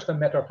not just a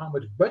matter of how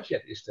much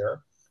budget is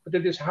there, but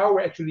it is how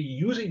we're actually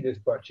using this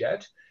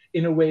budget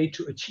in a way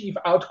to achieve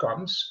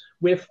outcomes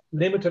with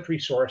limited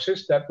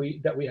resources that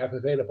we have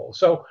available.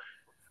 So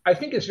I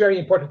think it's very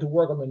important to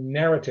work on the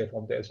narrative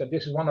on this, and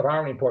this is one of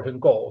our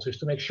important goals, is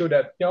to make sure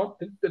that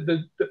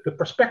the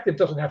perspective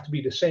doesn't have to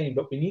be the same,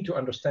 but we need to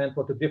understand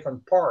what the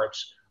different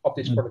parts of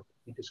this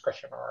productivity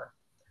discussion are.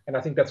 And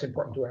I think that's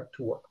important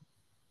to work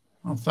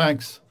on. Oh,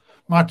 thanks.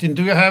 Martin,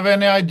 do you have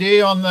any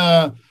idea on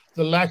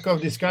the lack of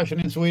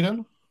discussion in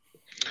Sweden?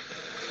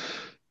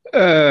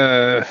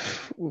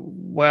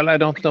 Well, I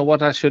don't know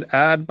what I should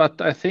add,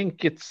 but I think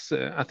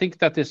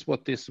that is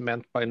what is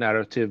meant by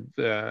narrative.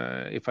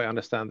 If I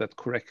understand that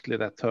correctly,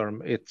 that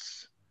term,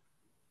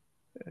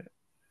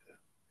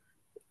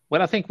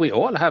 well, I think we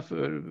all have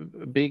a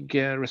big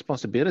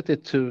responsibility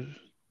to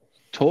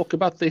talk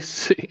about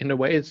this in a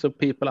way so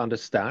people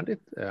understand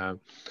it,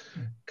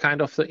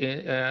 kind of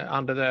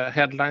under the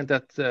headline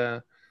that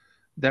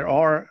there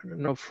are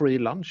no free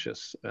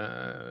lunches.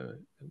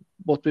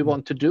 What we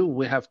want to do,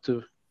 we have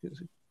to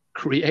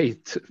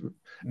create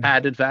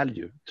added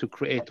value to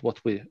create what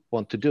we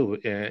want to do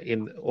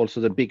in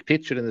also the big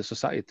picture in the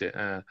society.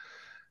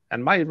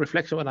 And my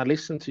reflection when I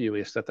listen to you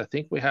is that I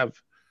think we have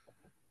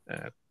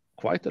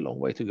quite a long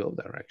way to go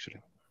there,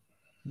 actually.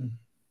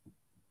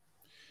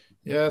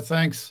 Yeah,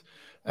 thanks.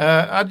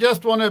 I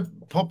just want to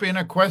pop in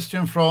a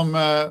question from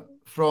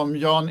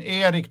Jan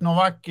Erik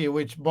Nowacki,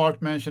 which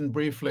Bart mentioned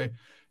briefly.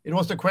 It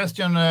was a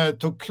question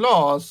to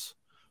Klas.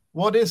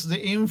 What is the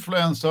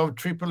influence of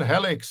triple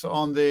helix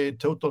on the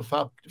total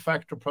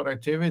factor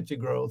productivity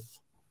growth?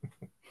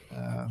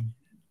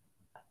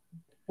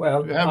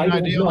 Well, do you have an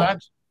idea on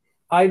that?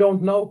 I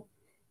don't know.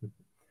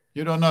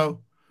 You don't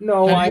know?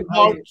 No,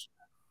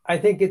 I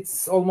think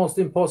it's almost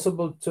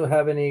impossible to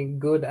have any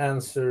good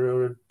answer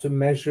or to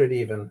measure it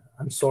even.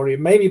 I'm sorry.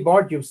 Maybe,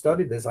 Bart, you've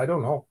studied this. I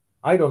don't know.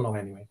 I don't know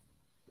anyway.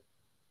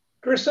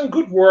 There's some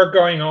good work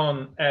going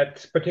on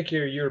at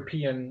particular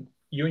European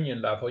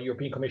Union level,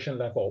 European Commission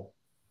level,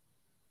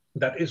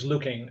 that is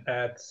looking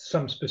at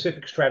some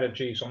specific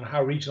strategies on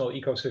how regional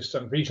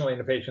ecosystems, regional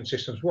innovation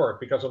systems work,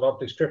 because a lot of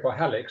this triple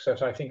helix,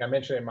 as I think I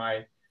mentioned in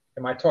my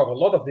talk, a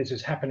lot of this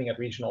is happening at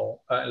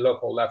regional and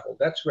local level.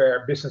 That's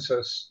where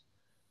businesses,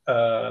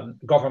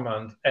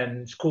 government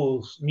and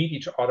schools meet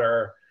each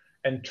other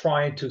and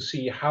try to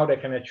see how they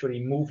can actually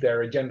move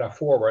their agenda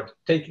forward,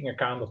 taking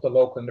account of the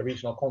local and the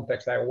regional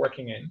context they are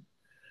working in.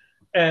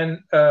 And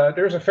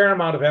there's a fair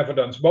amount of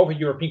evidence, both at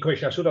European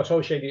Commission, I should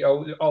also say the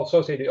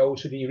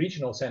OECD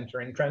Regional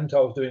Center in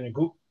Trento is doing a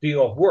good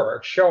deal of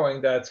work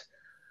showing that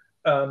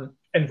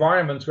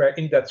environments where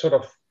in that sort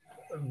of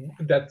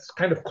that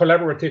kind of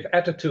collaborative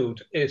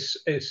attitude is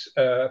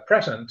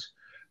present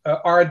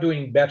are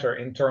doing better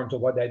in terms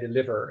of what they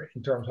deliver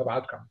in terms of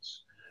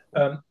outcomes.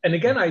 And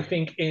again, I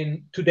think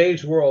in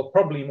today's world,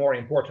 probably more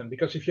important,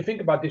 because if you think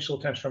about digital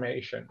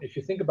transformation, if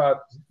you think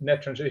about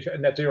net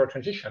zero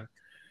transition,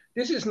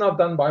 this is not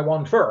done by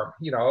one firm.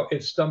 You know,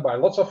 it's done by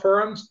lots of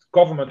firms.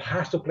 Government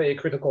has to play a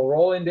critical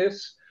role in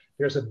this.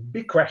 There's a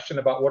big question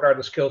about what are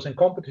the skills and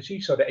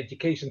competencies. So the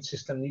education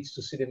system needs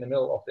to sit in the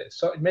middle of this.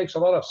 So it makes a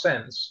lot of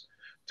sense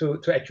to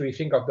actually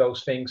think of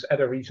those things at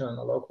a regional and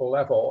a local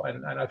level.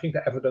 And I think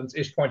the evidence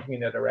is pointing in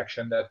that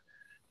direction, that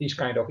these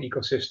kind of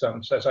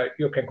ecosystems,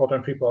 you can call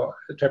them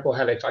triple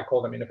helix, I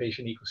call them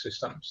innovation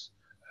ecosystems,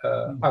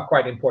 are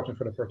quite important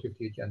for the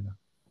productivity agenda.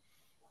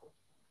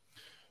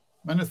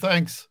 Many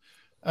thanks.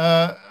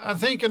 I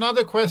think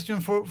another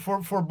question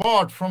for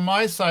Bart from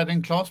my side,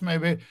 and Klas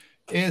maybe,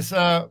 is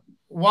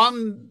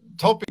one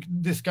topic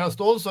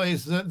discussed also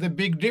is the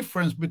big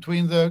difference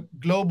between the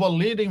global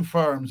leading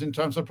firms in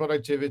terms of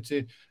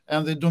productivity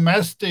and the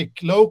domestic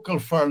local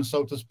firms,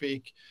 so to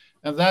speak.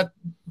 And that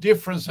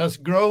difference has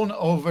grown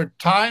over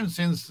time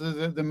since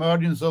the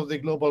emergence of the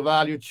global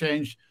value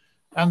chain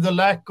and the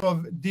lack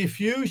of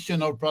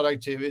diffusion of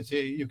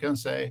productivity, you can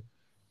say.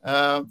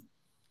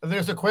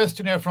 There's a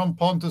question here from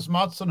Pontus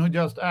Mattsson who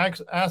just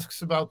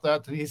asks about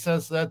that. He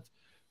says that,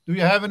 do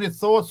you have any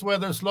thoughts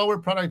whether slower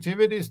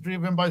productivity is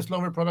driven by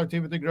slower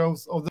productivity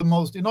growth of the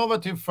most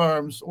innovative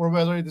firms, or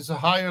whether it is a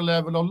higher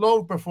level of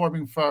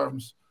low-performing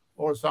firms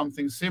or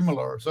something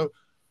similar? So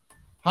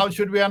how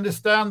should we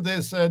understand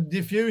this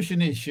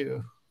diffusion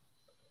issue?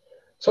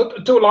 So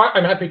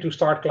I'm happy to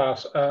start,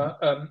 Klas.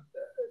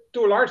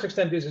 To a large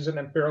extent, this is an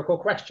empirical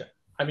question.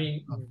 I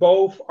mean,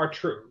 both are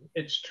true.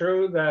 It's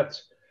true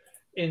that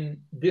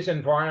in this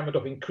environment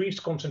of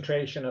increased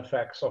concentration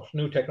effects of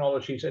new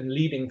technologies and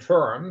leading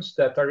firms,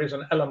 that there is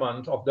an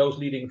element of those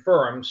leading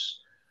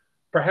firms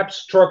perhaps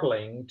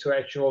struggling to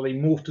actually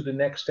move to the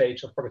next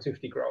stage of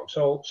productivity growth.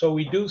 So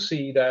we do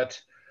see that,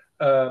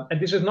 and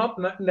this is not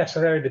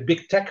necessarily the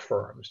big tech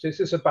firms. This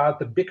is about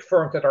the big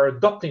firms that are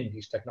adopting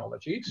these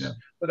technologies,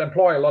 that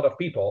employ a lot of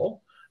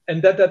people,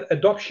 and that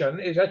adoption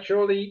is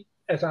actually,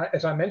 as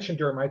I mentioned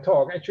during my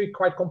talk, actually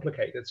quite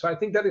complicated. So I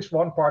think that is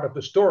one part of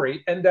the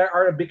story, and they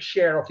are a big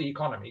share of the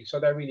economy, so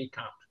they really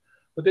count.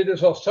 But it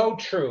is also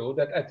true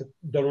that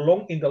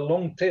in the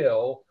long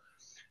tail,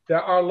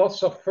 there are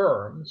lots of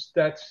firms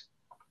that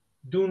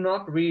do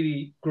not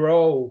really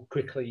grow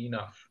quickly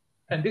enough.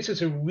 And this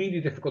is a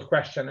really difficult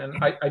question, and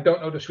I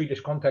don't know the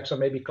Swedish context, so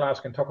maybe Klas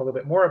can talk a little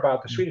bit more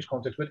about the Swedish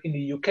context, but in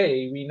the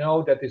UK, we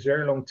know that this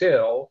very long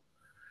tail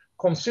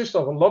consists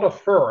of a lot of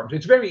firms.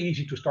 It's very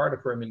easy to start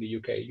a firm in the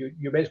UK.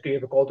 You basically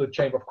have a call to the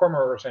Chamber of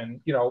Commerce,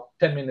 and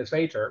 10 minutes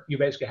later, you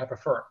basically have a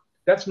firm.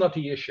 That's not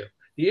the issue.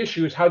 The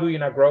issue is, how do you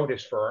now grow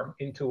this firm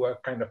into a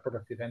kind of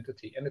productive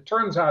entity? And it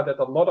turns out that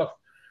a lot of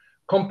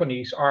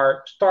companies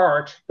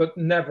start but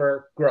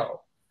never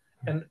grow.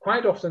 And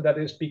quite often that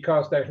is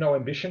because there's no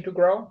ambition to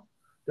grow.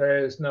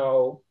 There's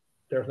no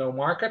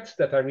market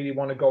that I really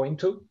want to go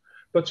into.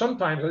 But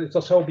sometimes it's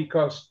also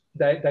because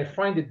they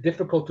find it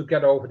difficult to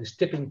get over this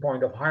tipping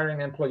point of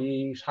hiring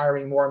employees,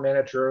 hiring more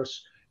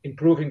managers,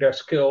 improving their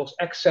skills,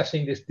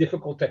 accessing this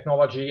difficult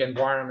technology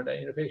environment,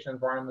 the innovation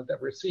environment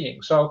that we're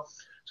seeing. So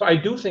I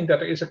do think that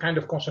there is a kind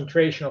of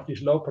concentration of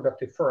these low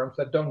productive firms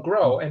that don't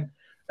grow. And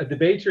a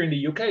debate here in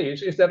the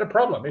UK is that a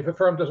problem? If a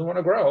firm doesn't want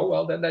to grow,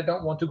 well, then they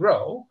don't want to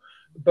grow.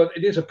 But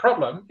it is a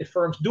problem if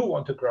firms do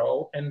want to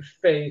grow and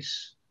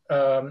face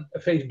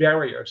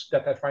barriers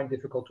that they find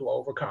difficult to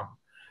overcome.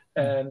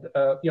 And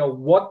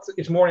what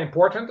is more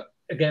important,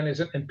 again, is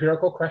an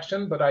empirical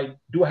question, but I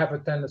do have a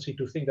tendency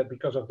to think that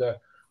because of the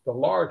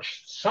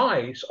large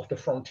size of the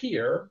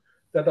frontier,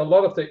 that a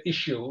lot of the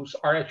issues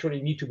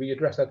actually need to be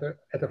addressed at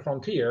the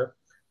frontier,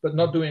 but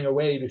not doing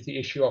away with the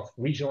issue of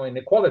regional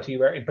inequality,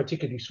 where in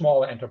particular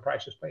smaller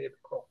enterprises play a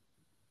big role.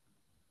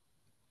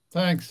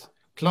 Thanks.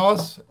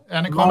 Klas,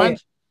 any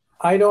comments?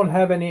 I don't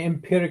have any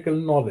empirical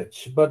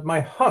knowledge, but my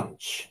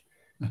hunch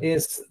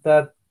is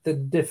that the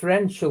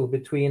differential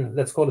between,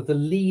 let's call it the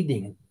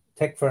leading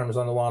tech firms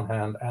on the one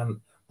hand and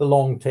the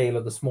long tail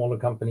of the smaller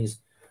companies,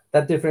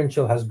 that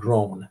differential has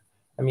grown.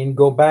 I mean,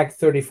 go back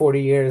 30,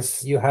 40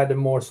 years, you had a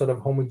more sort of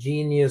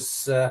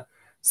homogeneous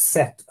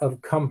set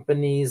of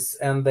companies,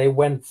 and they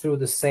went through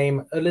the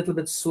same, a little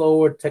bit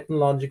slower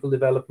technological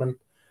development.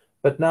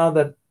 But now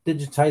that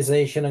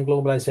digitization and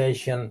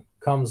globalization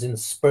comes in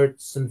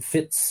spurts and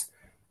fits,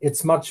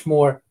 it's much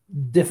more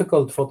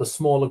difficult for the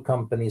smaller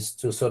companies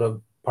to sort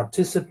of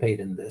participate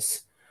in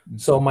this.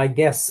 So my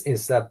guess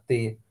is that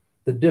the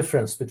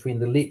difference between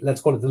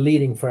let's call it the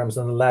leading firms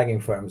and the lagging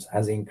firms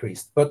has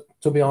increased. But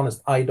to be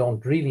honest, I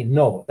don't really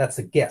know. That's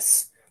a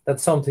guess.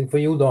 That's something for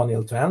you,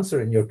 Daniel, to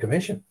answer in your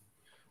commission.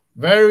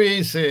 Very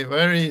easy,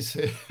 very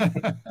easy.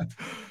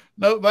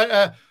 No,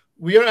 but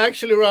we are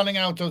actually running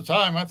out of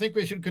time. I think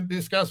we should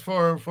discuss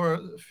for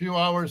a few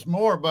hours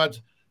more, but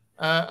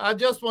I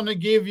just want to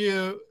give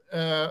you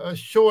a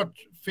short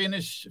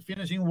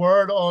finishing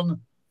word on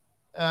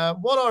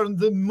what are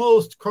the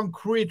most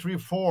concrete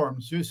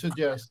reforms you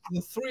suggest?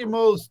 The 3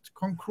 most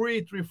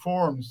concrete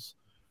reforms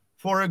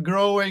for a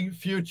growing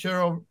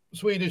future of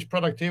Swedish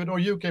productivity or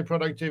UK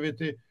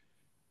productivity,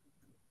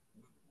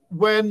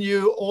 when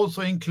you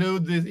also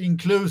include the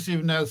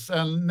inclusiveness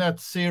and net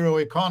zero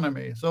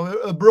economy. So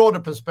a broader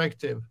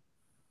perspective.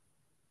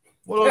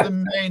 What are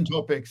the main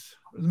topics,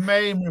 the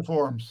main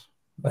reforms?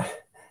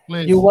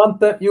 Please. You want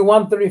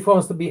the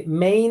reforms to be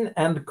main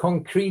and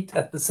concrete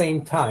at the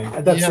same time.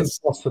 And that's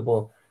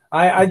impossible.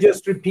 I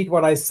just repeat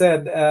what I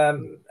said.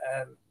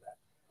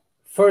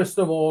 First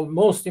of all,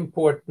 most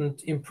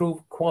important,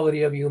 improve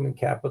quality of human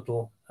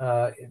capital.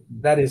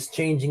 That is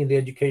changing the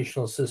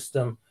educational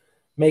system,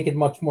 make it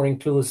much more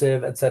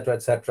inclusive, etc.,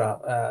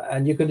 etc.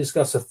 And you can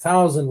discuss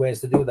 1,000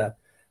 ways to do that.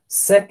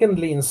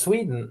 Secondly, in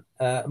Sweden,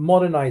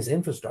 modernize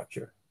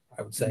infrastructure,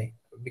 I would say,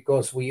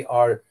 because we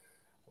are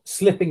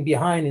slipping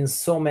behind in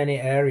so many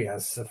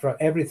areas, from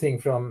everything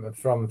from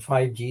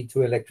 5G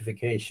to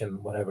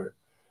electrification, whatever.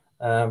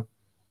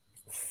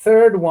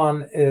 Third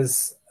one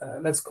is,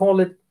 let's call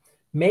it,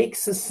 make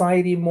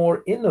society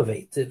more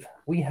innovative.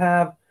 We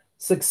have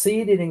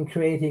succeeded in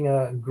creating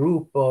a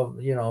group of,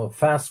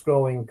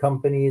 fast-growing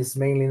companies,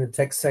 mainly in the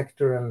tech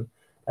sector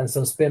and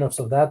some spin-offs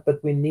of that,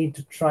 but we need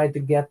to try to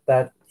get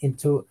that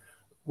into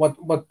what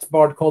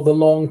Bart called the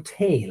long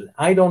tail.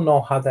 I don't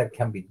know how that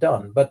can be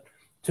done, but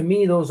to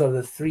me, those are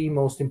the 3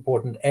 most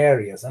important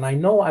areas. And I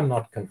know I'm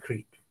not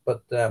concrete,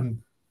 but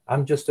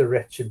I'm just a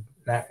wretched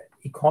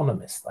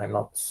economist. I'm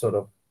not sort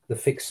of the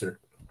fixer.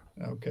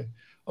 Okay.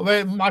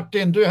 Okay,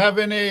 Martin, do you have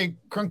any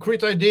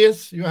concrete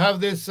ideas? You have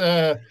this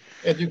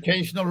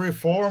educational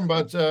reform,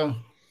 but...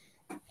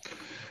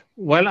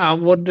 Well, I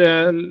would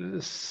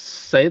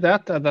say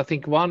that. And I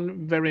think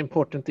one very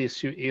important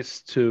issue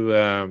is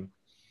to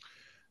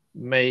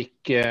make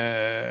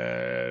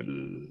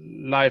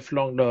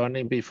lifelong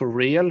learning be for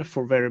real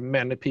for very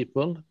many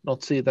people,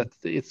 not see that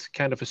it's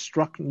kind of a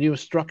new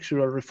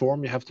structural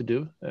reform you have to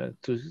do,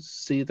 to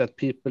see that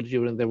people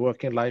during their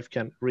working life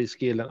can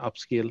reskill and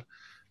upskill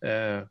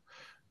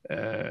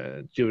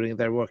during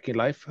their working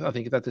life. I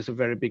think that is a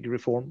very big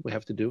reform we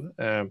have to do.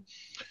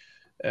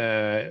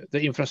 The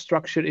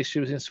infrastructure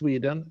issues in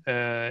Sweden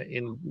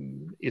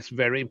is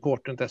very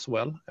important as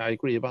well. I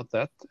agree about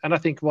that. And I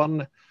think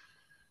one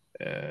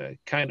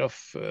kind of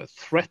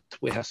threat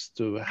we have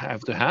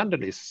to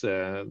handle is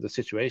the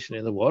situation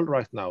in the world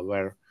right now,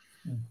 where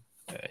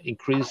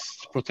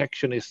increased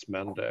protectionism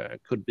and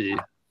could be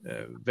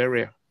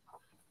very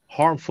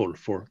harmful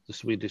for the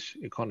Swedish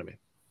economy.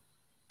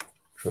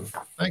 True.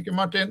 Thank you,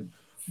 Martin.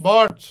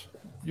 Bart,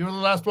 you're the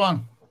last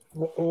one.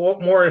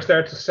 What more is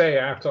there to say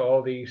after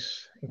all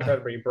these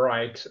incredibly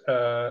bright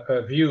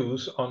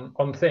views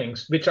on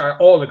things, which I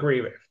all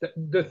agree with?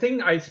 The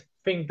thing I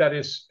think that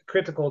is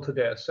critical to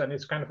this, and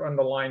it's kind of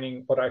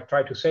underlining what I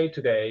tried to say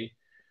today,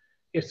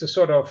 is the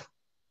sort of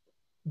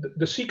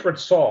the secret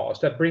sauce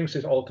that brings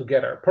this all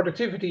together.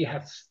 Productivity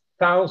has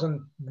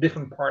 1,000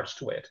 different parts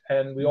to it,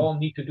 and we all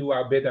need to do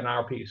our bit and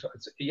our piece. So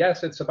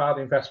it's about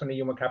investment in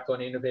human capital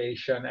and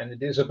innovation, and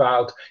it is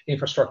about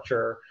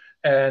infrastructure,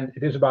 and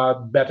it is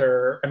about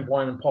better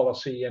employment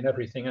policy and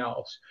everything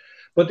else.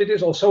 But it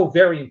is also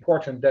very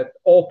important that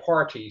all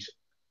parties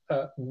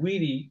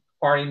really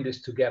are in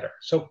this together.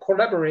 So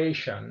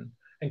collaboration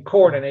and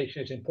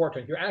coordination is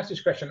important. You asked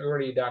this question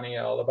earlier,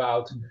 Danielle,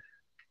 about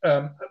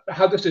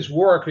how does this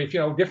work with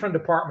different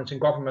departments in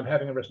government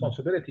having a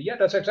responsibility? Yeah,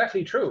 that's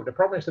exactly true. The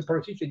problem is the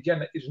productivity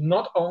agenda is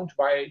not owned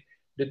by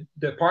the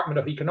Department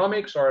of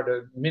Economics or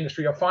the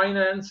Ministry of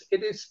Finance.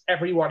 It is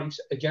everybody's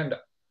agenda.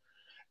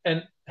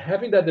 And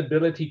having that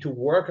ability to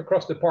work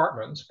across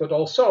departments, but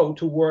also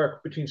to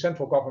work between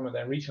central government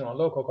and regional and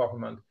local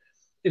government,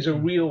 is a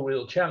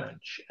real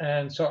challenge.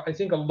 And so I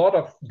think a lot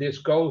of this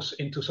goes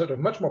into sort of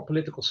much more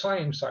political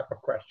science type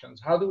of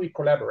questions. How do we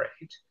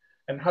collaborate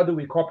and how do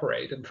we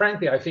cooperate? And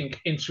frankly, I think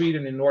in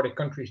Sweden, in Nordic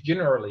countries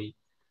generally,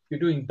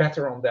 you're doing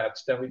better on that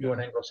than we do in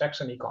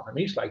Anglo-Saxon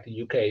economies like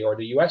the UK or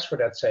the US for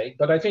that sake.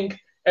 But I think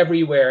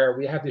everywhere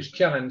we have this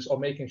challenge of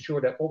making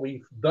sure that what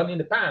we've done in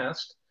the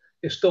past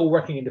is still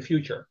working in the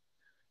future.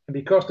 And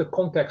because the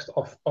context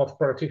of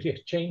productivity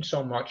has changed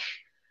so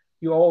much,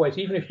 you always,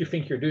 even if you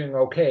think you're doing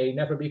okay,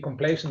 never be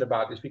complacent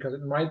about this, because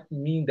it might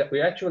mean that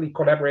we're actually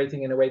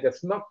collaborating in a way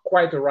that's not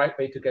quite the right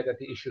way to get at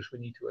the issues we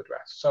need to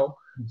address. So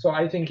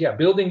I think,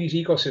 building these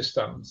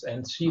ecosystems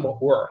and see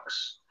what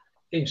works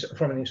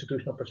from an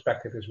institutional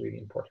perspective is really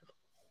important.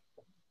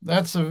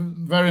 That's a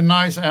very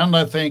nice end,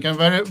 I think, and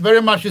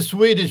very much a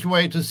Swedish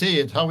way to see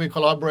it, how we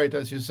collaborate,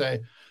 as you say.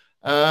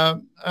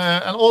 And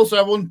also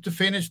I want to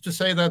finish to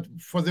say that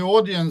for the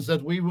audience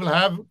that we will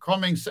have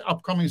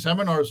upcoming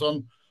seminars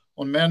on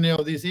many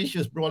of these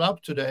issues brought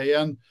up today.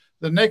 And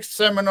the next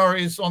seminar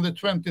is on the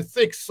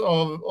 26th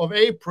of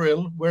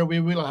April, where we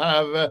will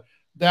have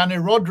Danny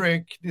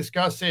Roderick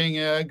discussing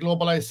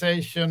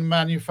globalization,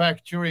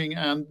 manufacturing,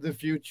 and the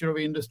future of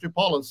industry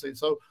policy.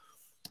 So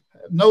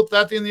note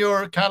that in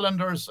your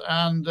calendars,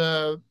 and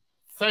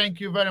thank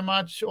you very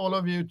much, all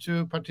of you,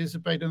 to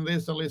participate in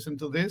this and listen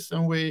to this,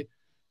 and we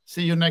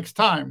see you next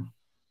time.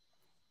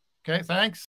 Okay, thanks.